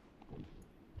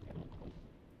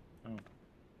 Oh.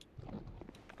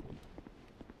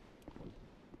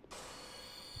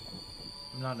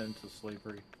 I'm not into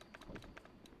slavery.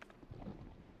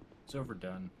 It's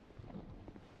overdone.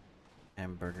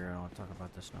 Hamburger, I don't want to talk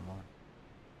about this no more.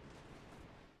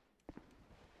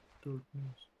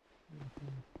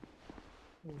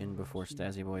 In before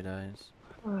Stazzy Boy dies.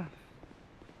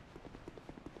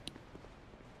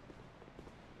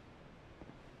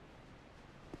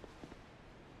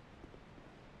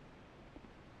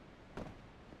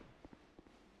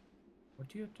 What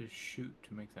do you have to shoot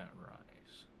to make that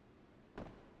rise?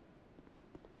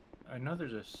 I know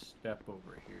there's a step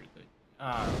over here that...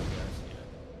 Ah, okay, I see it.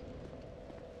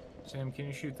 Sam, can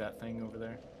you shoot that thing over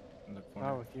there? In the corner?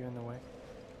 Oh, with you in the way.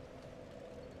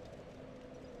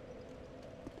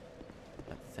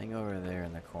 That thing over there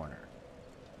in the corner.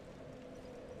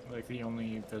 Like the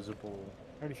only visible...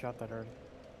 I already shot that already.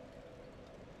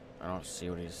 I don't see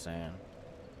what he's saying.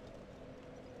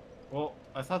 Well,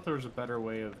 I thought there was a better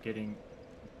way of getting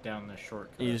down this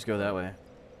shortcut. You just go that way.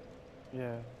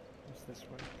 Yeah, it's this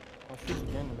way. I'll shoot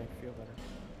again to make it feel better.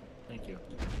 Thank you.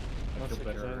 I Mostly feel 'cause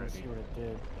better I didn't already. see what it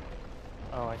did.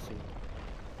 Oh, I see.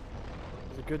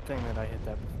 It's a good thing that I hit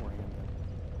that beforehand then.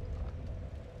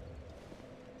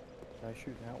 Did I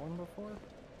shoot that one before?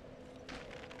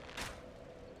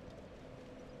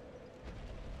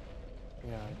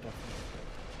 Yeah, I definitely did.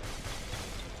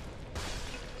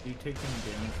 Do you take any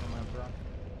damage from that, bro? I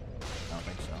don't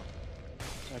think so.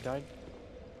 I died?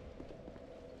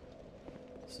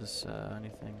 Is this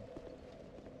anything?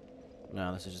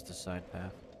 No, this is just a side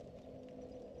path.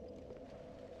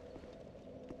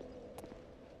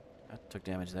 I took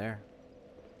damage there.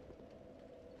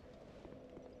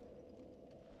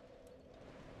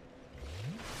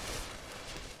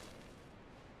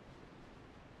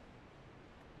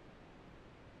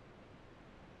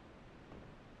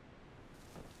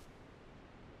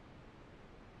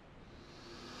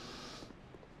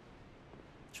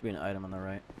 Should be an item on the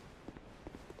right.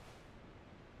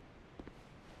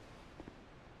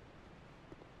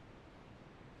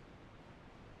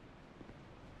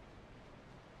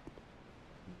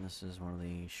 this is one of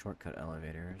the shortcut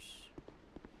elevators.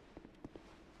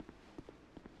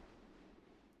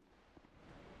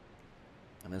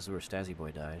 And this is where Stazzy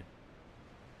Boy died.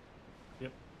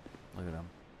 Yep. Look at him.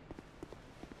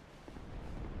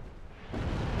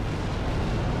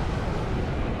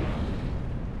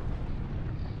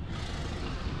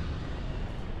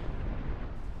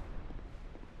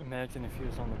 Imagine if he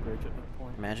was on the bridge at that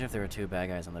point. Imagine if there were two bad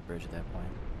guys on the bridge at that point.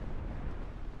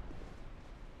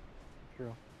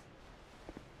 True.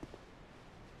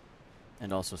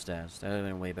 And also Staz. That would have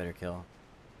been a way better kill.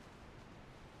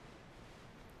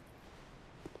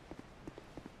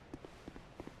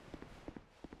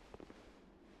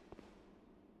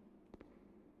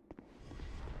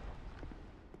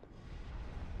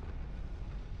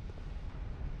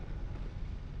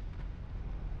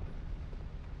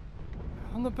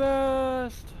 I'm the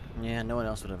best! Yeah, no one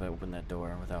else would have opened that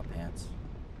door without pants.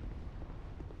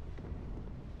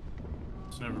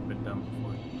 It's never been done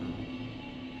before.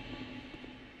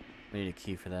 We need a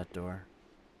key for that door.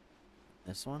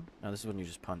 This one? No, this is when you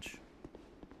just punch.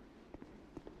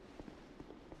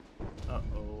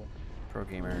 Uh-oh. Pro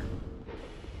gamer.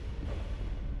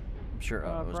 I'm sure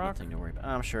it's Brock? nothing to worry about.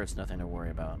 I'm sure it's nothing to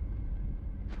worry about.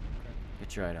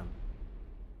 Get your item.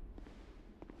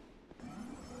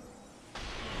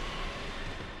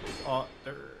 Oh,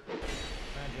 their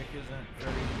magic isn't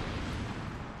very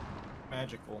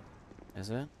magical. Is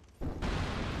it? For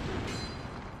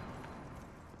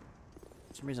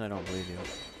some reason I don't believe you.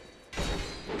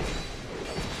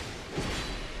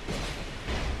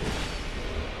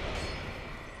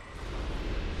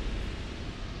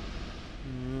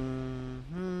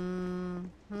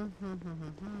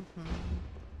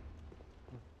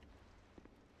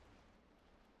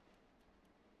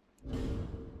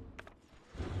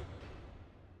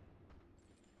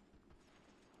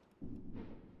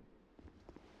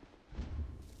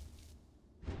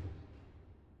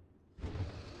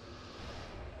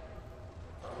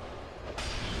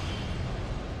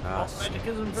 Ah, magic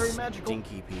isn't very magical.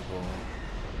 Stinky people.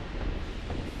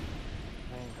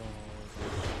 I ain't going all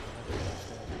the way back.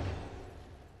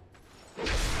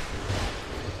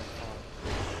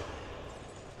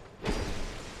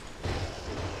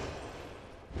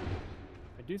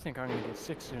 I do think I'm gonna get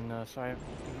sick soon though, so I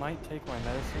might take my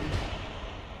medicine.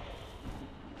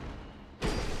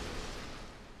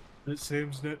 It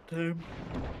seems net time.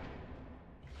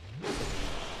 That's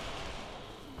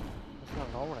not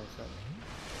at all what I said.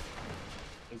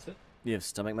 Is it? You have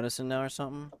stomach medicine now or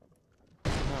something?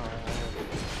 No, I have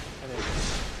headache.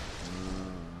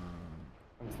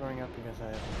 I'm throwing up because I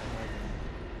have a migraine.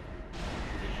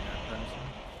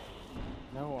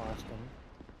 No, Austin.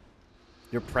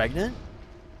 You're pregnant?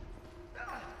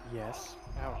 Yes.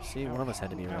 Ouch. See, one of us had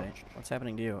to be right. Ouch. What's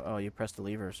happening to you? Oh, you pressed the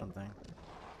lever or something.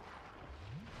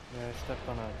 Yeah, I stepped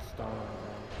on a stone on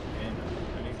the And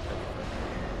I need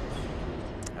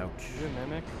Ouch. ground. Is it a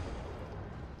mimic?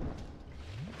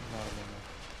 Not a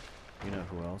mimic. You know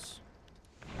who else?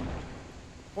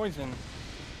 Poison.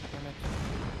 Damn it.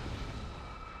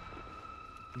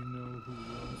 You know who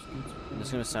else gets This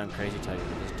is gonna sound crazy to you,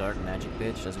 but this dark magic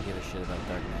bitch doesn't give a shit about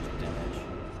dark magic damage.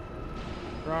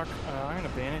 Brock, I'm gonna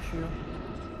banish you,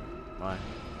 Why?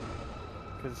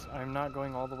 because I'm not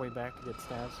going all the way back to get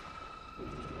stats.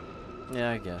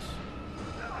 Yeah, I guess.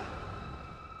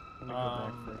 Let me go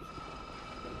back first.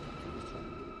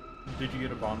 Did you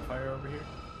get a bonfire over here?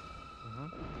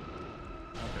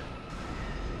 Okay.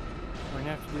 We're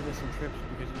gonna have to do this in trips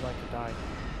because you like to die.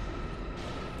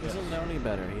 He doesn't know any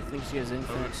better. He thinks he has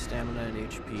infinite stamina and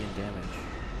HP and damage.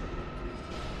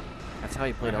 That's how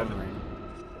he played I Elden haven't- Ring.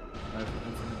 I have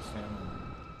infinite stamina.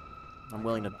 I'm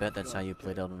willing to bet that's how you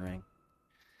played Elden Ring.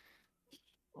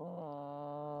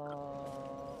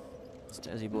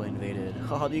 Stazzy Boy invaded.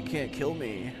 Oh, you can't kill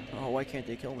me. Oh, why can't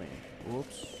they kill me?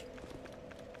 Whoops.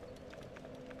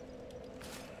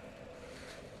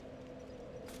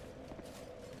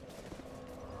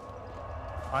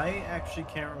 I actually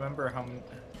can't remember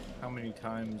how many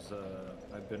times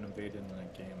I've been invaded in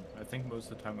that game. I think most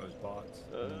of the time it was bots.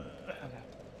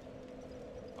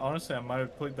 Honestly, I might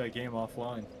have played that game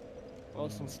offline. Well,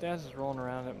 since Stas is rolling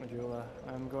around at Majula,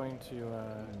 I'm going to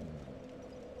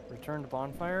return to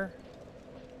Bonfire.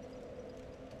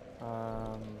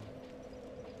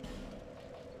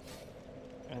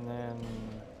 And then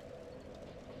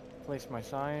place my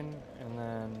sign, and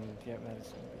then get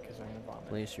medicine because I'm gonna vomit.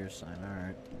 Place your sign,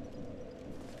 alright.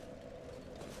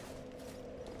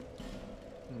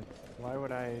 Why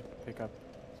would I pick up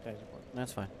Stas Boy?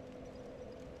 That's fine.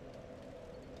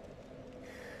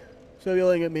 Stop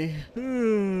yelling at me.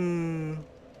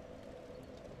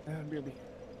 Baby.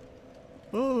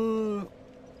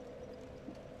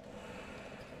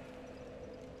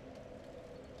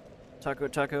 Taco,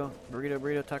 taco. Burrito,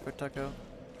 burrito, taco, taco.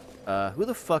 Who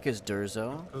the fuck is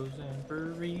Durzo? Tacos and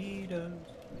burritos.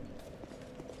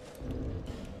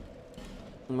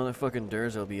 Motherfucking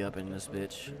Durzo be up in this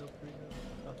bitch. Burrito, burrito,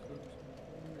 tacos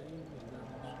and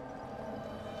burritos.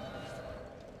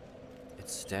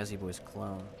 It's Stazzy Boy's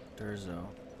clone, Durzo.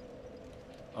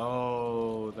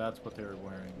 Oh, that's what they were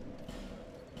wearing.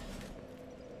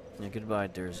 Yeah, goodbye,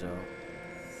 Durzo.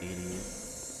 Idiot.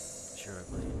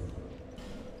 Surely.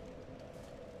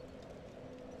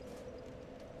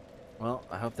 Well,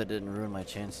 I hope that didn't ruin my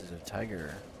chances of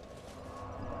Tiger.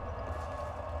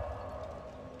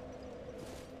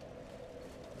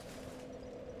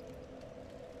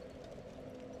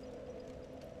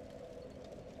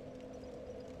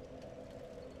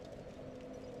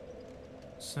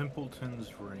 Simpleton's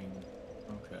ring.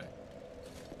 Okay.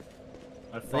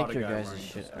 I I fought think a your guy guys' wearing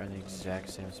shit this are in the Simpleton's exact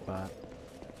ring. same spot.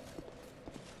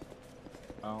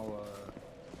 I'll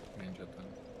change it then.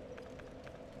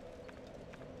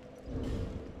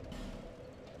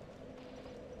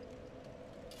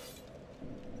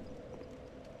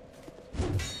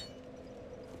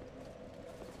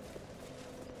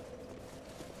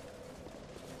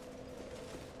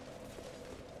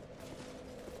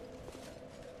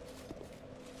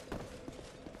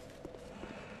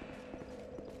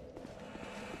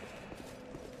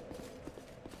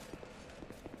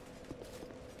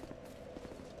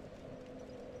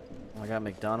 I got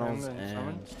McDonald's And then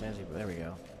and summon? Stazzy Boy. There we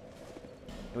go.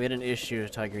 We had an issue,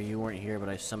 Tiger. You weren't here, but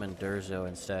I summoned Durzo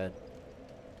instead.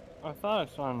 I thought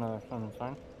I saw another summon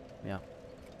sign.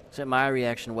 Except my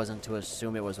reaction wasn't to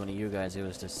assume it was one of you guys. It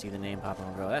was to see the name pop up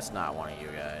and go, that's not one of you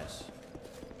guys.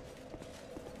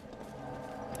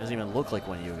 Doesn't even look like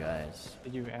one of you guys.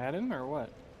 Did you add him or what?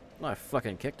 No, I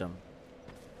fucking kicked him.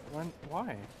 When?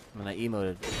 Why? And I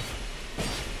emoted.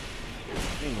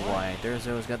 I mean, why?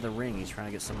 Durzo's got the ring. He's trying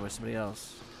to get somewhere with somebody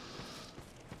else.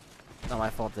 It's not my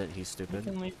fault that he's He stupid.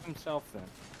 can leave himself then.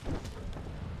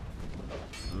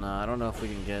 No, I don't know if we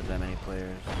can get that many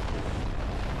players.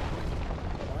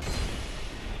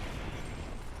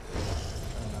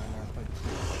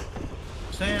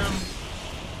 Sam!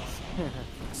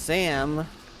 Sam!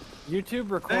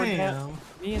 YouTube record that.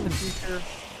 Me in the future.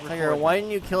 Tiger, record why that.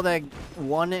 didn't you kill that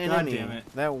one enemy? damn it.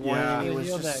 That one Yeah. enemy was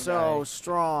Heal just that so guy.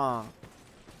 strong.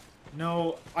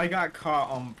 No, I got caught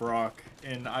on Brock,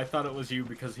 and I thought it was you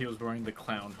because he was wearing the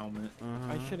clown helmet. Mhm.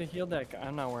 I should have healed that guy.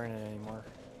 I'm not wearing it anymore.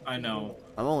 I know.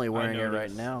 I'm only wearing it right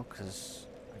noticed. now because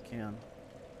I can.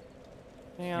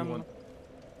 Damn. want-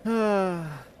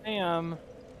 Damn.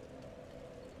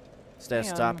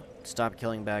 Steph, Damn. stop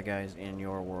killing bad guys in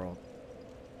your world.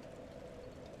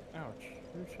 Ouch.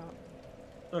 Who shot me?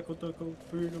 Taco, taco,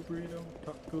 burrito, burrito,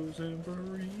 tacos and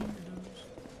burritos.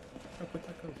 Taco,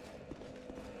 taco.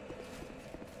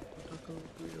 Taco,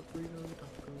 burrito, burrito,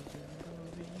 tacos and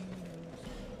burritos.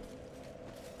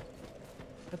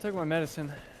 I took my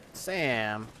medicine.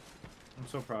 Sam. I'm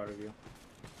so proud of you.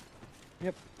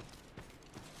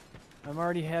 I'm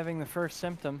already having the first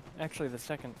symptom. Actually, the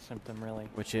second symptom, really.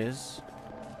 Which is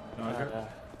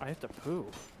I have to poo.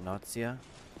 nausea.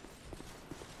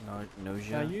 Now,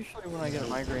 Nausea. usually when I get a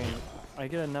migraine, I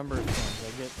get a number of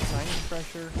things. I get sinus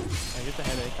pressure, I get the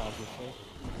headache, obviously,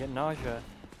 I get nausea,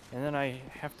 and then I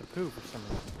have to poo for some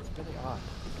reason. It's really odd.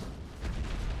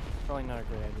 Probably not a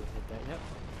great idea to hit that.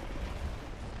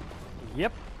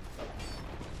 Yep.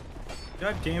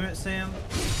 God damn it, Sam.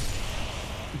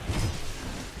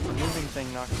 The moving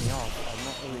thing knocked me off. I'm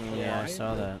not really sure Yeah, I why,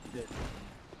 saw but that. it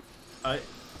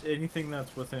did. Anything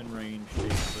that's within range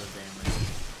takes the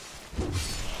damage.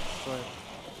 But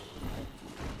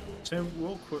Sam,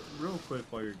 real quick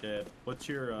while you're dead, what's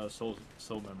your soul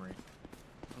memory?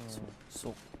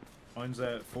 So Mine's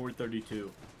at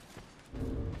 432.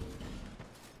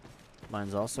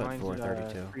 mine's also at mine's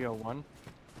 432. 301.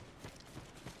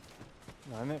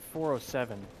 No, I'm at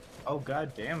 407. Oh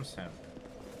god damn, Sam.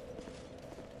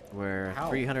 We're How?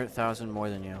 300,000 more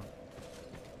than you.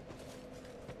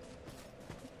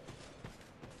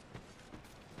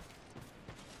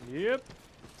 Yep.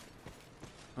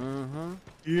 Mm-hmm.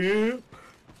 Yep.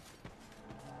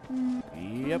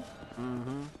 Yep.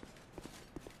 Mm-hmm.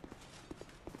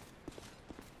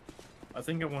 I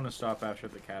think I want to stop after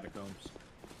the catacombs.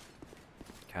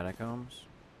 Catacombs?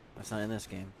 That's not in this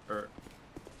game. Or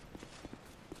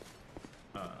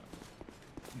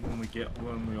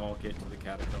when we all get to the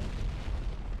catacombs.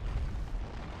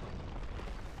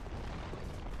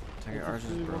 Tiger, ours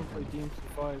is broken.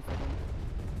 DMC5.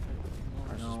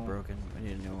 Ours is No. broken. I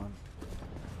need a new one.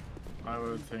 I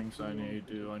have things I need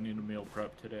to do. I need to meal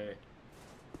prep today.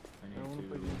 I need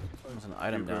to There's an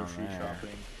item do down grocery there.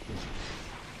 shopping.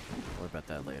 Worry about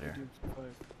that later.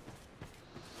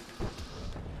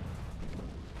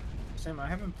 Sam, I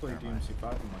haven't played Never mind.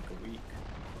 DMC5 in like a week.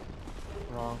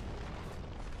 Wrong.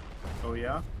 Oh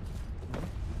yeah?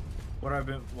 What have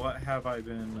I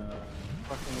been,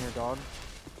 Fucking your dog.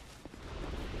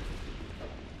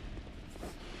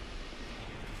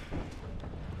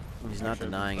 He's not actually, I've been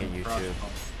denying it, playing YouTube.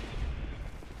 Frostpunk.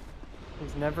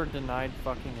 He's never denied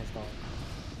fucking his dog.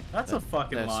 That's a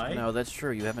fucking lie. No, that's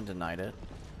true. You haven't denied it.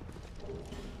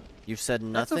 You've said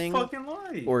That's a nothing fucking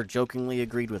lie. or jokingly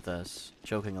agreed with us.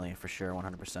 Jokingly, for sure,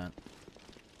 100%.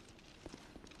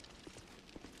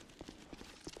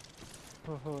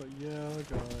 Yeah, guys,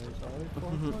 I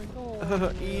fucked my dog.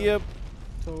 man. Yep.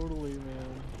 Totally,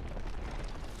 man.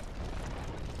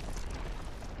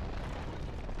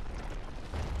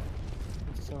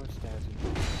 It's so snazzy.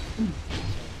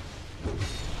 It's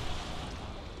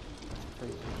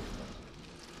crazy.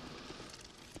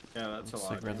 Yeah, that's a Looks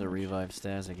lot. like we're at the revive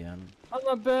Staz again. I'm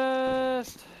the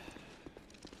best!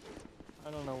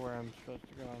 I don't know where I'm supposed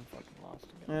to go. I'm fucking lost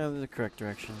again. Yeah, the correct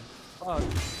direction. Fuck.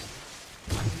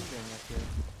 What are you doing up here?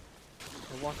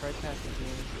 I'll walk right past the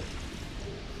game.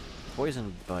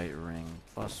 Poison bite ring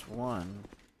 +1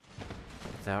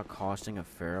 without costing a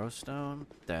pharaoh stone?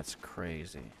 That's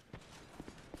crazy.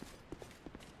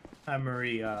 Hi,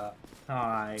 Maria.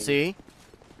 Hi. See?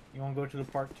 You want to go to the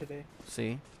park today?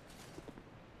 See?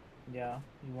 Yeah.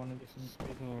 You want to This is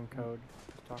speaking in code.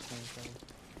 Talking in code.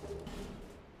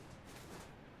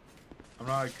 I'm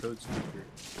not a code speaker.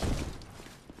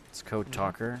 It's Code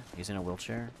Talker. He's in a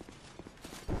wheelchair.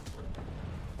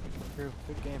 True.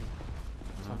 Good game.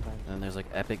 Sometimes. And then there's like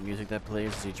epic music that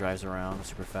plays as he drives around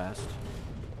super fast.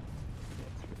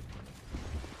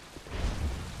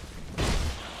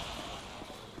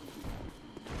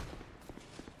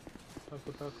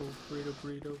 Taco, taco, burrito,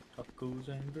 burrito, tacos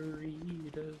and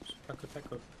burritos. Taco,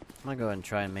 taco. I'm gonna go ahead and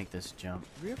try and make this jump.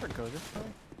 Did we ever go this way?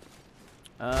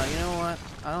 You know what?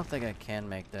 I don't think I can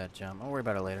make that jump. I'll worry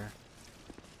about it later.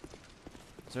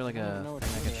 Is there like I don't a know thing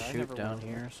I what's could there. I shoot never down went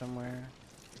there. here somewhere?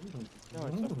 No,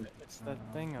 it's up, it's that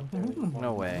thing up there. that you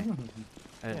No want. way. I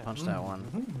didn't Yeah. punch that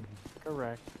one.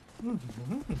 Correct.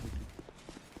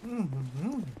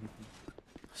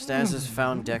 Staz has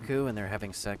found Deku and they're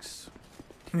having sex.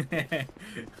 No,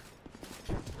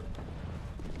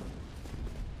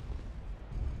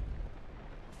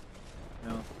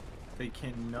 they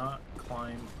cannot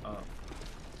climb up.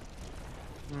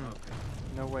 Mm. Okay.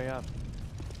 No way up.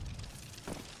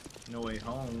 No way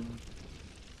home.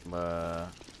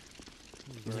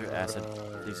 These are acid.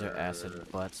 These are acid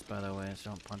butts, by the way. So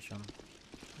don't punch them.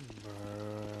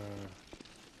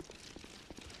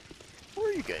 Where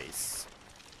are you guys?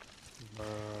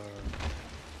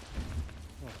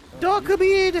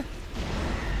 Dokabid!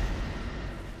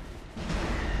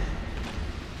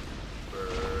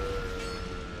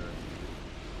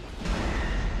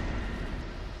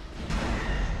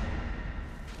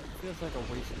 Feels like a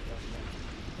waste of time.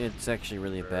 It's actually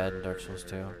really bad in Dark Souls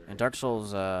 2. In Dark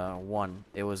Souls 1,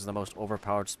 it was the most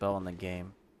overpowered spell in the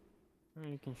game.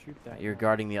 You can shoot that. You're now.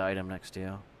 guarding the item next to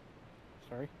you.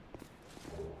 Sorry.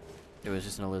 It was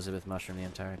just an Elizabeth mushroom the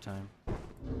entire time.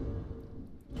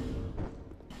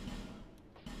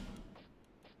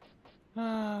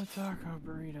 Ah, taco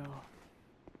burrito.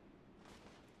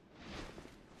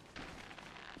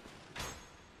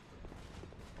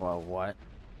 Well, what?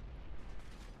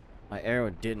 My arrow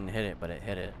didn't hit it, but it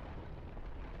hit it.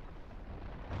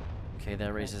 Okay,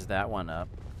 that raises that one up.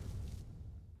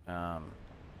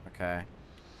 Okay.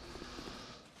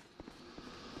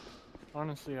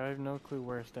 Honestly, I have no clue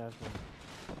where Stas went.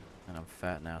 And I'm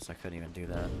fat now, so I couldn't even do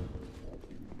that.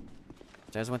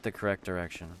 Staz went the correct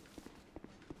direction.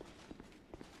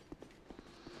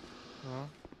 Huh?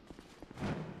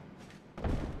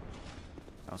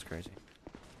 That was crazy.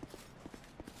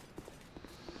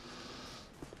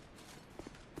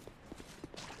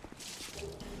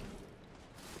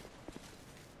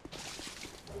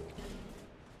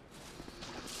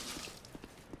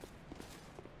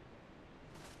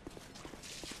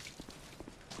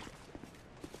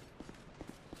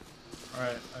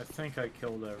 Alright, I think I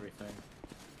killed everything.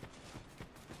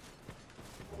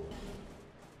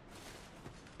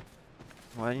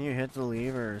 Why didn't you hit the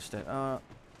lever instead? Alright,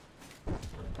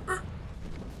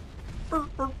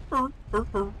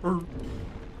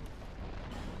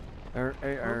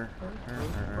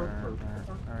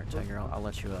 Tiger, I'll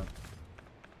let you up.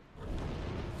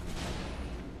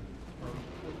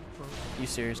 You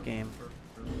serious, game?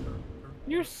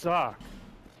 You suck.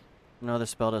 No, the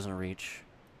spell doesn't reach.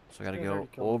 So I gotta This guy's go already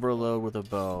killed overload with a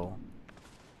bow.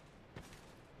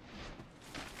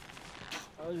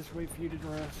 I'll just wait for you to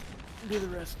rest. do the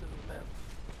rest of the map.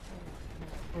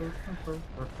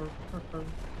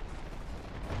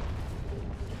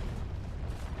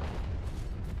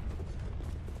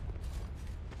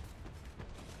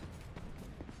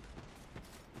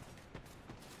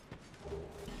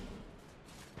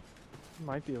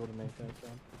 Might be able to make that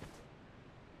jump.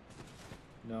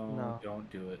 No, don't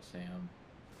do it, Sam.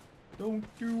 Don't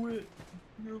do it.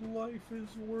 Your life is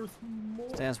worth more.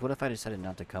 Stans, what if I decided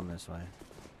not to come this way?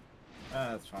 Ah,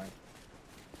 that's fine.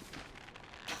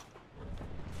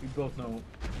 We both know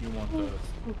you want the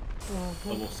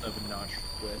level 7 notch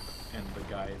whip and the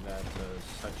guy that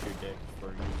sucks your dick for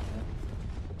using it.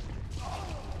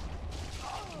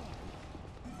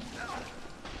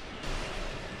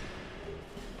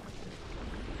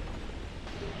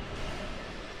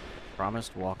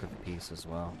 Promised walk of peace as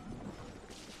well.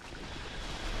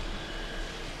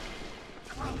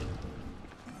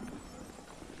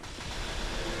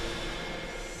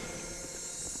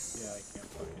 Yeah, I can't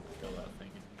fucking kill that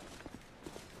thing.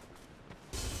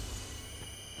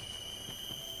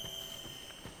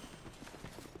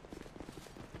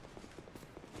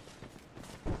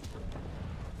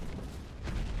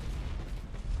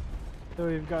 So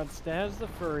we've got Staz the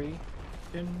furry,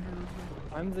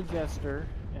 I'm the jester,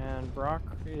 and Brock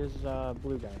is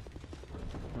blue guy.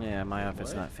 Yeah, my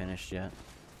outfit's What? not finished yet.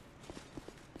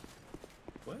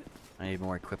 What? I need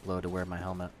more equip load to wear my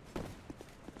helmet.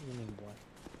 You mean what?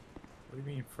 What do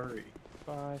you mean furry?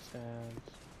 Bye,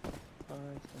 Staz. Bye,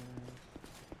 Staz.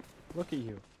 Look at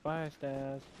you. Bye,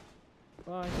 Staz.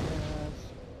 Bye, Staz.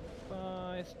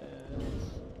 Bye, Staz.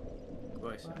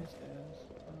 Boy, Bye, Sam. Staz.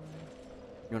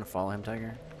 You wanna follow him,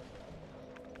 Tiger?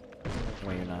 Bye.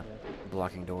 Where you're not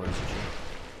blocking doors and shit.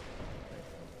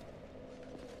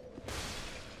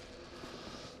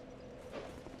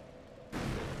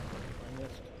 I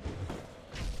missed.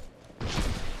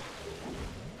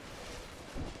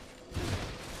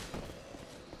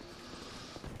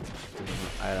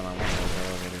 Item on one of those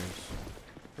elevators.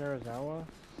 Sarazawa?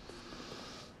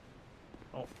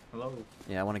 Oh, hello.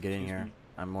 Yeah, I wanna get in Excuse here. me.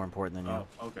 I'm more important than you.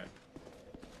 Oh, okay.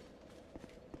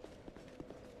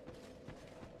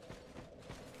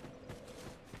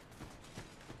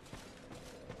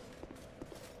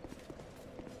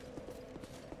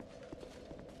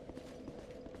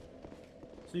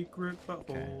 Secret butthole.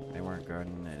 Okay, they weren't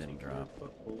guarding, they didn't drop.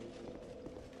 Butthole.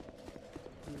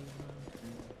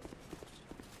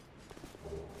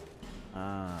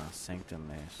 Ah, Sanctum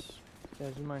Mace.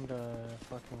 Staz, you mind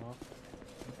fucking off?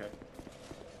 Okay.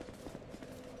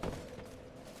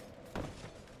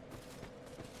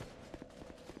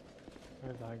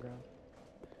 Where's the high ground?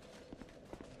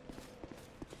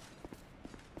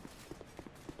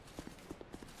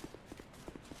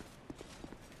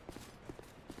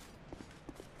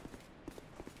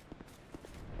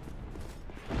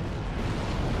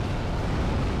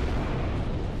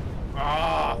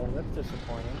 Ah! Oh, that's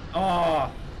disappointing.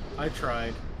 Oh! I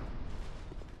tried.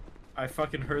 I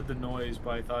fucking heard the noise,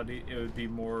 but I thought it would be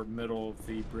more middle of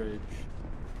the bridge.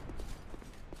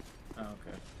 Oh,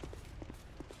 okay.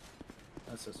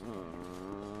 That's just.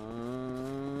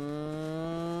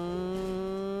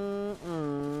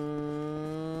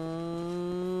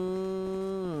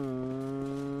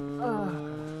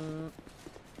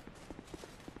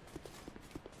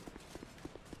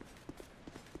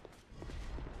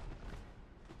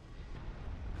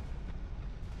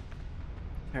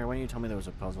 Here, why didn't you tell me there was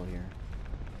a puzzle here?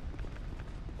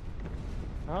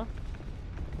 Huh?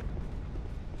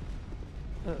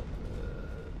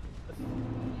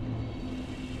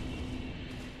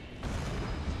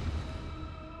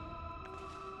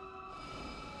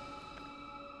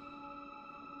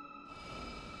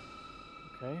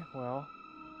 Okay, well,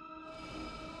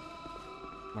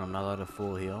 When I'm not allowed to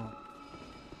full heal?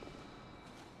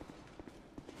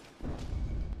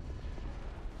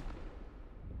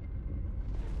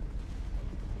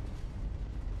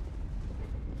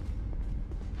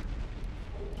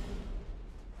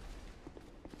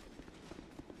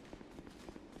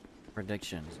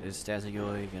 Predictions. Is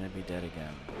Stazigoi gonna be dead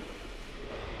again?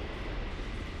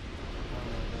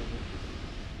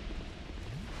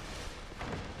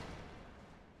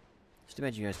 It's too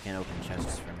bad you guys can't open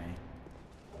chests for me.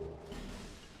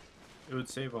 It would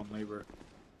save on labor.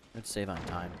 Let's save on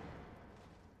time.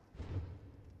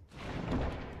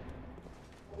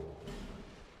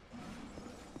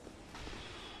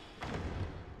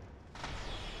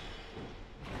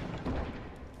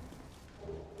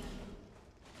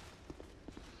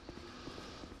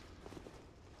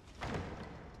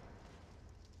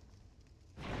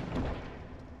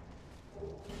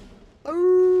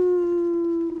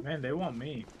 Man, they want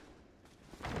me.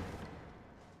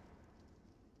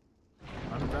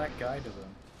 guy to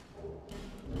them.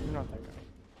 You're not that guy.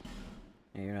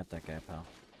 Yeah, you're not that guy, pal.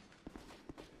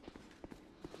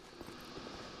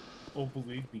 Oh,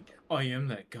 believe me, I am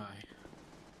that guy.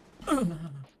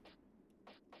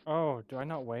 Oh, do I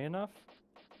not weigh enough?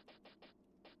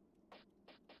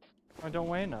 I don't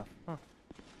weigh enough. Huh.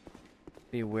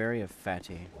 Be wary of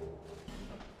fatty.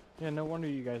 Yeah, no wonder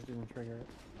you guys didn't trigger it.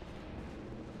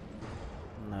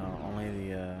 No, only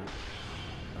the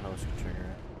host can trigger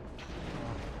it.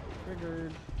 Oh,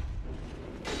 triggered.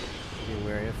 Be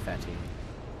wary of fatty.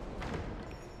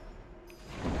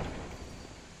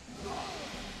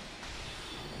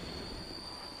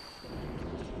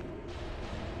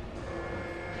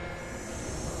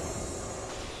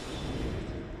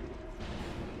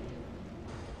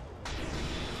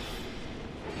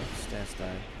 Stats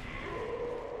die.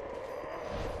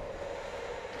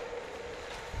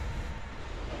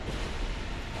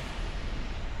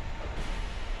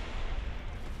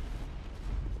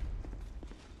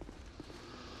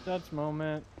 That's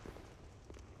moment.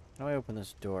 How do I open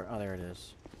this door? Oh, there it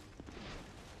is.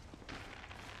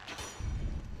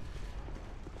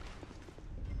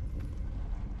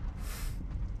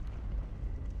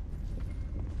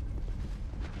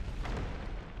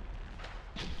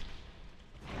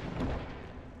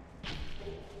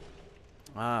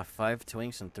 Ah, 5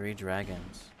 twinks and 3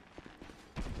 dragons.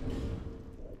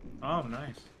 Oh,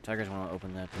 nice. Tigers want to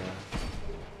open that door.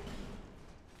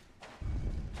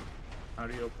 How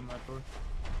do you open that door?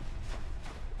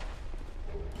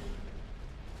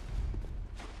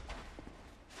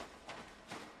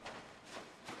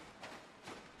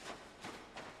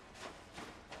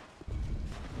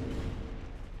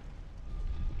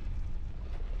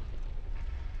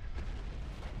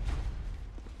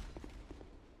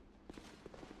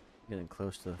 Getting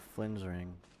close to the Flynn's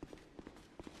ring.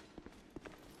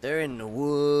 They're in the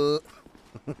wood.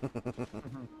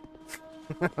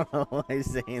 Why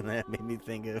saying that made me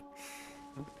think of.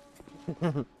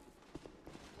 I'm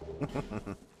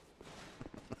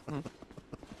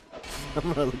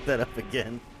gonna look that up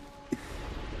again.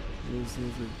 As soon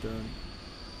as we're done.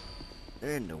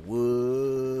 They're in the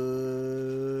woods.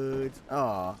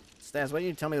 Aw, Stas, why didn't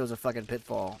you tell me it was a fucking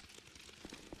pitfall?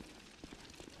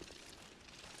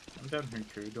 I'm down here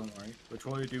too, don't worry. Which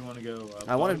way do you want to go?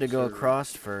 I wanted to bugs go or-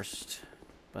 across first,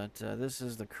 but this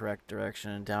is the correct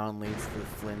direction. Down leads to the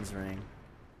Flynn's ring.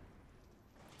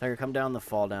 Tiger, come down the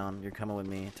fall down. You're coming with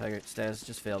me. Tiger, Stas,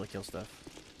 just fail to kill stuff.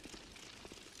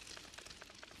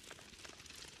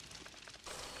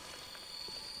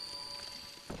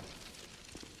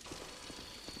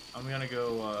 I'm gonna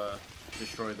go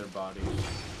destroy their bodies.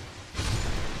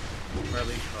 Or at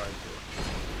least try to.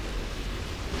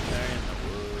 They're in the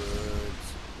woods.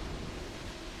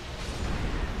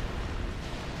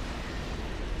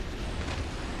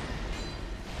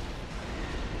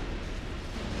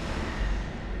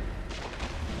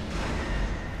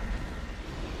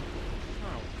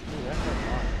 Ooh, that's a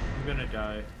lot. I'm gonna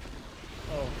die.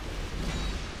 Oh.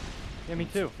 Yeah, me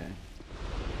too. Okay.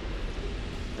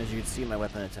 As you can see, my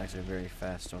weapon attacks are very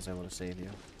fast, so I was able to save you.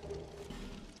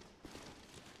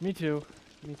 Me too.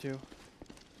 Me too.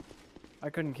 I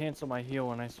couldn't cancel my heal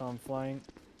when I saw him flying.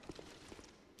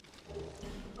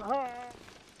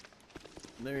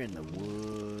 They're in the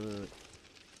wood.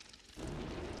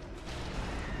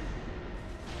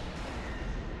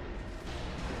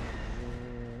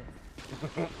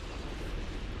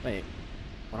 Wait,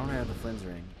 why don't I have the Flynn's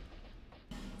ring?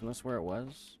 Isn't this where it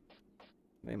was?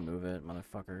 They move it,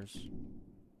 motherfuckers.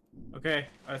 Okay,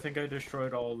 I think I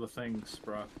destroyed all the things,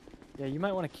 Brock. Yeah, you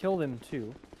might want to kill them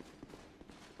too.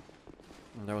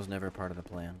 That was never part of the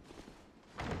plan.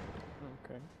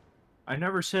 Okay. I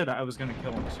never said I was gonna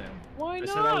kill him, Sam. Why I not?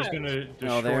 said I was gonna destroy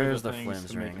Oh, there's the the things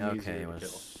Flynn's to make ring. them Okay, easier it to was.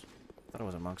 kill. Thought it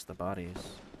was amongst the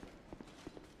bodies.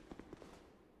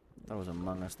 Thought it was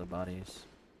among us the bodies.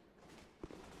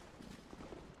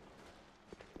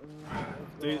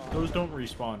 Those don't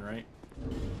respawn, right?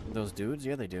 Those dudes?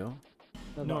 Yeah, they do.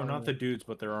 No, not the dudes,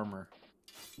 but their armor.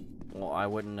 Well, I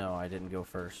wouldn't know. I didn't go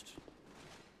first.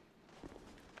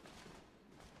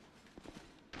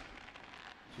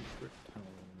 Secret tunnel.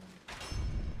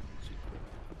 Secret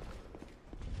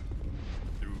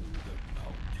through the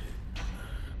mountain.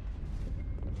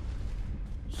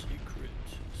 Secret.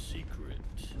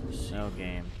 No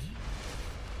game.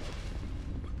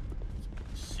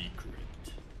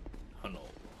 Secret tunnel.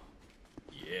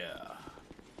 Yeah.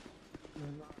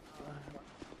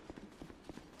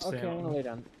 Okay, I'm gonna lay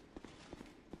down.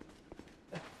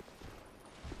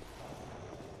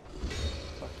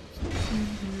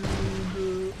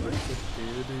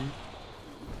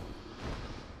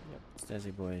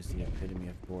 Stazzy Boy is the epitome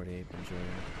of bored ape enjoyer.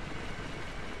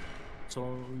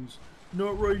 songs.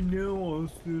 Not right now,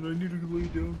 Austin. I need to lay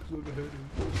down because I have a headache.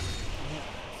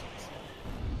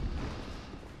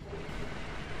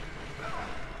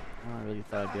 Oh, I really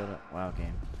thought I'd be able to. Wow,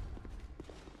 game.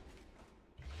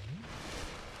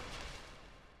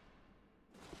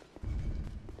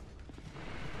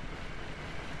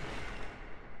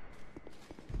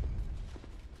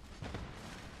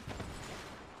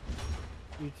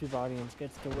 YouTube audience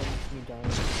gets to witness me dying.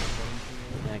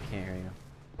 I can't hear you.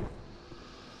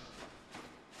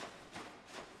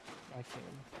 I can.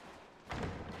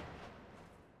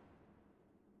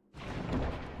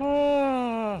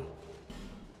 Ah!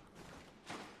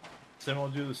 Then I'll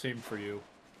do the same for you.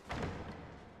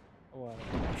 What?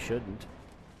 You shouldn't.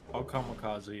 I'll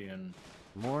kamikaze and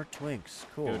More twinks.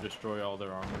 Cool. go destroy all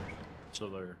their armors so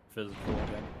they're physical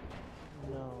again.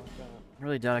 No, I don't. I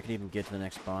really doubt I could even get to the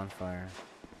next bonfire.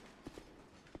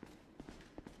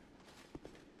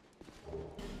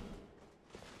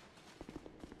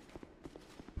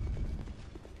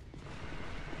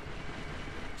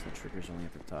 So the trigger's only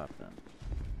at the top then.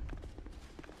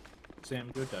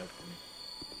 Sam, go die for me.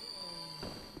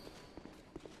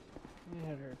 My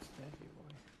head hurts, Daddy boy.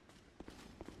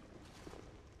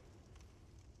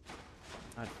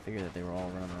 I'd figure that they were all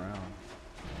running around.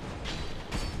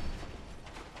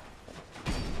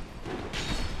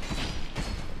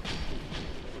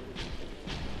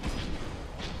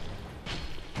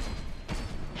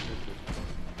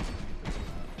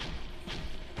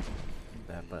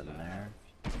 That button there.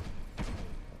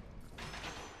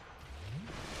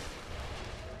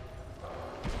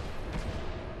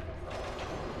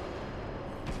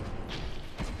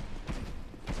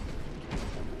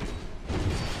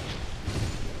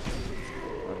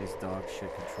 Dog shit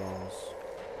controls.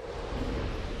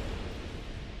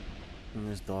 And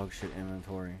this dog shit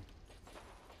inventory.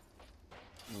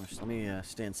 Let me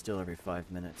stand still every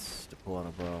 5 minutes to pull out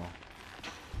a bow.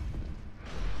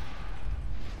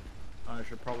 I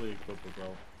should probably equip a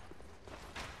bow.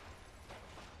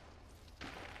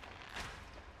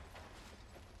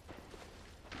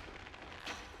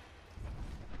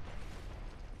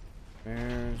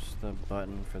 Where's the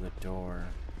button for the door?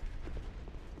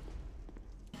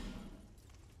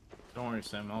 Don't worry,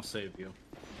 Sam. I'll save you.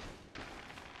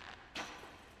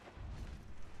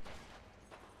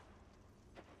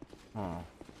 Oh.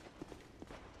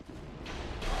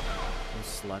 You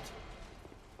slut.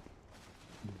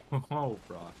 Oh,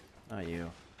 Brock. Not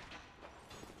you.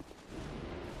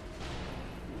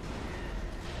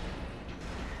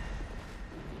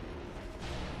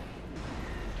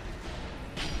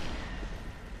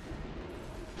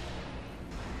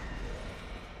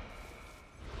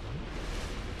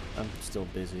 I'm still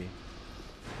busy.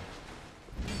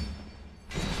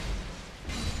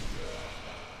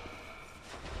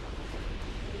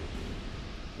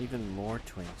 Even more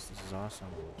twinks. This is awesome.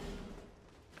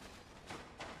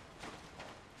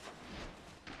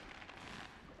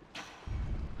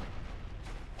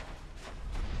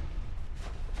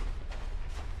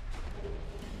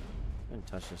 Didn't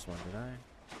touch this one, did I?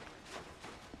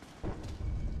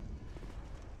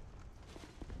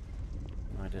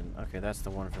 No, I didn't. Okay, that's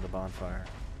the one for the bonfire.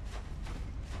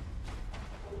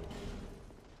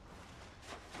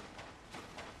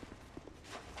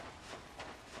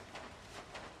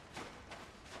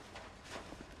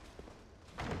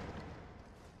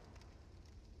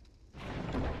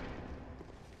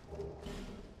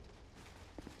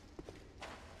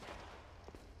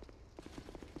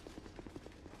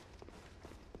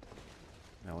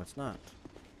 No, it's not.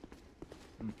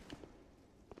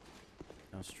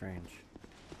 How strange.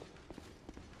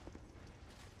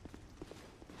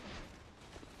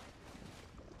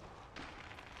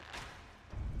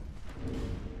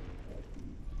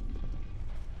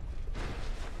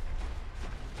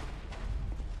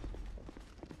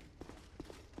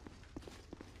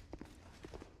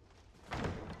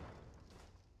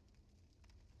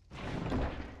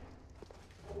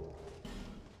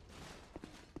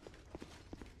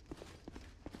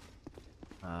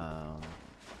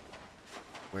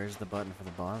 Where's the button for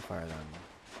the bonfire then?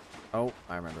 Oh,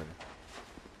 I remembered.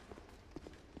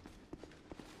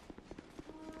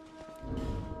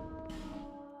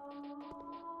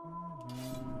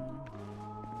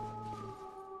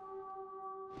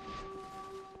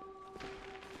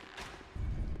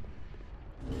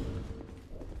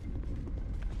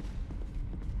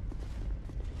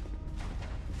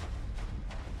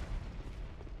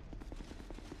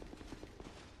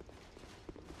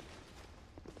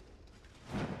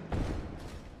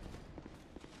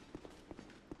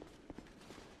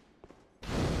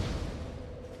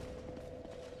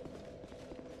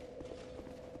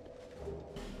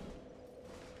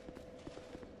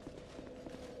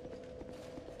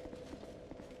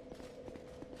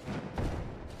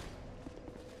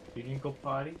 You go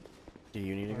potty? Do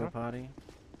you need to go potty?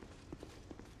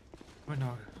 My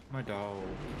dog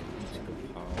needs to go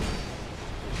potty.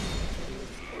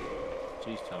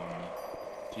 She's telling me.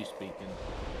 She's speaking.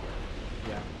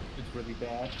 Yeah, it's really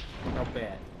bad. How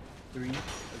bad? 3?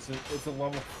 It's a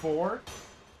level 4?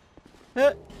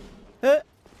 Oh.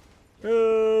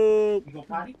 You go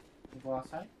potty? You go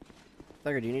outside?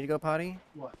 Thugger, do you need to go potty?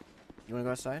 What? You want to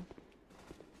go outside?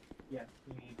 Yeah,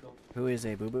 you need to go. Who is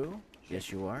a boo-boo? Yes,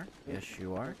 you are. Yes,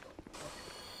 you are.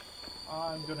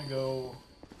 I'm gonna go.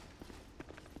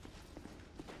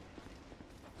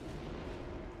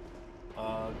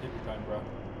 Take your time, bro.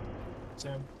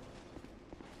 Sam,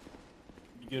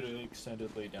 you get an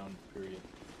extended lay down period.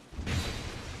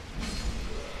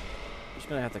 Just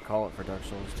gonna have to call it for Dark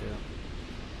Souls too.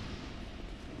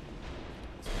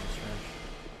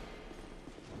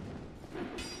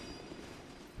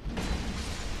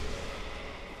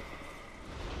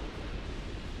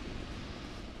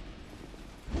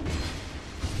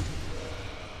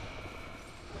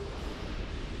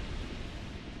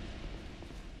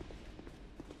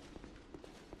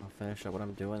 I'll finish up what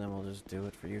I'm doing, then we'll just do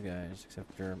it for you guys,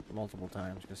 except for multiple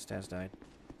times because Stas died.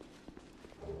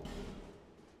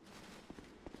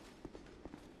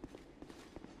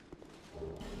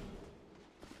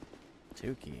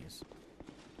 Two keys.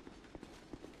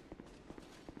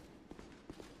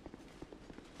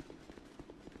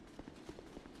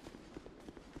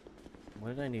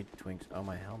 What did I need twinks? Oh,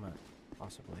 my helmet.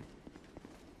 Possibly.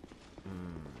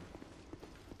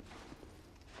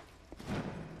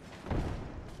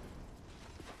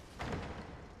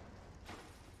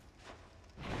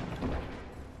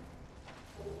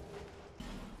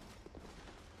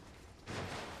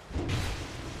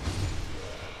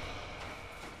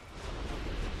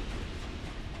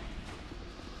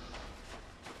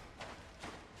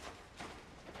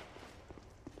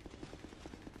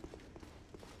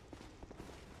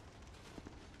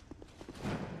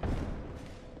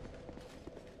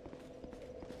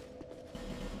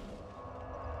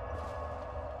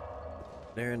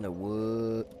 They're in the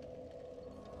wood.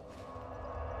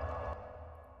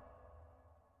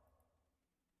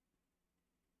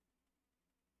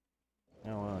 Oh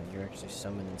wow, you're actually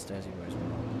summoning Stazzy Boys.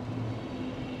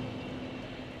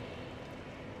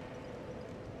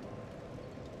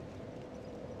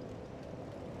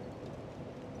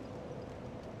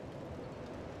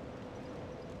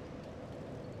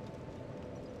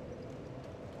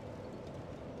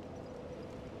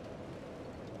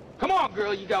 Come on,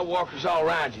 girl, you got walkers all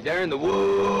around you. They're in the woods.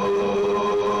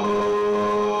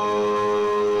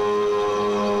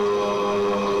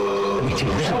 Let me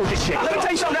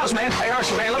tell you something else, man. Hey,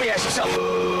 Archie, man, let me ask you something.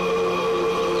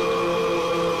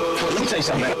 Let me tell you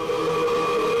something, man.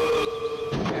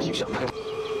 Let me ask you something, man.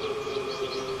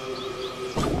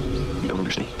 You don't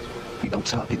understand. We don't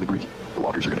stop hitting the grid. The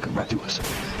walkers are gonna come right to us.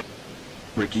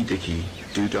 Ricky Dicky,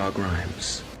 Dog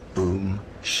Rhymes. Boom,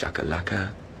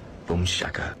 shakalaka, boom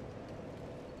shaka.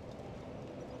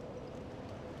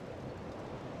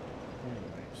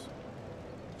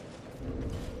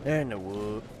 They're in the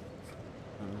wood.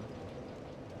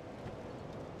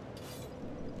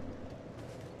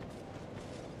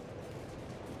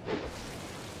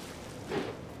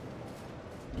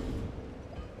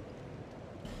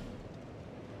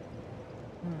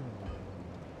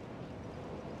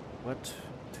 What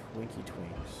Twinkie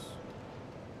Twinks?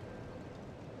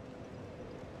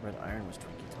 Red Iron was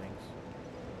Twinkie Twinks.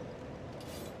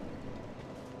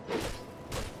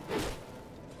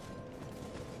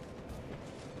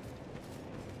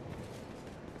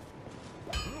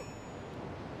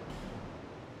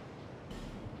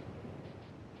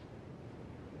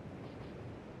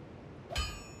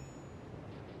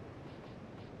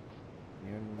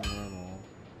 You're normal.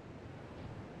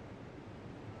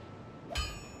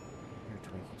 You're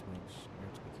Twinkie Twinks.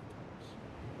 You're Twinkie Twinks.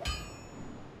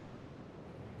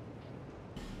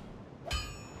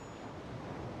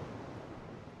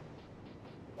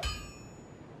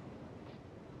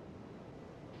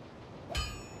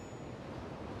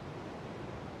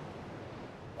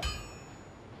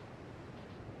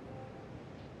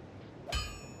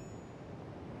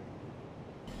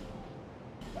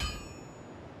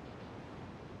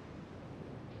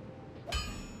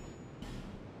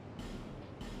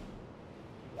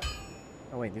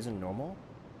 Oh wait, these are normal?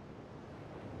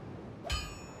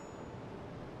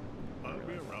 I'll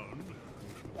be around.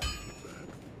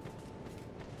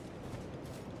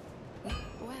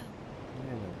 Well,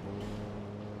 They're in the wood.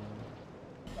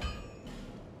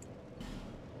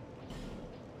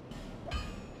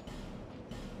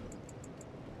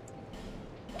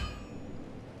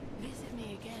 visit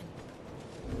me again.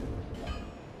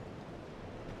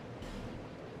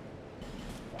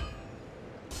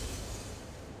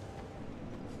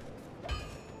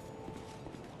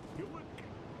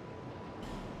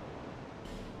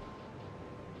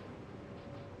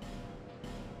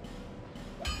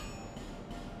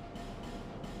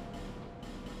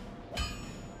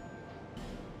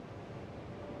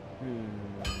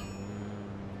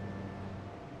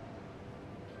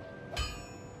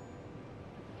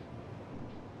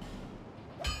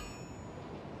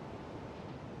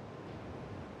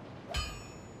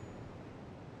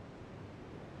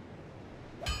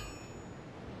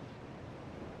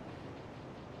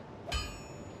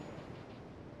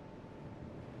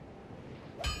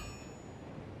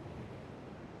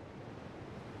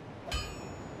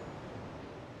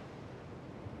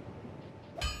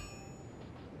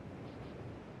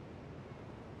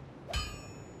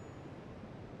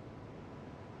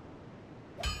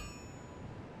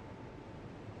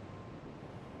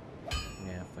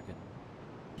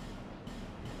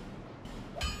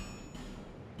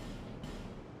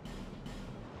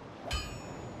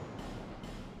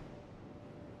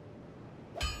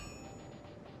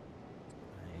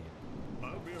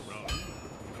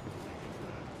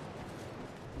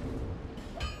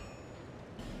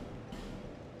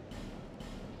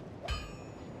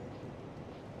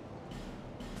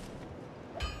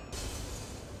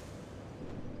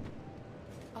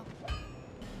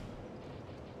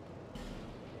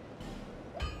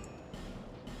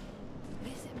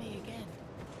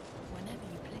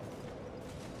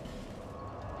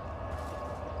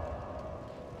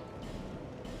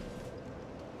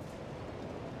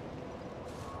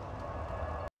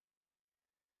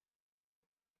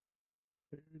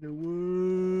 The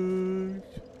woods.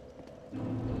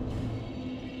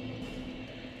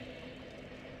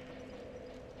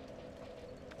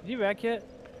 Is he back yet?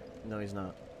 No, he's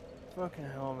not. Fucking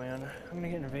hell, man. I'm gonna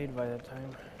get invaded by that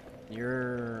time.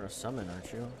 You're a summon,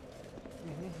 aren't you?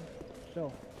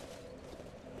 Still.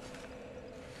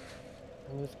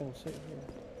 I'm just gonna sit here.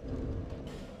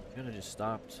 You could have just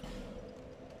stopped.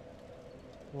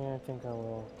 Yeah, I think I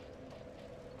will.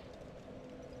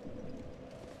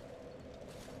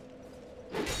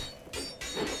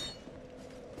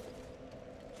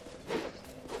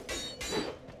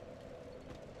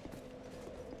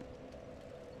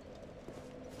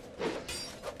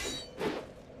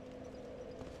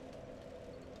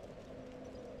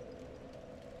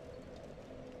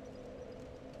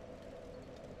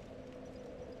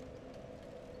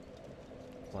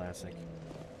 Classic.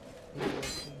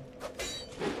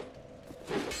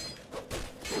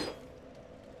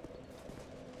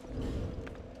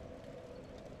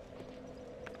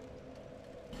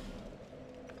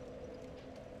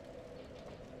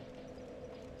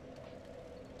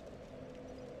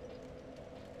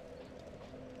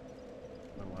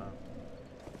 Oh wow.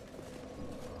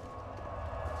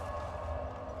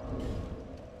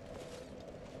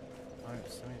 I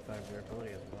have 75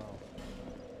 durability as well.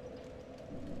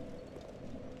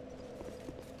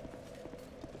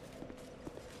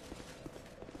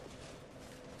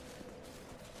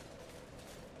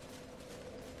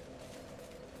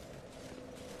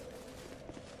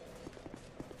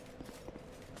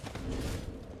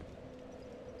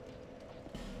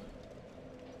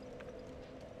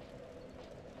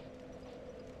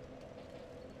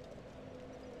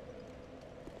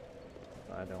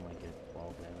 I'd only get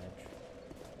 12 damage.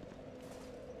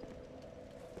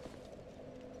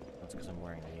 That's because I'm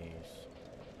wearing these.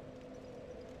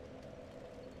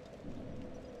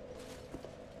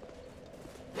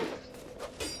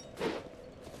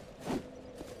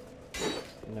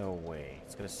 No way.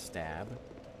 It's gonna stab.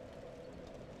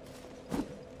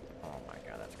 Oh my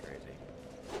god, that's crazy.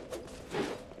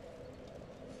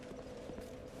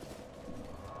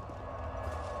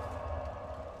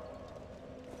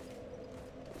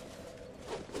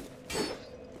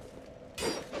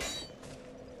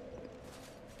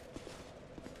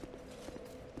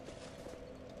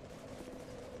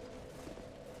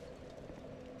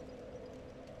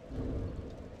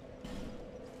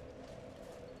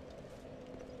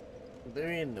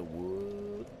 They're in the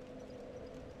wood.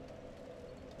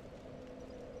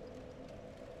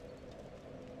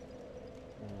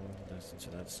 Distance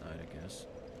to that side, I guess.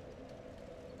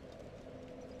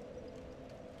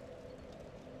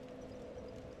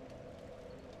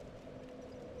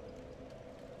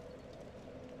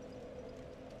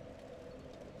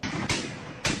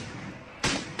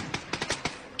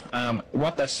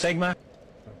 What the Sigma?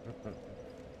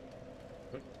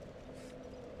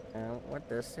 What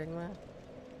the Sigma?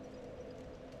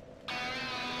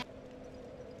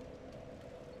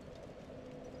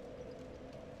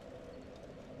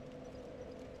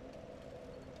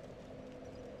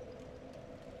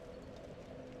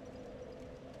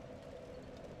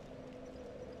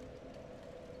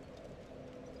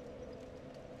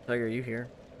 Tiger, are you here?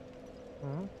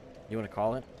 Mm-hmm. You want to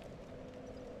call it?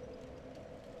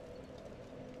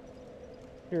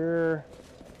 Sure.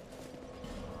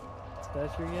 Is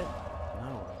that here yet?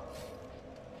 No.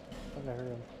 I thought I heard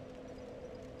him.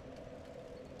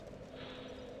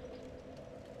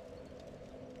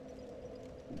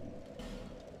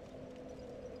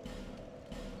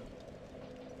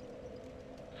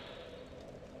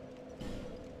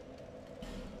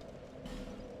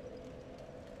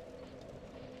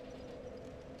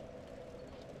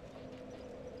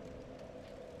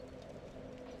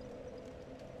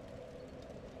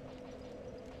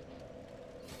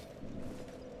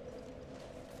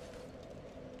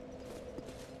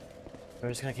 We're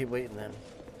just gonna keep waiting then.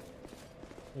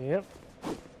 Yep.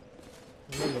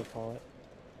 Maybe we'll call it.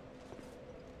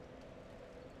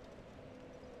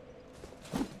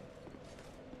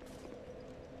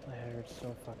 My head hurts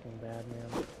so fucking bad,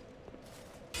 man.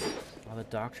 Well, the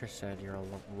doctor said you're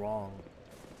wrong.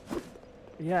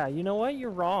 Yeah, you know what?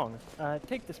 You're wrong.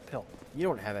 Take this pill. You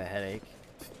don't have a headache.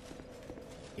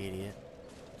 Idiot.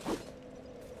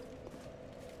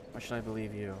 Why should I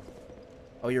believe you?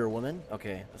 Oh, you're a woman?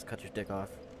 Okay, let's cut your dick off.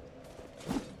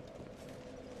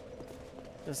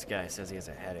 This guy says he has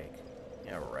a headache.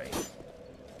 Yeah, right.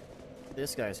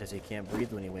 This guy says he can't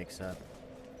breathe when he wakes up.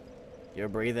 You're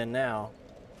breathing now.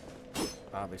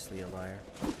 Obviously a liar.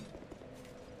 I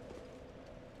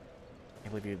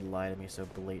can't believe you'd lie to me so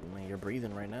blatantly. You're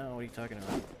breathing right now. What are you talking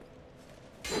about?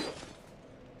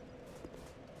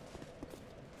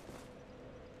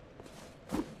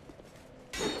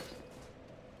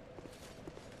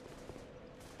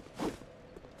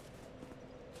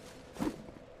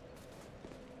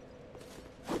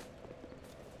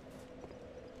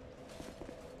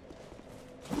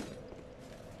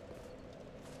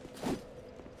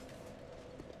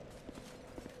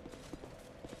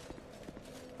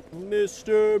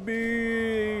 Mr.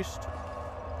 Beast!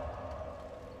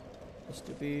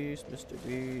 Mr. Beast, Mr.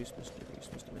 Beast, Mr.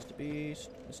 Beast, Mr. Beast,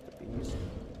 Mr. Beast.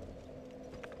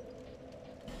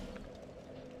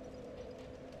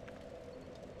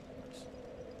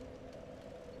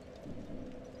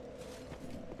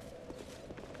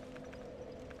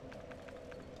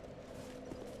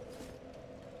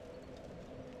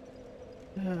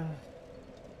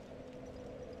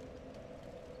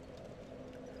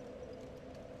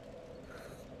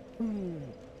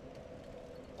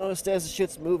 Oh, Stas'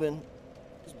 shit's moving.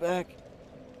 He's back.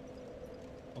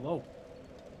 Hello.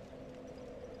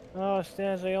 Oh,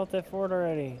 Stas, I ult that fort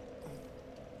already.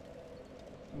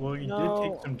 Well, you No.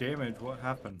 did take some damage. What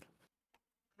happened?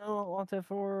 No, ult that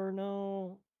fort,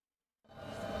 no.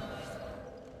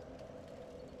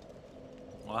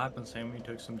 What happened, Sam? You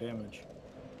took some damage.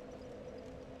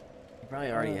 You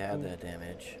probably already had that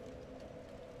damage.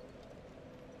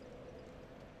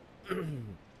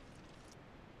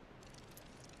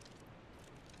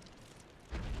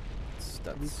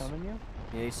 Did he summon you?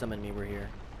 Yeah, he summoned me. We're here.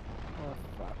 Oh,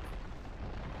 fuck.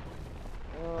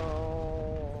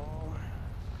 Oh.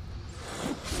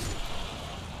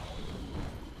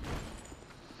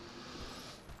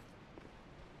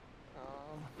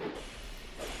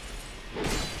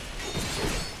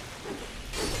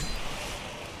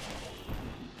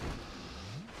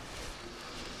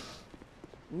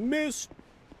 Miss.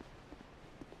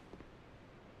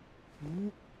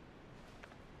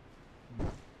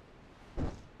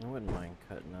 I wouldn't mind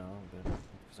cutting out, but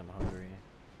because I'm hungry.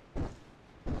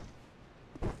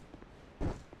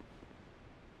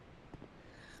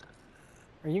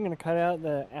 Are you gonna cut out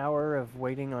the hour of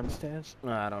waiting on Stas?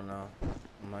 No, I don't know.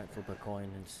 I might flip a coin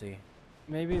and see.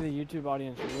 Maybe the YouTube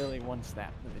audience really wants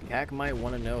that. CAC might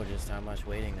want to know just how much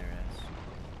waiting there is.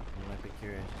 He might be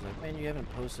curious. He's like, man, you haven't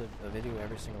posted a video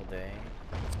every single day.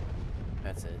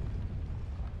 That's it.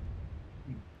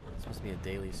 It's supposed to be a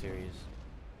daily series.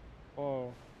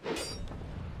 Whoa.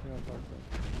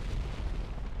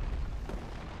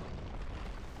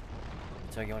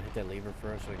 So you want to hit that lever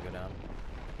first so we can go down?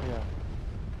 Yeah.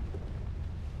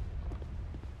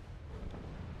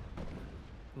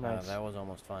 Nice. That was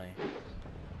almost funny.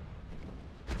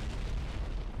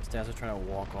 Stas was trying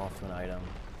to walk off to an item.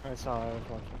 I saw it, I was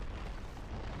watching.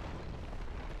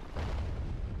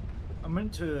 I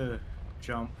meant to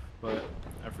jump, but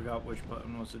I forgot which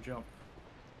button was to jump.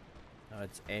 No,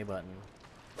 it's A button.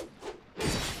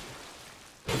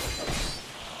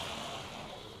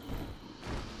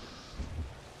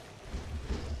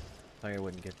 Thought you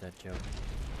wouldn't get that joke.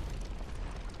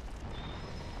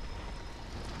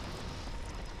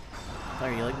 Oh,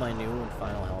 you like my new and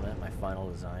final helmet, my final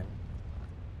design?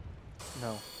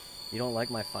 No. You don't like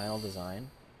my final design?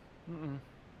 Mm-mm.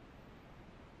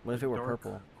 What if it were Dark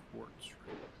purple? Quartz.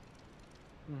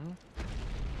 Mm-hmm.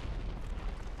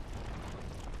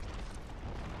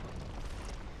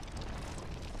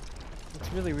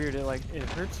 It's really weird. It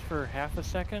hurts for half a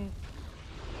second,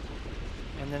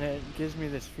 and then it gives me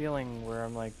this feeling where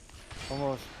I'm like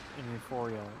almost in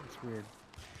euphoria. It's weird.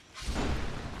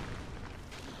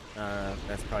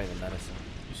 That's probably the medicine.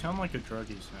 You sound like a druggie,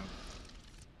 Sam.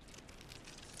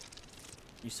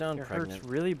 You sound It pregnant. hurts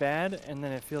really bad, and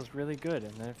then it feels really good,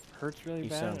 and then it hurts really You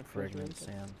bad. sound and it feels really pregnant, good.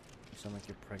 Sam. You sound like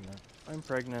you're pregnant. I'm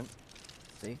pregnant.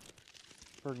 See?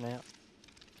 Pregnant.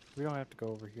 We don't have to go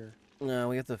over here. No,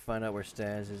 we have to find out where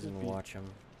Stas is and Beat- watch him.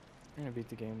 I'm gonna beat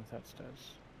the game without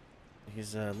Stas.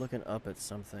 He's looking up at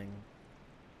something.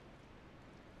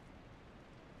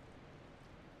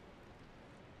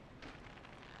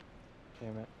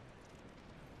 Damn it.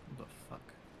 What the fuck?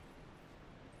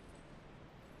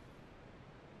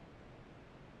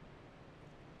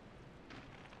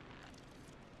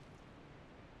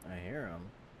 I hear him.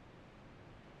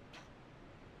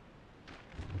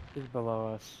 He's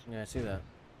below us. Yeah, I see that.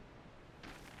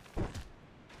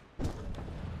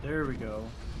 There we go.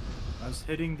 I was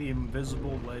hitting the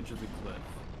invisible ledge of the cliff.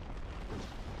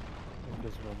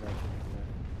 Invisible magic.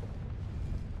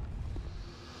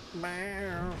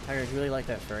 Tiger, do you really like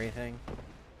that furry thing?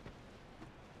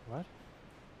 What?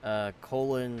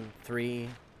 :3.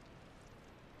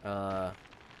 No,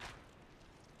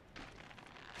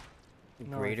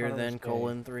 I Greater thought it than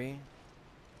was gay. :3.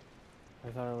 I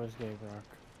thought it was gay, Brock.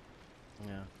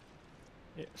 Yeah.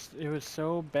 It was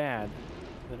so bad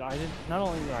that I didn't. Not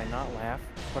only did I not laugh,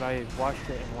 but I watched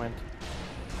it and went,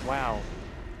 "Wow."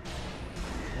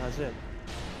 That was it.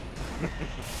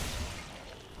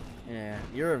 Yeah,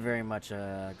 you're very much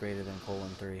greater than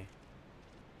 :3.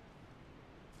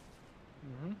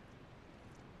 Mm-hmm.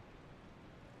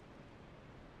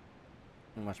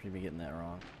 You must be getting that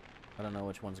wrong. I don't know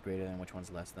which one's greater than which one's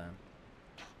less than.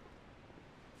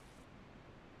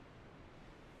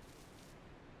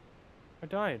 I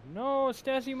died. No,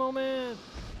 Stasi moment!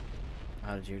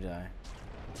 How did you die?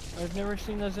 I've never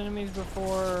seen those enemies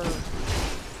before.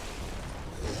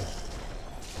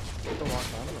 Go walk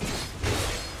on them.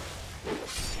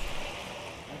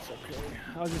 That's okay.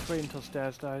 I'll just wait until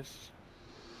Stas dies.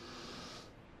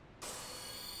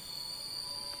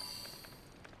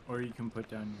 Or you can put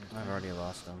down your... I've already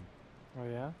lost them. Oh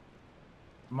yeah?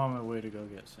 I'm on my way to go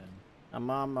get Sin. I'm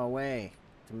on my way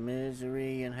to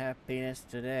misery and happiness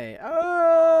today.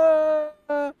 Oh!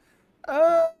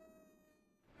 Oh!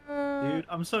 Dude,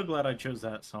 I'm so glad I chose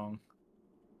that song.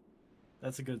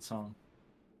 That's a good song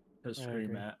to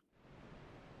scream at.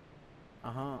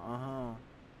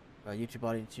 YouTube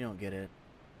audience, you don't get it.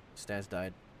 Staz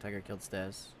died. Tiger killed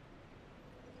Staz.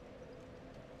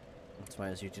 That's why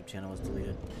his YouTube channel was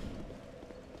deleted.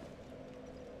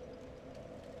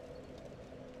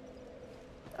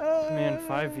 Man,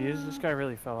 5 views? This guy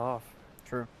really fell off.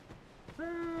 True.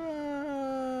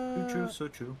 True, so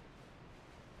true.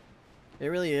 It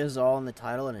really is all in the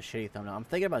title and a shitty thumbnail. I'm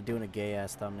thinking about doing a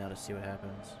gay-ass thumbnail to see what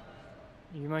happens.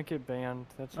 You might get banned.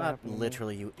 That's what Not happened to me.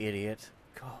 literally, you idiot.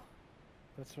 God.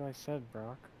 That's what I said,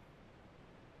 Brock.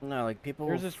 No, like people...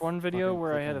 There's this one video fucking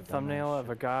where I click had on a thumbnail of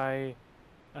a guy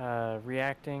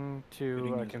reacting to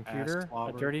Getting a his ass computer, a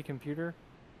clobbered. dirty computer,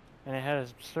 and it had a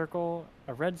circle,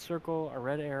 a red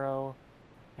arrow,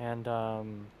 and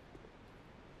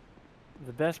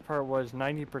the best part was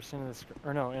 90% of the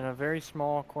or no, in a very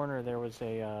small corner there was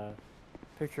a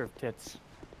picture of tits,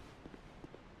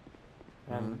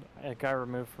 and it got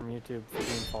removed from YouTube for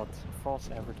being false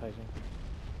advertising.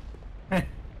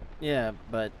 Yeah,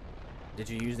 but did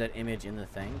you use that image in the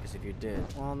thing? Because if you did,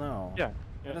 well, no. Yeah.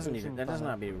 That doesn't even. That does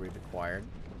not be required.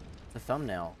 It's a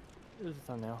thumbnail. It was a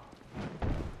thumbnail.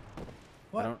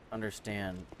 I don't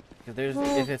understand. If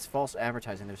it's false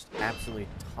advertising, there's absolutely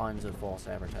tons of false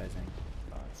advertising.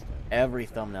 Every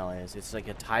thumbnail is. It's like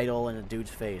a title and a dude's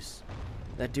face.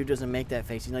 That dude doesn't make that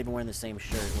face. He's not even wearing the same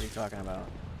shirt. What are you talking about?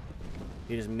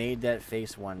 He just made that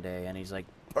face one day, and he's like,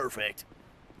 perfect.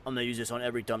 I'm gonna use this on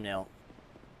every thumbnail.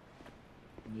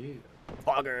 Yeah.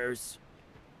 Poggers.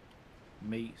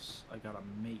 Mace. I got a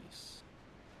mace.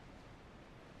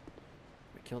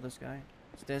 We kill this guy?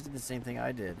 Staz did the same thing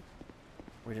I did.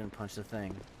 We didn't punch the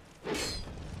thing.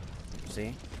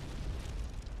 See?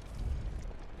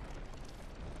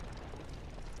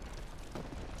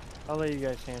 I'll let you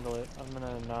guys handle it. I'm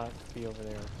gonna not be over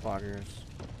there. Poggers.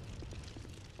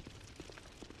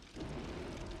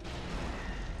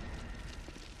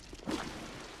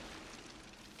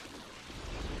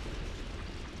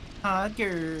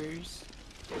 Poggers.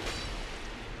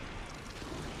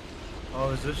 Oh,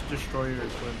 is this destroy your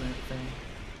equipment thing?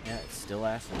 Yeah, it's still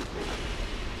acid.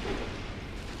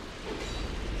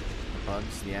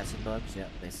 Bugs, the acid bugs, yeah,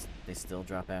 they still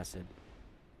drop acid.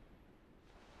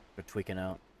 They're tweaking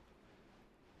out.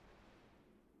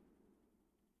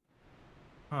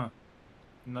 Huh.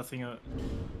 Nothing,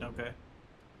 okay.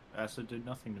 Acid did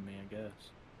nothing to me, I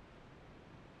guess.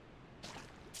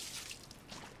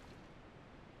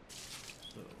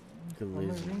 So... Oh, my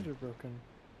rings are broken.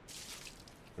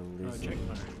 Oh, check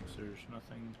my rings, there's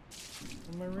nothing...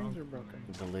 Oh, my rings are broken.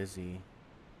 The Lizzie.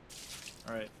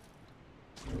 Alright.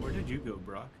 Where did you go,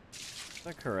 Brock?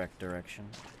 The correct direction.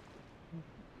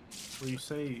 Well, you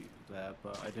say that,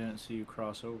 but I didn't see you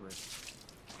cross over.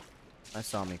 I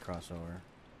saw me cross over.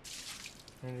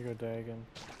 I need to go die again.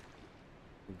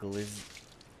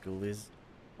 Gliz.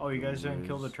 Oh, you guys didn't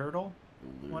kill the turtle?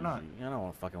 Why not? I don't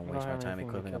want to fucking I don't waste my have time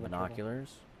anything to equipping kill a the turtle.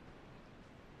 binoculars.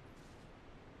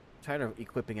 I'm tired of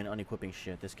equipping and unequipping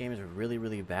shit. This game is really,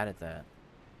 really bad at that.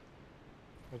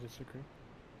 I disagree.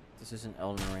 This isn't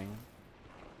Elden Ring.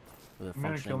 With a I'm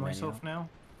gonna kill functioning myself menu. now?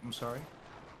 I'm sorry.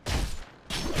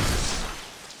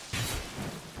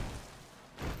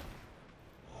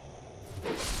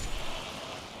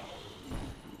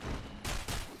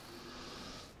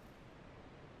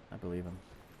 I believe him.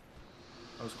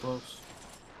 I was close.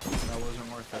 That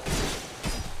wasn't worth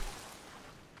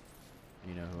it.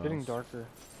 You know who Getting else? darker.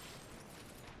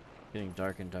 Getting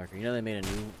dark and darker. You know they made a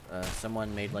new,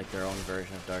 someone made like their own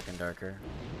version of Dark and Darker.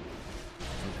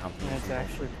 Some company. And it's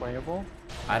actually playable?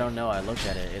 I don't know, I looked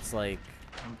at it. It's like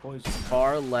I'm poisoned.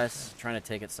 far less trying to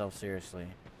take itself seriously.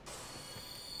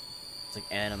 It's like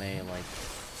anime, like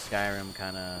Skyrim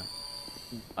kind of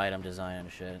item design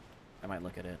and shit. I might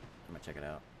look at it. I might check it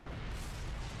out.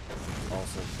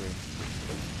 Also free.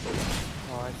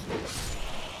 Oh, I see.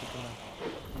 Good to know.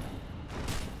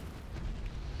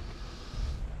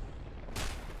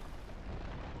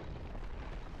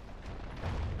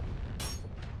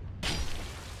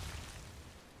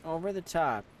 Over the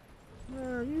top.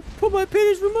 You put my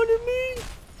penis from under me!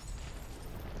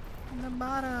 On the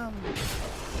bottom.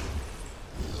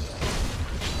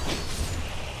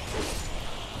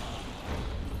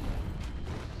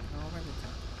 Over the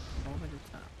top. Over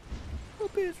the top.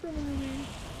 Put penis from under me.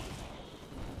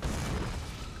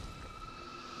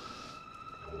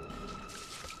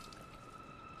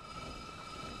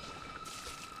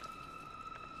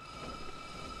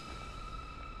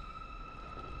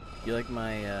 You like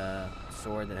my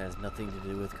sword that has nothing to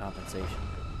do with compensation?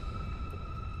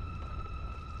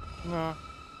 No.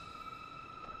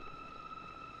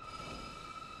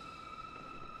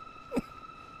 I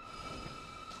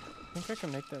think I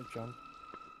can make that jump.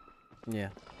 Yeah.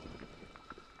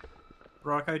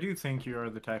 Brock, I do think you are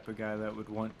the type of guy that would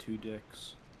want 2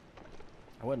 dicks.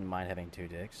 I wouldn't mind having 2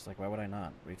 dicks. Like, why would I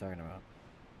not? What are you talking about?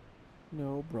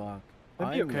 No, Brock.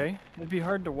 That'd be okay. It'd be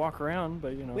hard to walk around,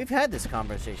 but you know. We've had this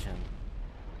conversation.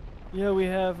 Yeah, we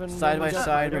have. And side by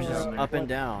side versus versus up and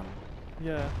down.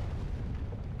 Yeah.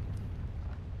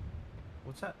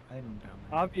 What's that item down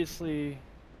there? Obviously,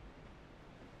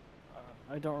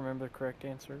 I don't remember the correct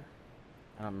answer.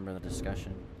 I don't remember the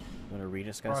discussion. You want to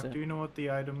rediscuss Brock, it? do you know what the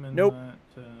item in Nope.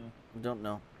 that... Don't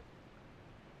know.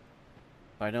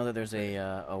 But I know that there's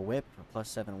a whip, a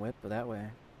 +7 whip, that way.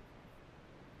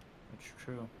 That's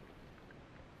true.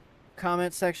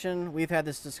 Comment section. We've had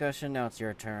this discussion. Now it's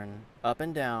your turn. Up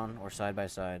and down or side by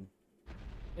side.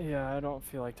 Yeah, I don't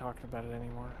feel like talking about it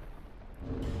anymore.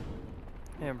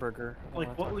 Hamburger. I don't Like,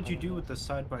 wanna what talk would you about do it. with the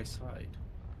side-by-side?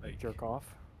 Like, Jerk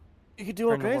off? You could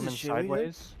do all Turn the kinds woman of shit.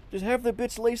 sideways? Just have the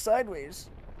bitch lay sideways.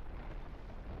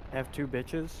 Have 2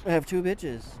 bitches? Have 2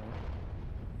 bitches.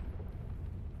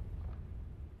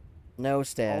 No All the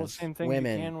stabs. same thing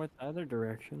Women. you can with the other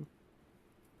direction.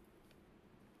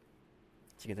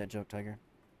 Did you get that joke, Tiger?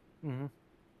 Mm-hmm.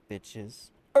 Bitches.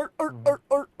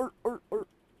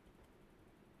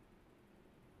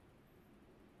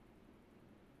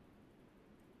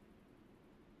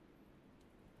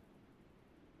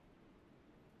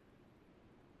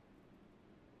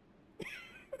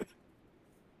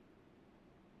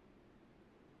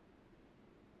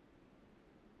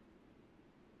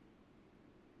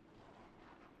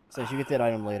 So you get that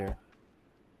item later.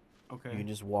 okay. You can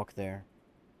just walk there.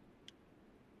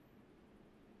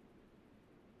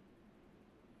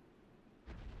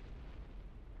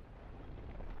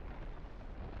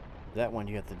 That one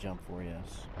you have to jump for,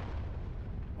 yes.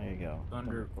 There you go.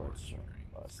 Thunder Quartz Quartz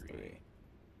plus Ring 3.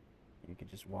 You could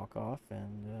just walk off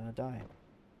and die.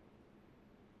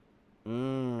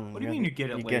 What do you mean you get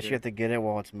it You later? guess you have to get it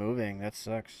while it's moving. That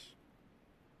sucks.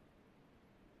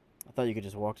 I thought you could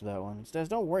just walk to that one. It says,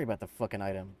 don't worry about the fucking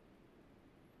item.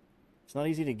 It's not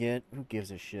easy to get. Who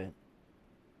gives a shit?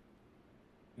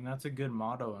 And that's a good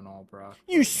motto and all, Brock.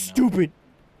 You but, stupid!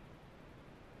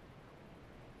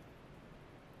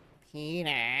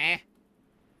 Peter.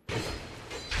 Oh,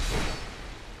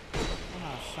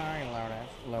 sorry,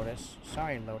 Lotus.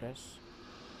 Sorry, Lotus.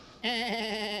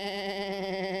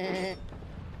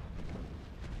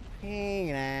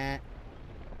 Peter.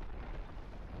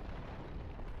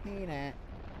 Peter.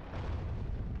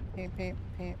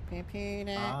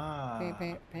 Peter. Ah,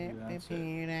 Peter. that's it.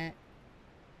 Peter.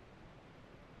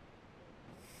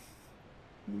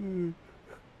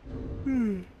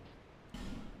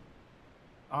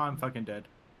 Oh, I'm fucking dead.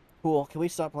 Cool. Can we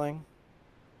stop playing?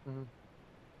 Mm-hmm.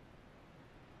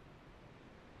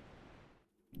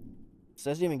 So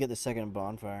doesn't even get the second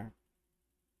bonfire.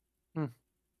 Hmm.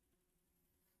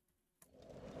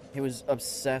 He was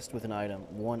obsessed with an item.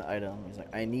 One item. He's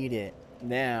like, I need it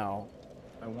now.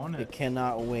 I want It it.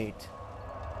 cannot wait.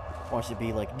 Watch it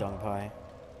be like dung pie.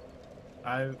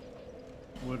 I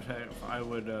would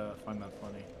find that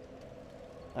funny.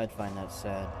 I'd find that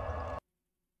sad.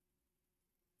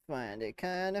 Find it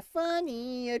kind of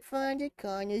funny. I'd find it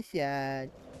kind of sad.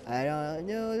 I don't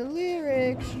know the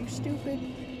lyrics, you stupid.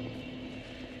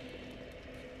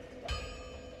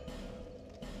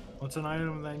 What's an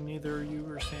item that neither you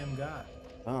or Sam got?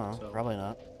 Oh, So- probably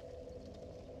not.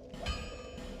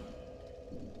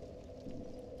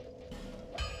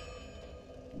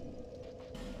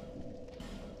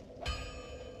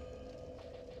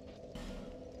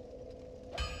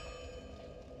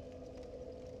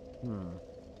 Hmm.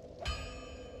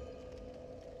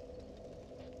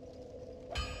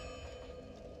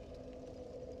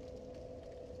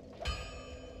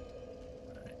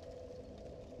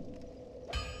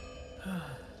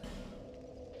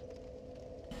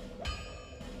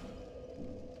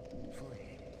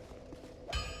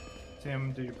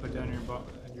 Sam, did you put down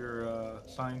your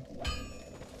sign?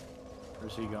 Or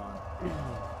is he gone?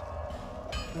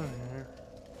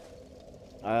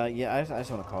 Yeah, I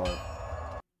just want to call it.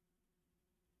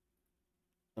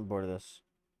 I'm bored of this.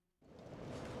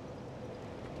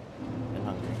 And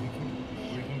hungry.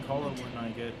 We can call it when I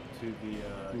get to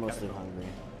the. Mostly catacomb. hungry.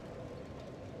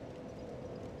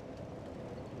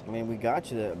 I mean, we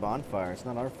got you the bonfire. It's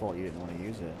not our fault you didn't want to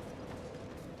use it.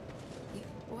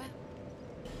 What?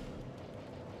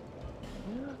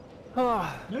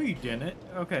 No, you didn't.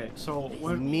 Okay, so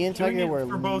when Me and Tiger were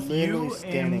for both literally you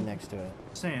standing and next to it,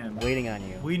 Sam, waiting on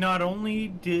you. we not only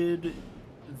did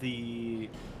the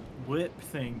whip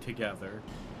thing together,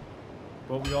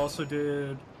 but we also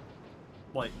did,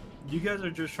 like, you guys are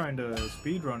just trying to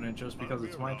speedrun it just because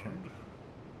it's my turn.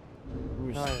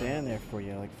 We were standing there for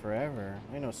you, like, forever.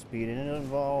 Ain't no speed in it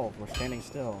involved. We're standing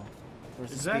still.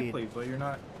 Where's the Exactly, speed? but you're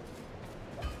not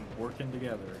working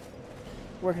together.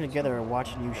 Working together and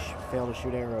watching you fail to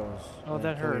shoot arrows. Oh, and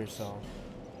that kill hurts. yourself.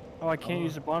 Oh, I can't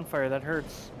use a bonfire. That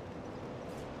hurts.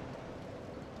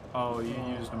 Oh, you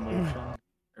used emotion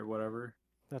or whatever.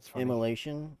 That's funny.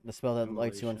 Immolation, the spell that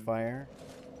lights you on Immolation. fire.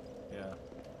 Yeah.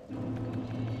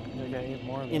 I got 8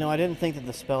 more. You know, I didn't think that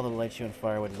the spell that lights you on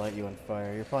fire would light you on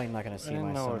fire. You're probably not going to I see didn't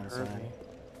my know summon it hurt sign. me.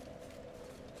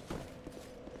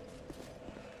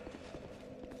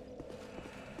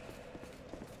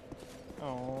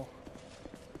 Oh.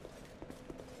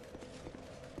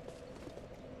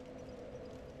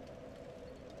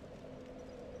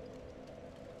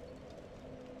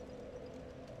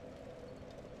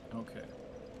 Okay.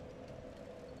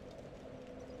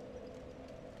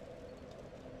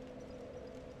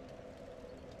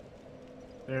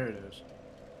 There it is.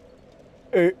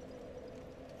 Hey.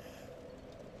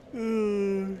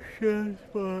 Shit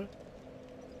spot.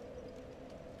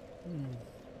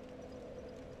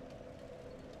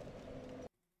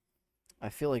 I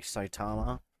feel like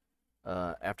Saitama,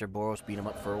 after Boros beat him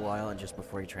up for a while and just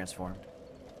before he transformed.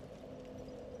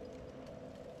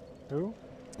 Who?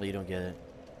 Well, you don't get it.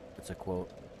 It's a quote.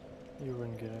 You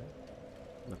wouldn't get it.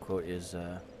 The quote is,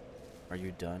 are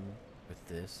you done with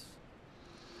this?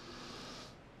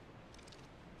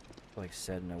 Like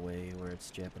said in a way where it's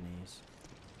Japanese.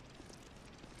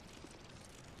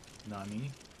 Nani?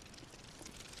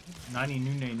 Nani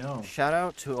Nune no. Shout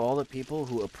out to all the people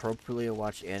who appropriately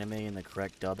watch anime in the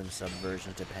correct dub and sub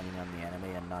versions depending on the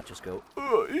anime and not just go,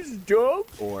 oh, it's dub,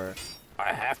 or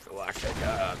I have to watch it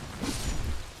dub.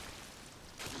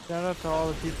 Shout out to all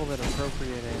the people that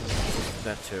appropriate it.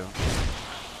 That too.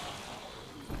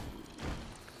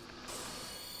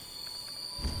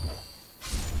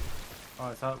 Oh,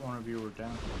 I thought one of you were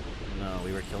down. No,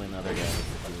 we were killing the other guy.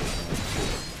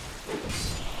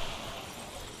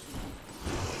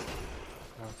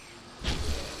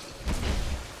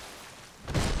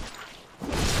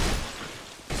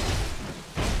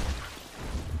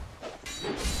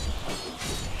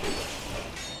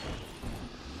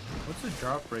 What's the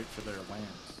drop rate for their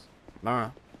lands? Nah.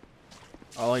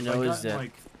 All I know is that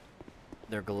like,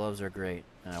 their gloves are great,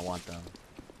 and I want them.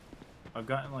 I've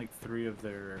gotten like 3 of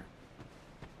their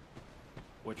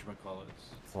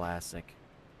whatchamacallits. Classic.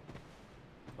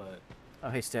 But Oh,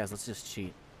 hey, Staz, let's just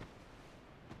cheat.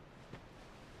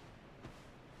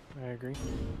 I agree.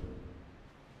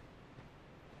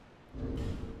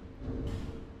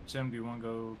 Sam, do you want to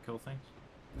go kill things?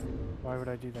 Why would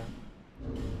I do that?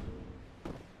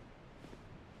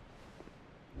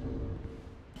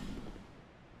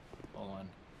 Hold on.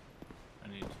 I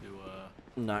need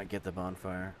to Not get the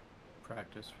bonfire.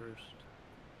 practice first.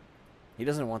 He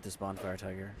doesn't want this bonfire,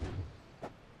 Tiger.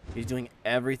 He's doing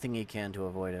everything he can to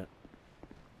avoid it.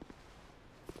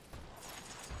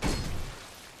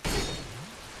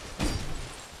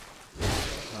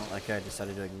 Well, that guy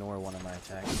decided to ignore one of my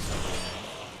attacks.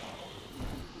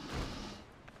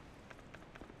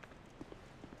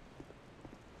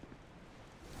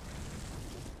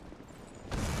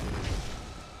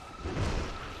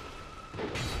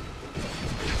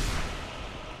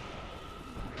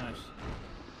 Nice.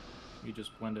 You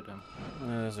just blended him.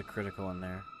 There's a critical in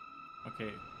there.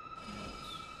 Okay.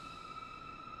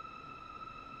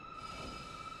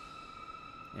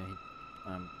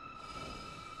 Yeah,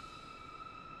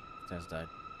 Staz died.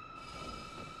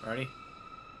 Ready?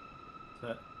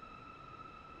 Set.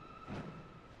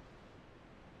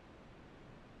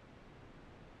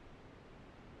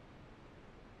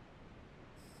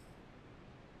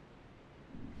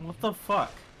 What the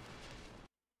fuck?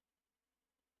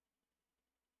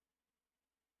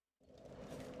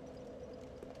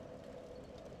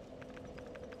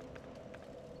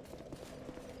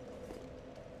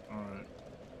 Alright.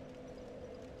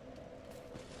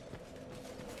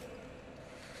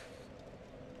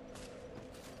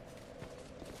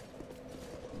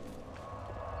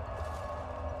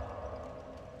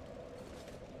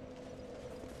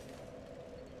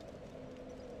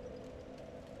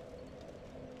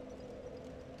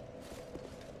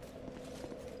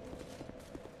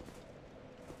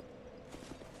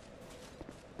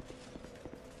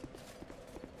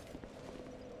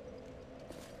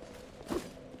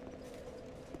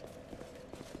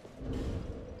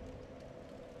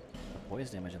 blaze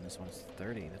damage on this one. It's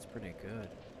 30. That's pretty good.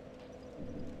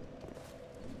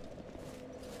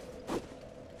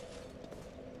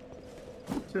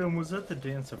 Tim, was that the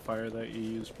Dance of Fire that you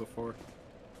used before?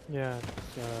 Yeah,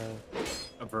 it's,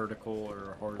 A vertical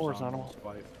or a horizontal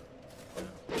swipe? Yeah.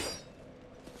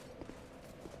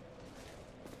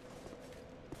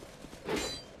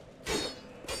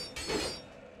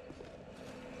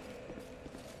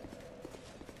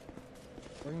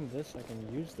 bring this, I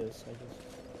can use this, I just...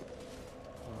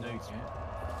 No, you can't.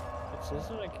 It says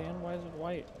that I can, why is it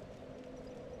white?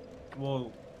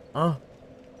 Well...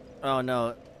 Oh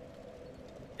no.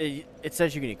 It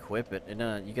says you can equip it,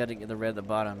 and you gotta get the red at the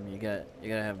bottom. You gotta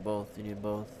have both. You need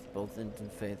both in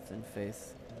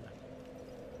faith.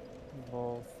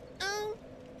 Both.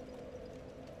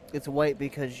 It's white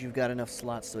because you've got enough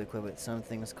slots to equip it. Some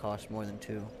things cost more than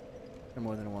 2, or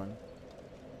more than 1.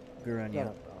 Gur on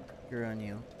you. Gur on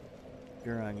you.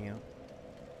 Gur on you.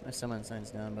 My summon sign's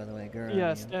down, by the way. Gur on you.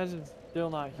 Yeah, Staz is still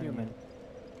not human.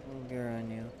 Gur on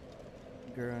you.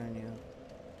 Gur on you.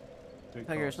 Big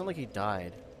Tiger, it's not like he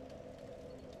died.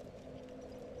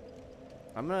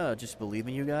 I'm gonna just believe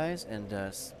in you guys and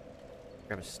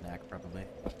grab a snack, probably.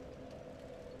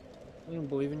 I'm gonna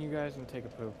believe in you guys and take a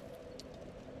poop.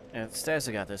 Yeah, Stas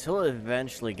got this. He'll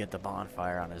eventually get the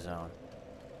bonfire on his own.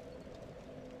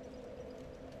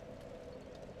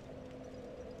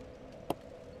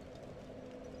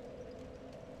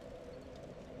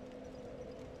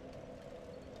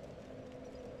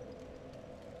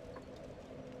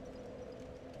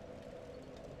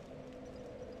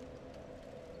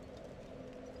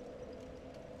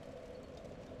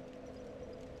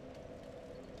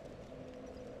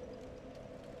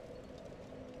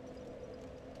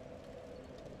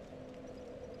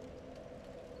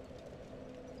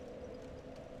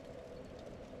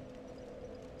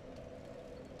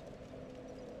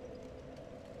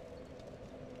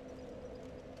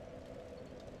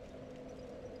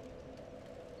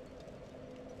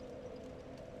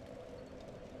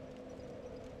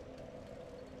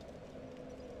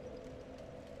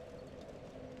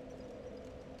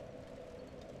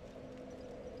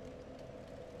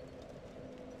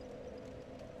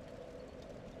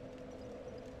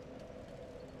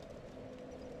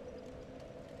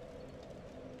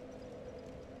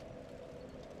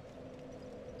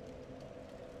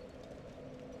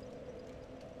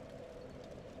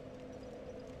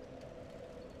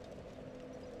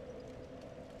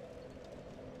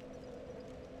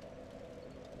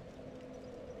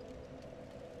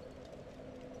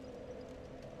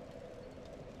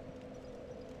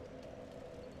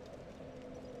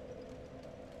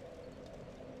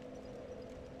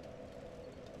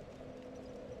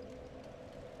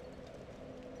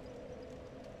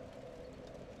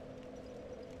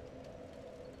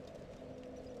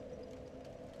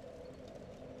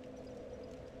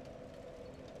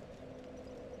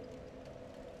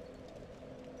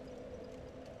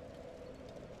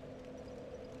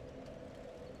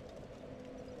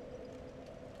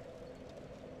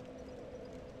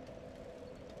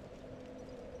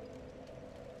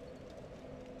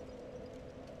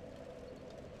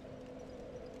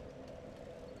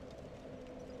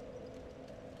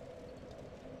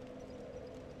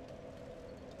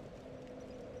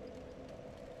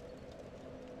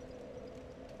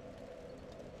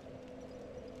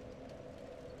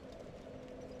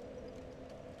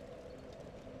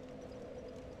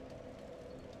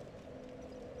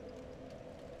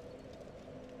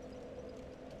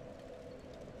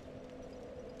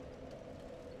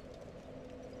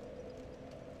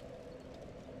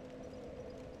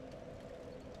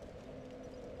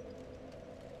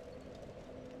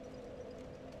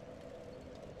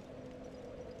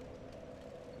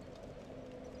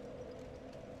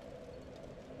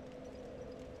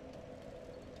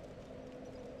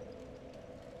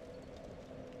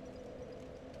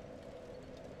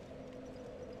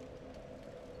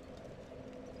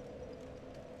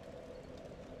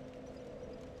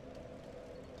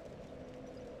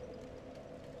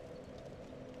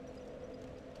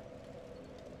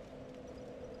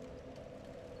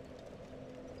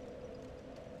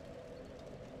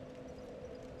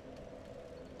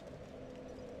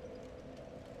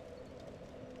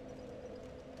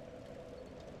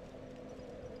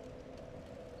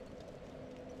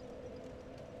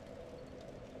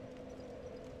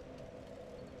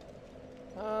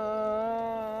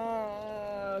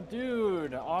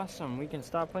 Dude, awesome. We can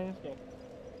stop playing this game.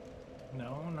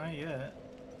 No, not yet.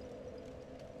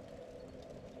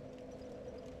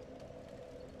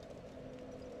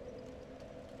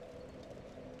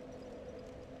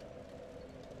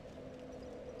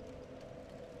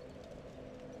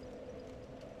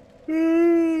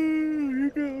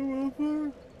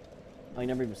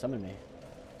 never even summoned me.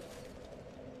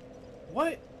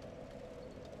 What?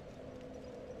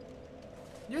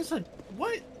 There's a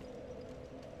what?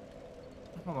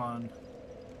 Hold on.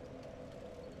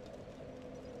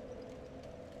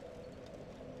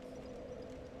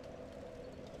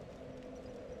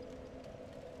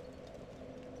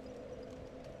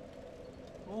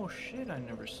 Oh shit, I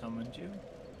never summoned you.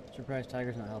 Surprise,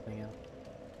 Tiger's not helping you.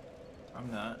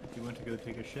 I'm not. You went to go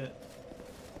take a shit.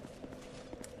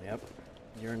 Yep.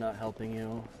 You're not helping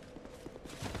you.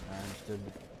 I understood.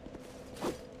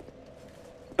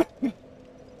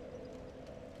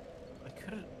 I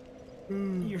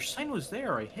could've... Your sign was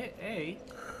there. I hit A.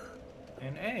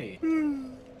 And A.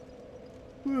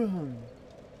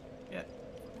 Yeah.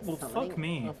 Well, fuck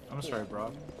me. I'm sorry,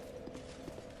 Brock.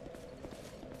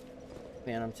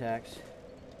 Phantom tax.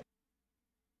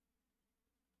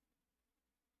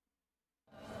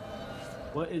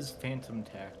 What is phantom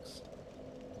tax?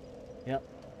 Yep.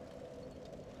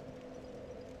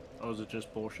 Oh, is it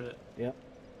just bullshit? Yep.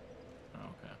 Oh,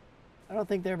 okay. I don't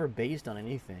think they're ever based on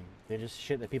anything. They're just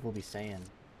shit that people be saying.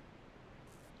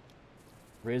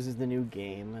 Riz is the new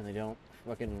game, and they don't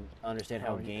fucking understand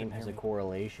how Oh, you game can has hear a me.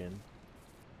 correlation.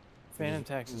 Phantom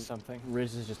tax is something.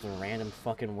 Riz is just a random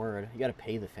fucking word. You gotta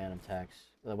pay the phantom tax.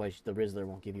 Otherwise, the Rizzler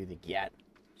won't give you the get.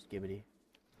 Skibbity.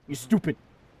 You stupid!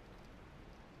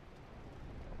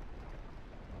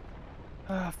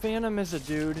 Phantom is a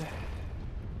dude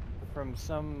from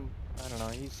some, I don't know,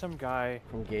 he's some guy.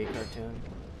 From gay cartoon.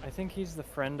 I think he's the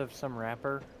friend of some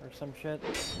rapper or some shit.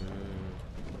 If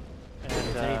And,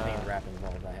 there's anything rap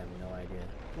involved, I have no idea.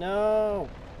 No!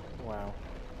 Wow.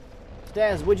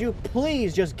 Staz, would you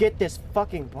please just get this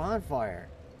fucking bonfire?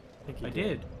 I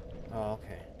did. Oh,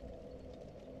 okay.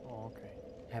 Oh, okay.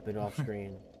 Happened off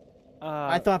screen.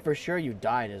 I thought for sure you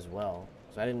died as well.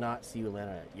 So I did not see you land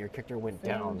on it. Your character went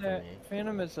down for me.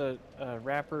 Phantom is a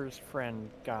rapper's friend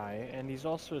guy, and he's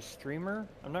also a streamer.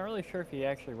 I'm not really sure if he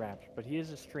actually raps, but he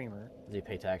is a streamer. Does he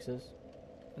pay taxes?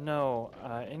 No,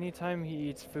 anytime he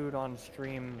eats food on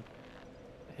stream,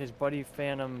 his buddy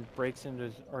Phantom breaks into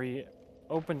his, or he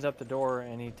opens up the door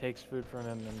and he takes food from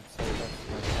him and says that's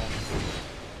my tax.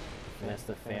 And that's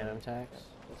the phantom tax?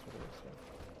 That's what it is.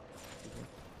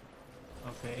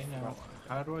 Okay, now,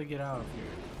 how do I get out of here?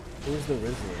 Who's the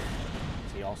Rizzler?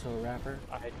 Is he also a rapper?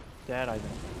 That I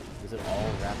don't. Is it all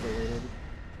rap related?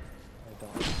 I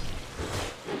don't.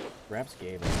 Rap's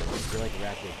gay, but I feel like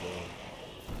rap is gay.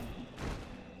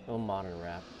 Oh, modern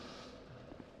rap.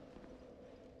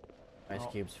 Ice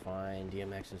Cube's fine,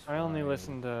 DMX is fine. I only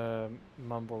listen to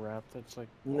mumble rap. That's like.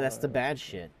 That's the bad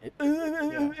shit. Yeah.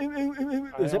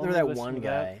 Except for I that only one listen to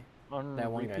guy. on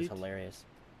That one guy's repeat. hilarious.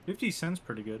 50 Cent's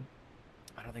pretty good.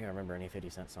 I don't think I remember any 50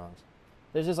 Cent songs.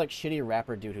 There's this like shitty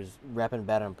rapper dude who's rapping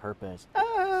bad on purpose.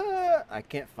 I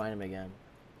can't find him again.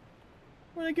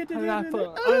 When I get to I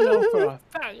know for a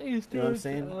fact he's You know what I'm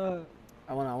saying?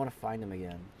 I wanna find him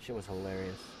again. Shit was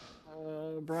hilarious.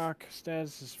 Brock,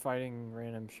 Staz is fighting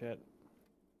random shit.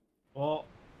 Well,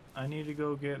 I need to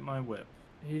go get my whip.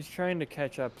 He's trying to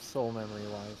catch up soul memory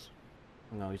wise.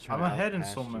 No, he's trying I'm to ahead in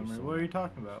outcast soul you, memory. so- What are you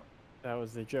talking about? That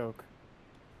was the joke.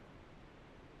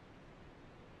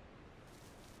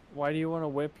 Why do you want a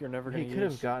whip you're never gonna He use? could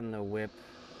have gotten a whip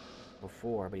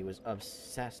before, but he was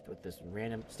obsessed with this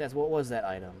random. Stats, what was that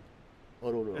item?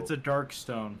 It's a dark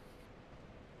stone.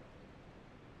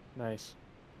 Nice.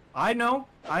 I know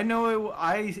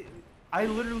it. I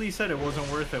literally said it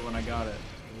wasn't worth it when I got it.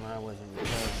 No, I wasn't.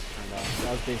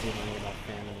 I was busy learning about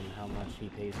Phantom and how much he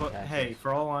pays. But taxes. hey,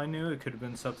 for all I knew, it could have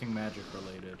been something magic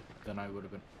related. Then I would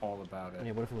have been all about it.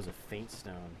 Yeah, what if it was a faint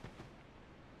stone?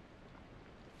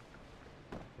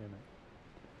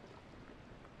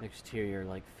 Exterior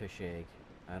like fish egg.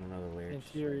 I don't know the lyrics.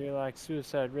 Interior like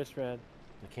suicide wrist red.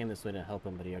 I came this way to help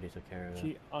him, but he already took care of it.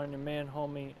 Cheat on your man,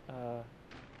 homie.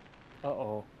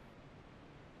 Uh-oh.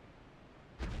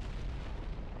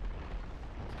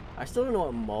 I still don't know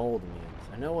what mold means.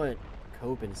 I know what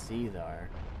cope and seethe are.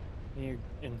 Can you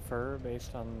infer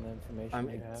based on the information I'm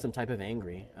you have? some type of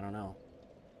angry. I don't know.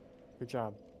 Good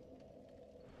job.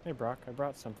 Hey, Brock, I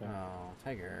brought something. Oh,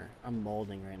 Tiger. I'm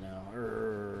molding right now.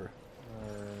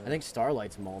 I think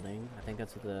Starlight's molding. I think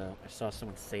that's what I saw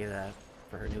someone say that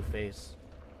for her new face.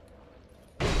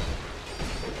 I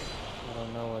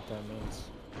don't know what that means.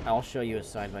 I'll show you a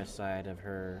side-by-side of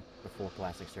her before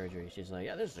plastic surgery. She's like,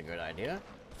 yeah, this is a good idea.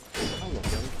 I'll look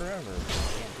young forever.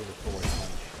 Can't do the forward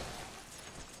punch.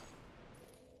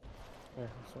 There,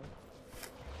 sorry.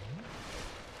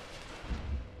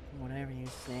 Whatever you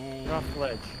say. Rough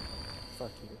ledge.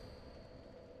 Fuck you.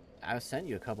 I sent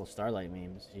you a couple Starlight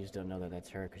memes. You just don't know that that's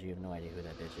her because you have no idea who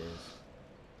that bitch is.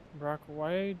 Brock,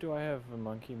 why do I have a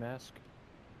monkey mask?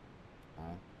 Oh.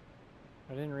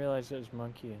 I didn't realize it was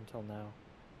monkey until now.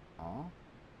 Oh?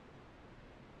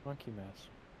 Monkey mask.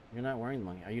 You're not wearing the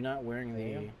monkey. Are you not wearing the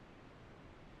am.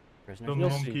 prisoner? The You'll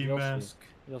monkey see, you'll see. mask.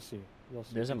 You'll see. You'll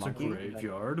see. There's a It's monkey? a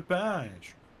graveyard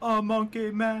bash. A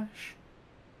monkey mash.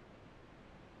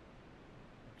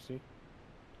 See?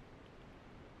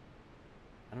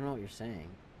 I don't know what you're saying.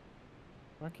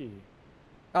 Monkey.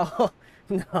 Oh,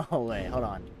 no way. Hold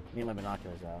on. Need my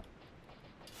binoculars out.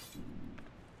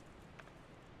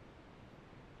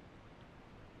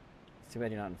 It's too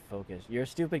bad you're not in focus. Your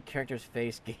stupid character's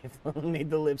face made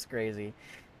the lips crazy.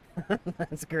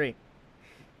 That's great.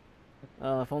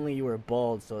 Oh, if only you were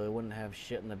bald so it wouldn't have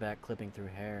shit in the back clipping through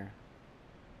hair.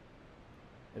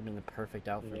 It'd been the perfect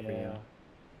outfit for you.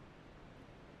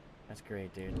 That's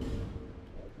great, dude.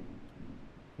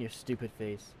 Your stupid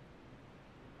face.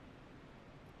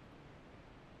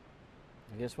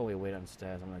 I guess while we wait on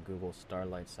Stas, I'm gonna Google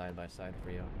Starlight side by side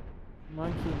for you.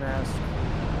 Monkey mask.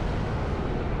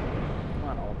 Come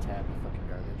on, alt tab, you fucking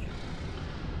garbage.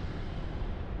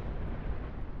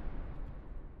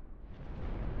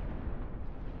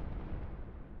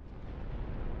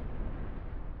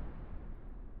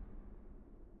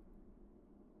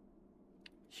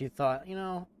 She thought, you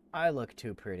know, I look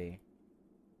too pretty.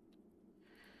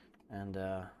 And,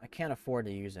 I can't afford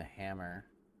to use a hammer.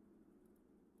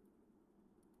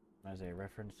 As a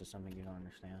reference to something you don't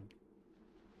understand.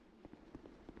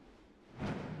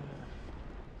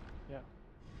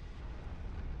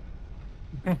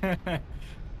 Yeah.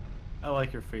 I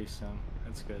like your face, Sam.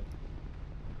 That's good.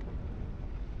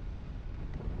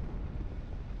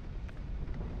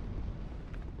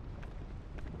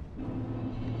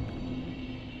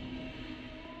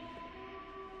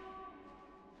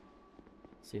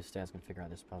 See if Stas can figure out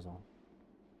this puzzle.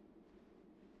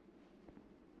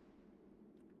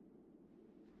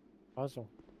 Puzzle.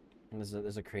 And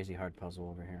there's a crazy hard puzzle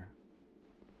over here.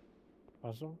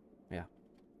 Puzzle? Yeah.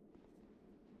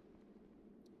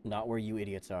 Not where you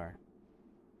idiots are.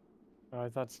 Oh, I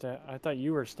thought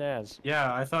you were Stas.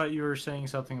 Yeah, I thought you were saying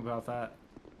something about that.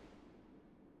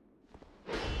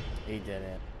 He did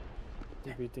it. Did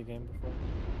you beat the game before?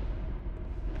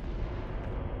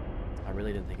 I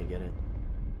really didn't think he'd get it.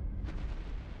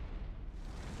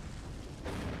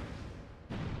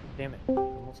 Damn it.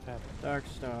 Almost happened. Dark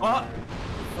Star. Ah!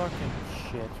 Fucking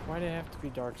shit. Why did it have to be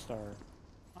Dark Star?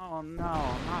 Oh no,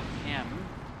 not him.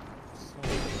 So...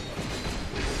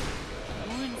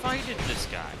 Who invited this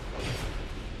guy?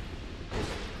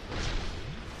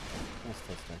 Let's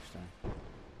test Dark Star.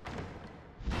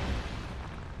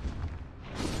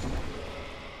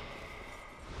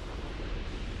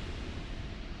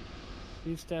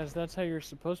 See, Stas, that's how you're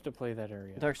supposed to play that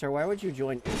area. Dark Star, why would you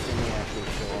join instantly after you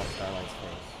show off Starlight's face?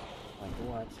 Like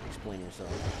what? Explain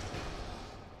yourself.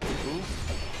 Who?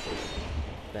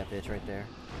 That bitch right there.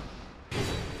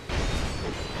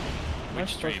 Am I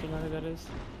Which supposed stream? to know who that is?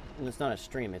 And it's not a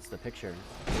stream, it's the picture.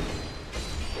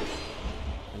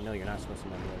 And no, you're not supposed to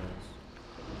know who that is.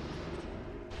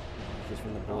 She's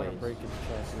from the I want boys. to break his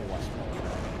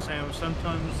chest. Sam,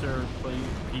 sometimes there are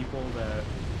people that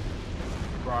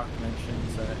Brock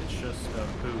mentions that it's just a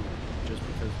poop just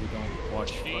because we don't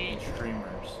watch fucking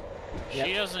streamers.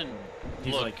 She doesn't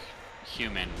He's look like,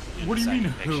 human. What do you inside mean the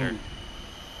picture.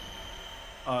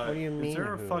 who? What do you mean Is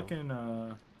there a who? fucking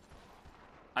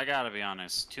I gotta be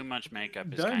honest. Too much makeup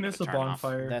is Did I kind miss of a a turn off.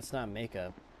 bonfire? That's not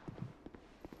makeup.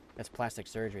 That's plastic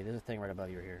surgery. There's a thing right above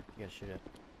you here. You gotta shoot it.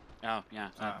 Oh yeah,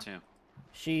 that too.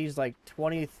 She's like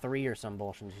 23 or some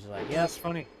bullshit. And she's like, Yeah, yep, that's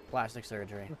funny. plastic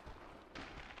surgery.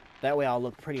 That way I'll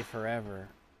look pretty forever.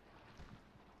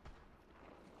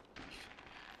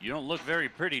 You don't look very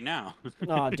pretty now.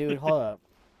 Aw, dude, hold up.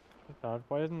 God,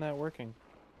 why isn't that working?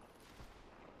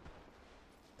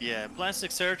 Yeah, plastic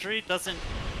surgery doesn't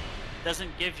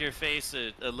give your face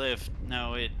a lift.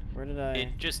 No, it Where did I...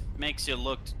 it just makes you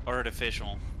look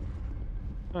artificial.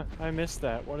 Huh, I missed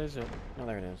that. What is it? Oh,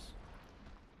 there it is.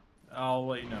 I'll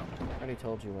let you know. I already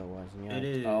told you what it was. And yeah,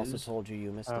 It I also is, told you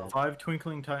you missed it. 5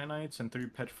 twinkling titanites and 3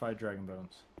 petrified dragon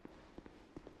bones.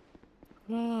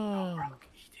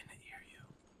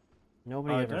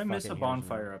 Nobody ever Did I miss a fucking hears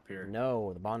bonfire me. up here?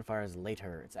 No, the bonfire is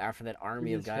later. It's after that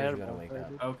army of just guys had you a gotta wake bonfire, up.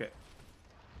 dude. Okay.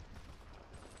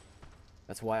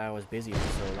 That's why I was busy for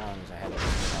so long, is I had to miss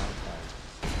the bonfire.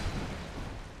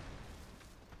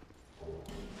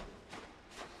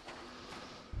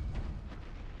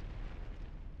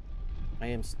 I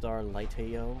am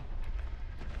Starlightio.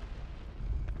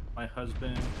 My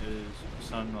husband is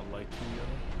son of Lightio.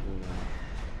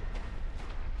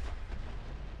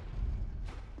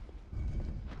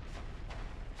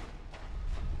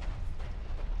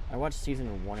 I watched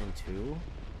season 1 and 2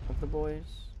 of The Boys.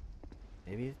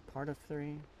 Maybe part of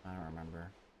 3? I don't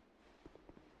remember.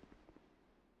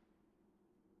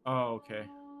 Oh, okay.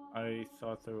 I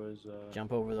thought there was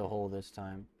Jump over the hole this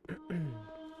time.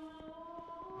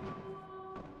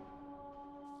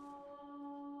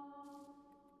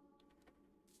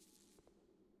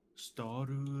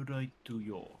 Starlight to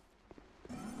yo.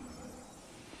 I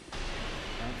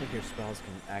don't think your spells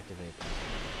can activate that.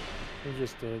 We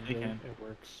just did. They can. It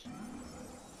works.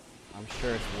 I'm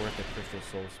sure it's worth a Crystal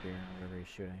Soul Spear or whatever he's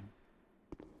shooting.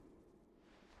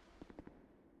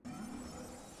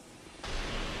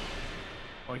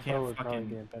 Well, I Bow can't would probably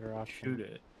be a fucking better option. shoot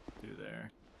it through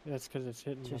there. That's because it's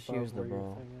hitting Just above use the where your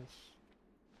bow. thing is.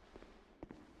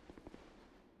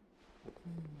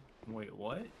 Wait,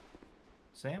 what?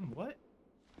 Sam, what?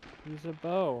 Use a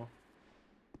bow.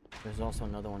 There's also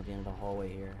another one at the end of the hallway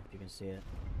here, if you can see it.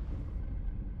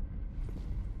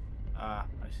 Ah,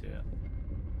 I see it.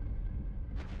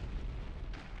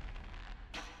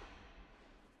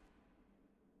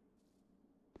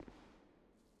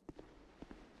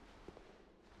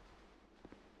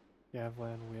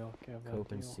 Gavlan wheel. Gavlan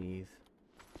Cope and wheel. Seethe.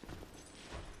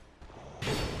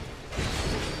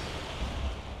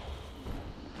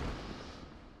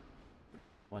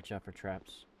 Watch out for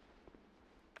traps.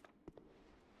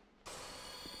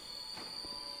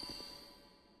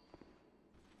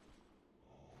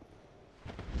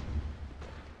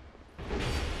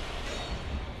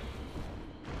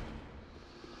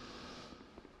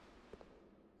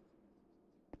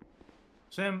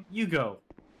 Sam, you go.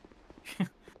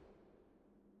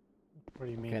 What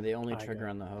do you mean? Okay, they only I trigger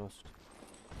go? on the host.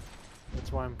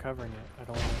 That's why I'm covering it. I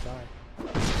don't want to die.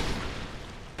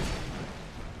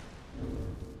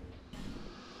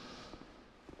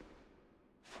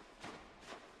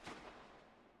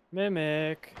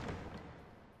 Mimic.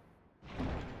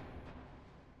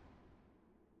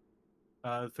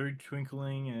 3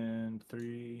 twinkling and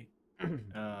 3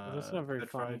 That's not very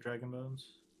petrified funny. dragon bones.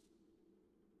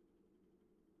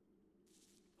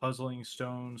 Puzzling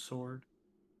stone sword.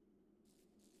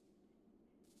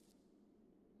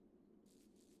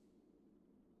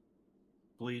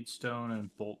 Bleed stone and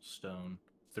bolt stone,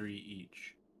 3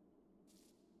 each.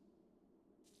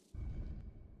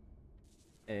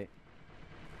 Hey.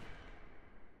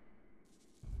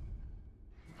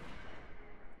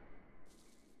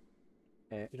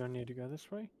 Hey. You don't need to go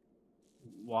this way?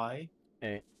 Why?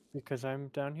 Hey. Because I'm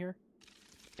down here?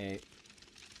 Hey.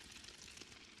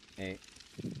 Hey.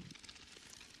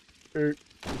 There's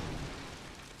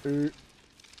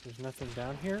nothing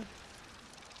down here?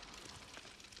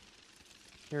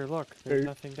 Here, look. There's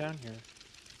nothing down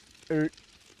here.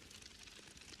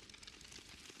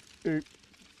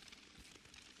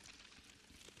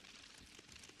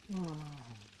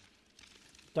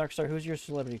 Darkstar, who's your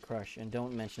celebrity crush? And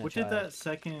don't mention What a child. did that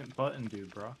second button do,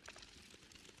 bro?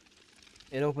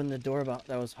 It opened the door that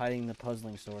was hiding the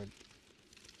puzzling sword.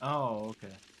 Oh,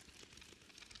 okay.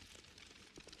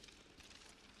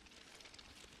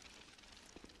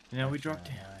 Now we dropped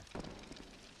down.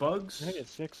 Bugs? I'm gonna get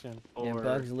 6 in. Yeah, Or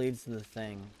Bugs leads to the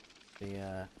thing.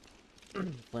 The,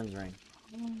 Flynn's ring.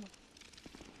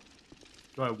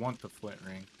 do I want the flint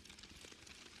ring?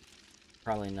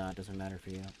 Probably not, doesn't matter for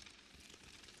you.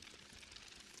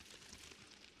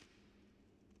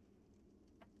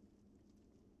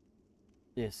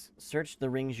 Yes, search the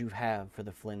rings you have for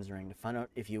the Flynn's ring to find out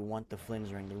if you want the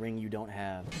Flynn's ring, the ring you don't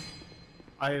have.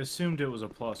 I assumed it was a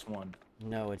 +1.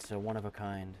 No, it's a one of a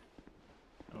kind.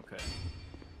 Okay.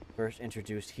 First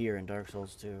introduced here in Dark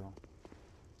Souls 2. I'm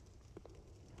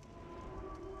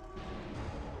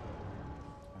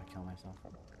gonna kill myself.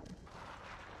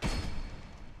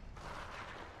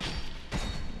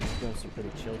 Ghosts are pretty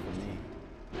chill for me.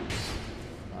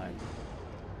 Fine.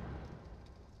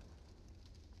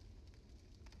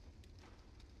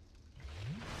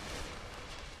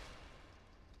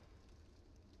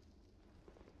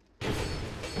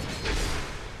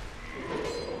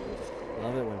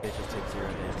 Love it when bitches take 0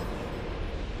 damage.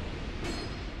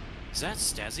 Is that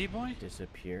Stazzy Boy?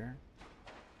 Disappear.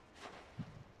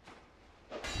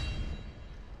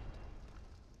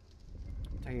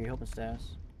 Tiger, you helping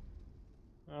Stas?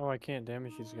 Oh, I can't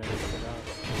damage these guys. Get out.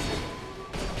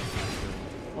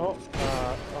 Oh,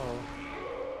 oh.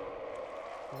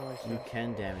 You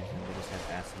can damage them, they just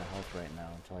have ass in the health right now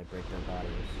until I break their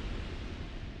bodies.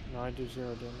 No, I do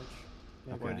 0 damage.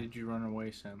 Yeah, Why Okay. did you run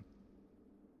away, Sam?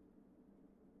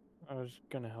 I was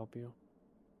gonna help you.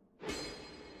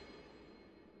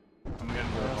 I'm gonna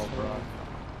go help Also, Brock.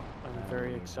 I'm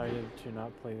very excited to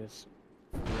not play this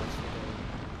for the rest of the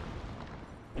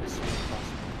day. As soon as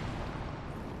possible.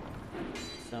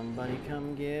 Somebody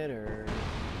come get her.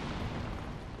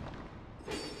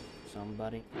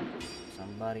 Somebody.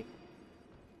 Somebody.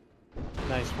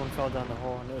 Nice, one fell down the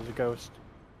hole and it was a ghost.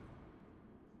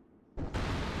 Not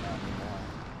anymore.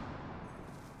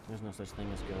 There's no such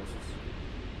thing as ghosts.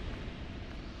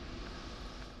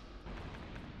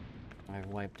 I've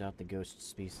wiped out the ghost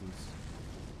species.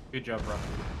 Good job, bro.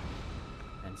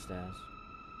 And Stas.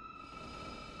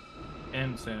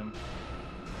 And Sam.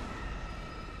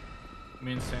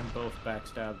 Me and Sam both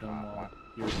backstabbed him while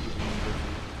you were keeping him busy.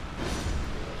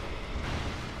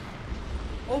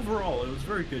 Overall, it was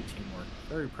very good teamwork.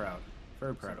 Very proud.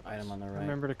 Very proud of us. Item on the right.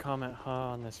 Remember to comment "huh"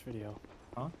 on this video.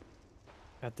 Huh?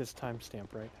 At this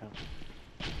timestamp right now.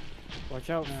 Watch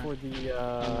out for the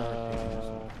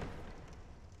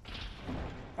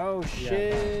Oh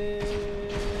shit!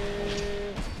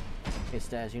 Hey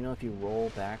Stas, you know if you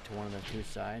roll back to one of the two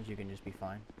sides, you can just be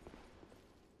fine.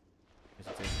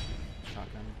 Because it's a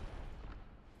shotgun.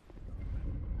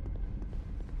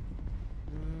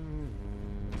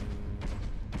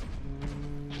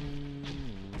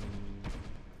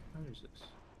 Where is this?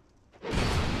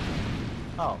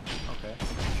 Oh, okay.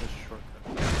 Just a shortcut.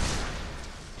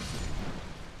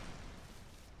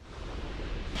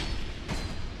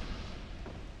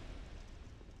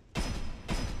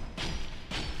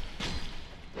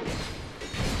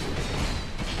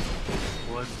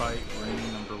 Blood fight ring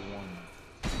number 1.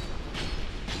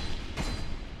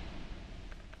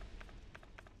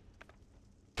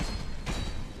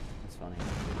 That's funny.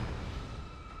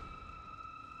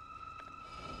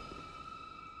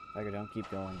 Tiger, don't keep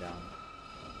going down.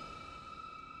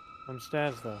 I'm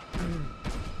Stas though.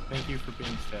 Thank you for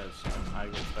being Stas, son. I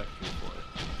respect you for it.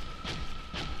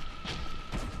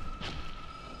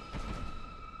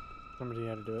 Somebody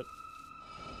had to do it.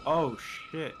 Oh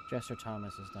shit. Jester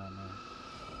Thomas is down there.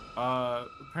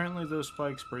 Apparently those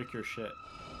spikes break your shit.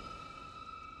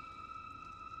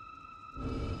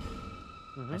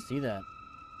 I see that.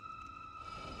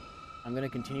 I'm gonna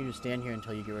continue to stand here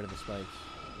until you get rid of the spikes.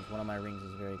 Because one of my rings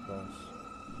is very close.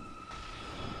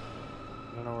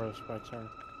 I don't know where the spikes are.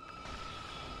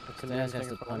 I couldn't do Stas has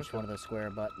anything to about punch it. one of the square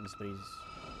buttons, but he's...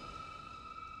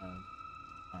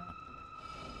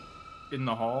 In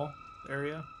the hall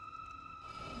area?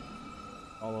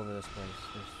 all over this place.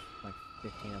 There's like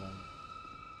 15 of them.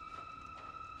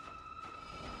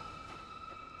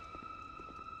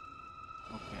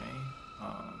 Okay.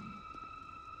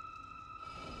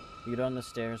 You get on the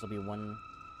stairs, there'll be one.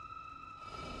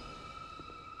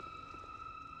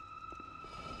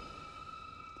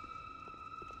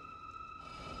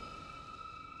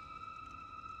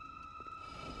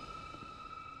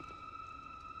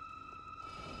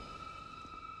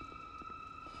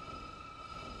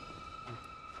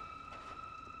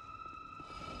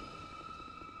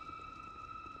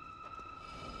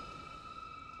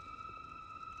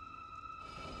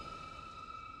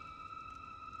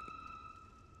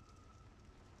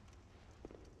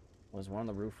 There's one on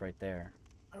the roof right there.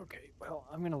 Okay, well,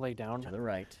 I'm gonna lay down To the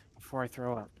right. before I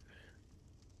throw up.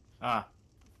 Ah.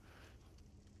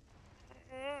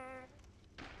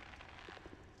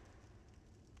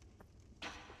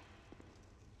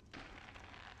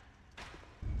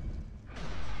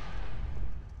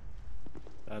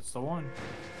 That's the one.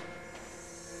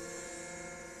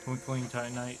 Twinkling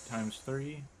Titanite times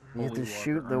 3. You have to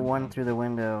shoot the one through the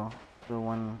window. The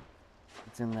one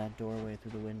that's in that doorway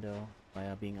through the window by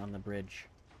being on the bridge.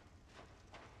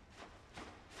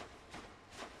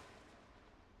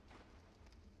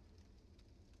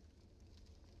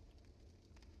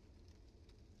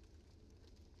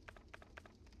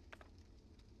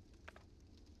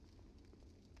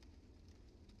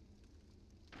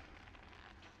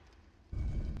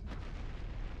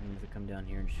 You have to come down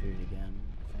here and shoot it again,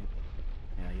 I think.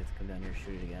 Yeah, you have to come down here and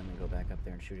shoot it again, then go back up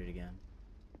there and shoot it again.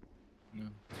 No,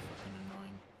 it's fucking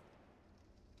annoying.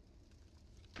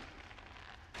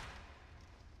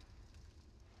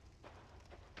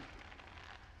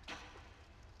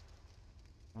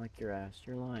 I like your ass.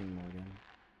 You're lying, Morgan.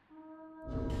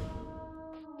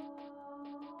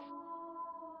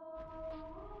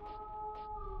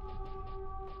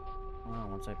 Wow,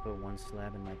 once I put one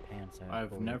slab in my pants,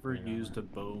 I've never used a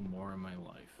bow more in my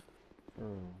life.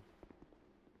 Oh.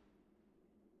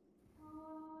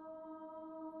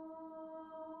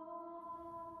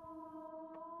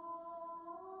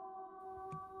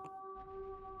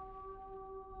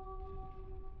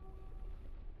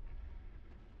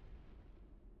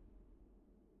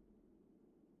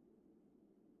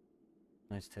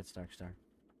 Nice tits, Darkstar.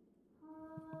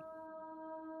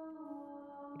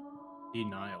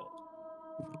 Denial.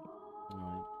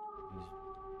 No, he's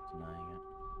denying it.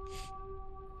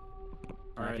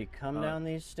 Alright. If you come down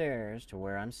these stairs to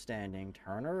where I'm standing,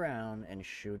 turn around and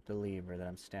shoot the lever that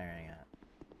I'm staring at.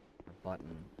 Or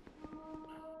button.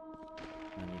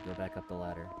 And then you go back up the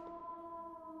ladder.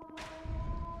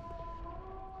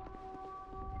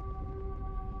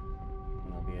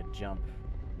 And there'll be a jump,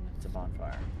 and it's a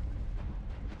bonfire.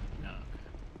 No.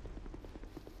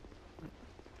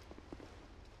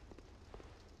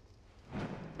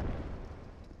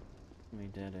 We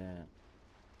did it.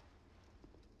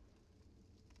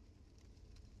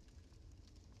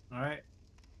 Alright.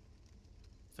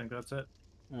 Think that's it?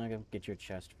 I'm gonna get your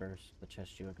chest first. The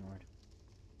chest you ignored.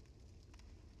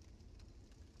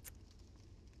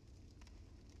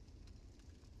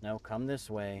 No, come this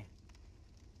way.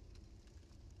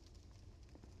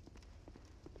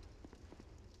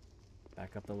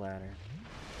 Back up the ladder.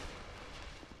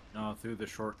 No, through the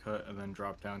shortcut and then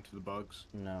drop down to the bugs?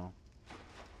 No.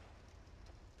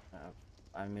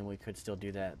 I mean, we could still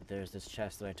do that, but there's this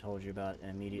chest that I told you about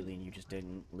immediately and you just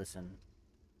didn't listen.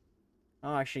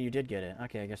 Oh, actually, you did get it.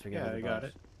 Okay, I guess we got it. Yeah, I got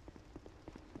it.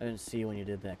 I didn't see when you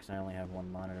did that because I only have one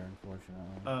monitor,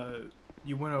 unfortunately.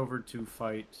 You went over to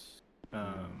fight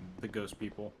the ghost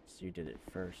people. So you did it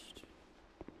first.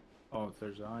 Oh, if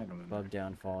there's an item in there. Bug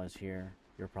downfall is here.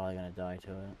 You're probably gonna die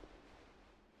to it.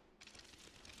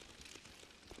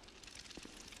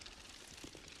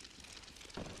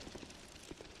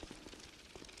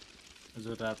 Is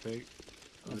it that big?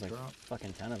 There's like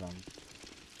fucking 10 of them.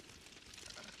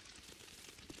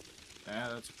 Yeah,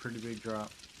 that's a pretty big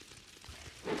drop.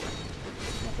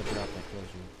 It's not the drop that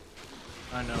kills you.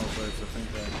 I know, but it's the thing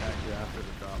that attack you after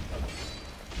the drop.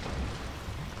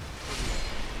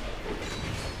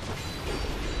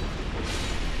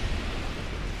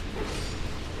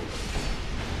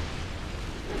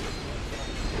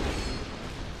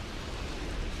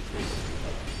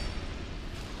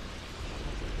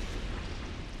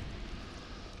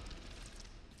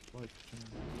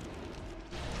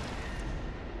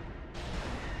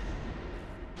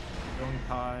 Dung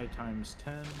pie times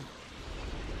 10.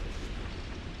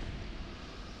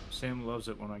 Sam loves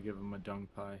it when I give him a dung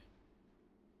pie.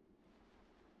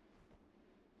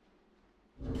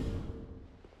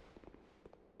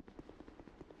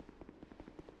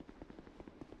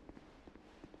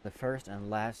 The first and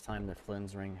last time the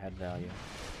Flynn's ring had value.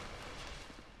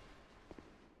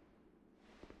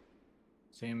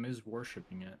 Sam is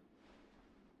worshipping it.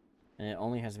 And it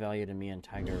only has value to me and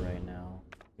Tiger right now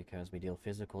because we deal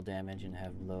physical damage and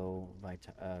have low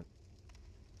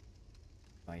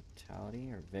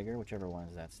vitality or vigor, whichever one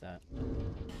is that stat.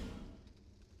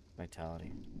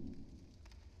 Vitality.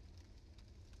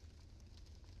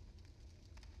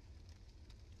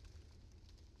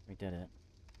 We did it.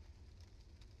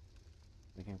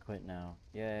 We can quit now.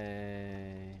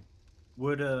 Yay!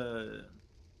 Would the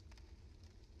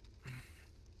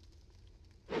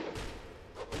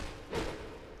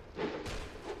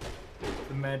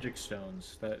magic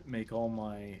stones that make all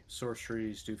my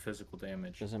sorceries do physical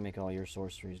damage. Doesn't make all your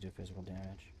sorceries do physical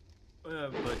damage.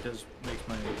 But does makes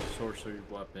my sorcery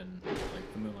weapon,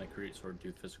 like the Moonlight Create Sword,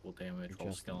 do physical damage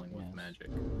while scaling with magic.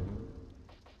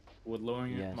 Would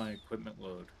lowering my equipment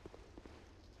load.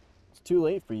 It's too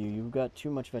late for you. You've got too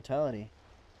much vitality.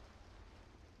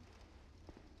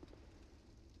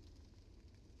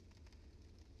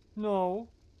 No.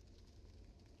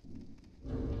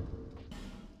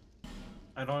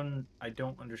 I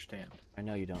don't understand. I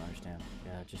know you don't understand.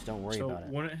 Yeah, just don't worry about it.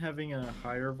 So, wouldn't having a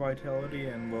higher vitality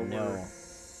and lower... No.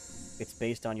 It's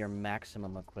based on your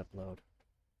maximum equip load.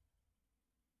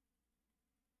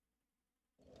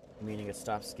 Meaning it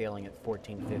stops scaling at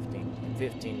 14, 15. At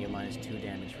 15, you minus 2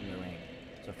 damage from the ring.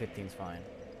 So 15's fine.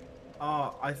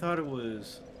 I thought it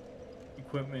was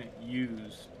equipment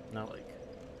used. No. Like...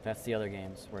 That's the other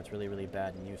games where it's really, really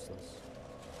bad and useless.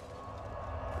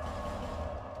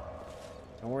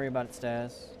 Don't worry about it,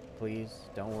 Stas. Please,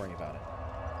 don't worry about it.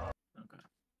 Okay.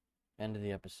 End of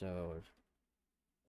the episode.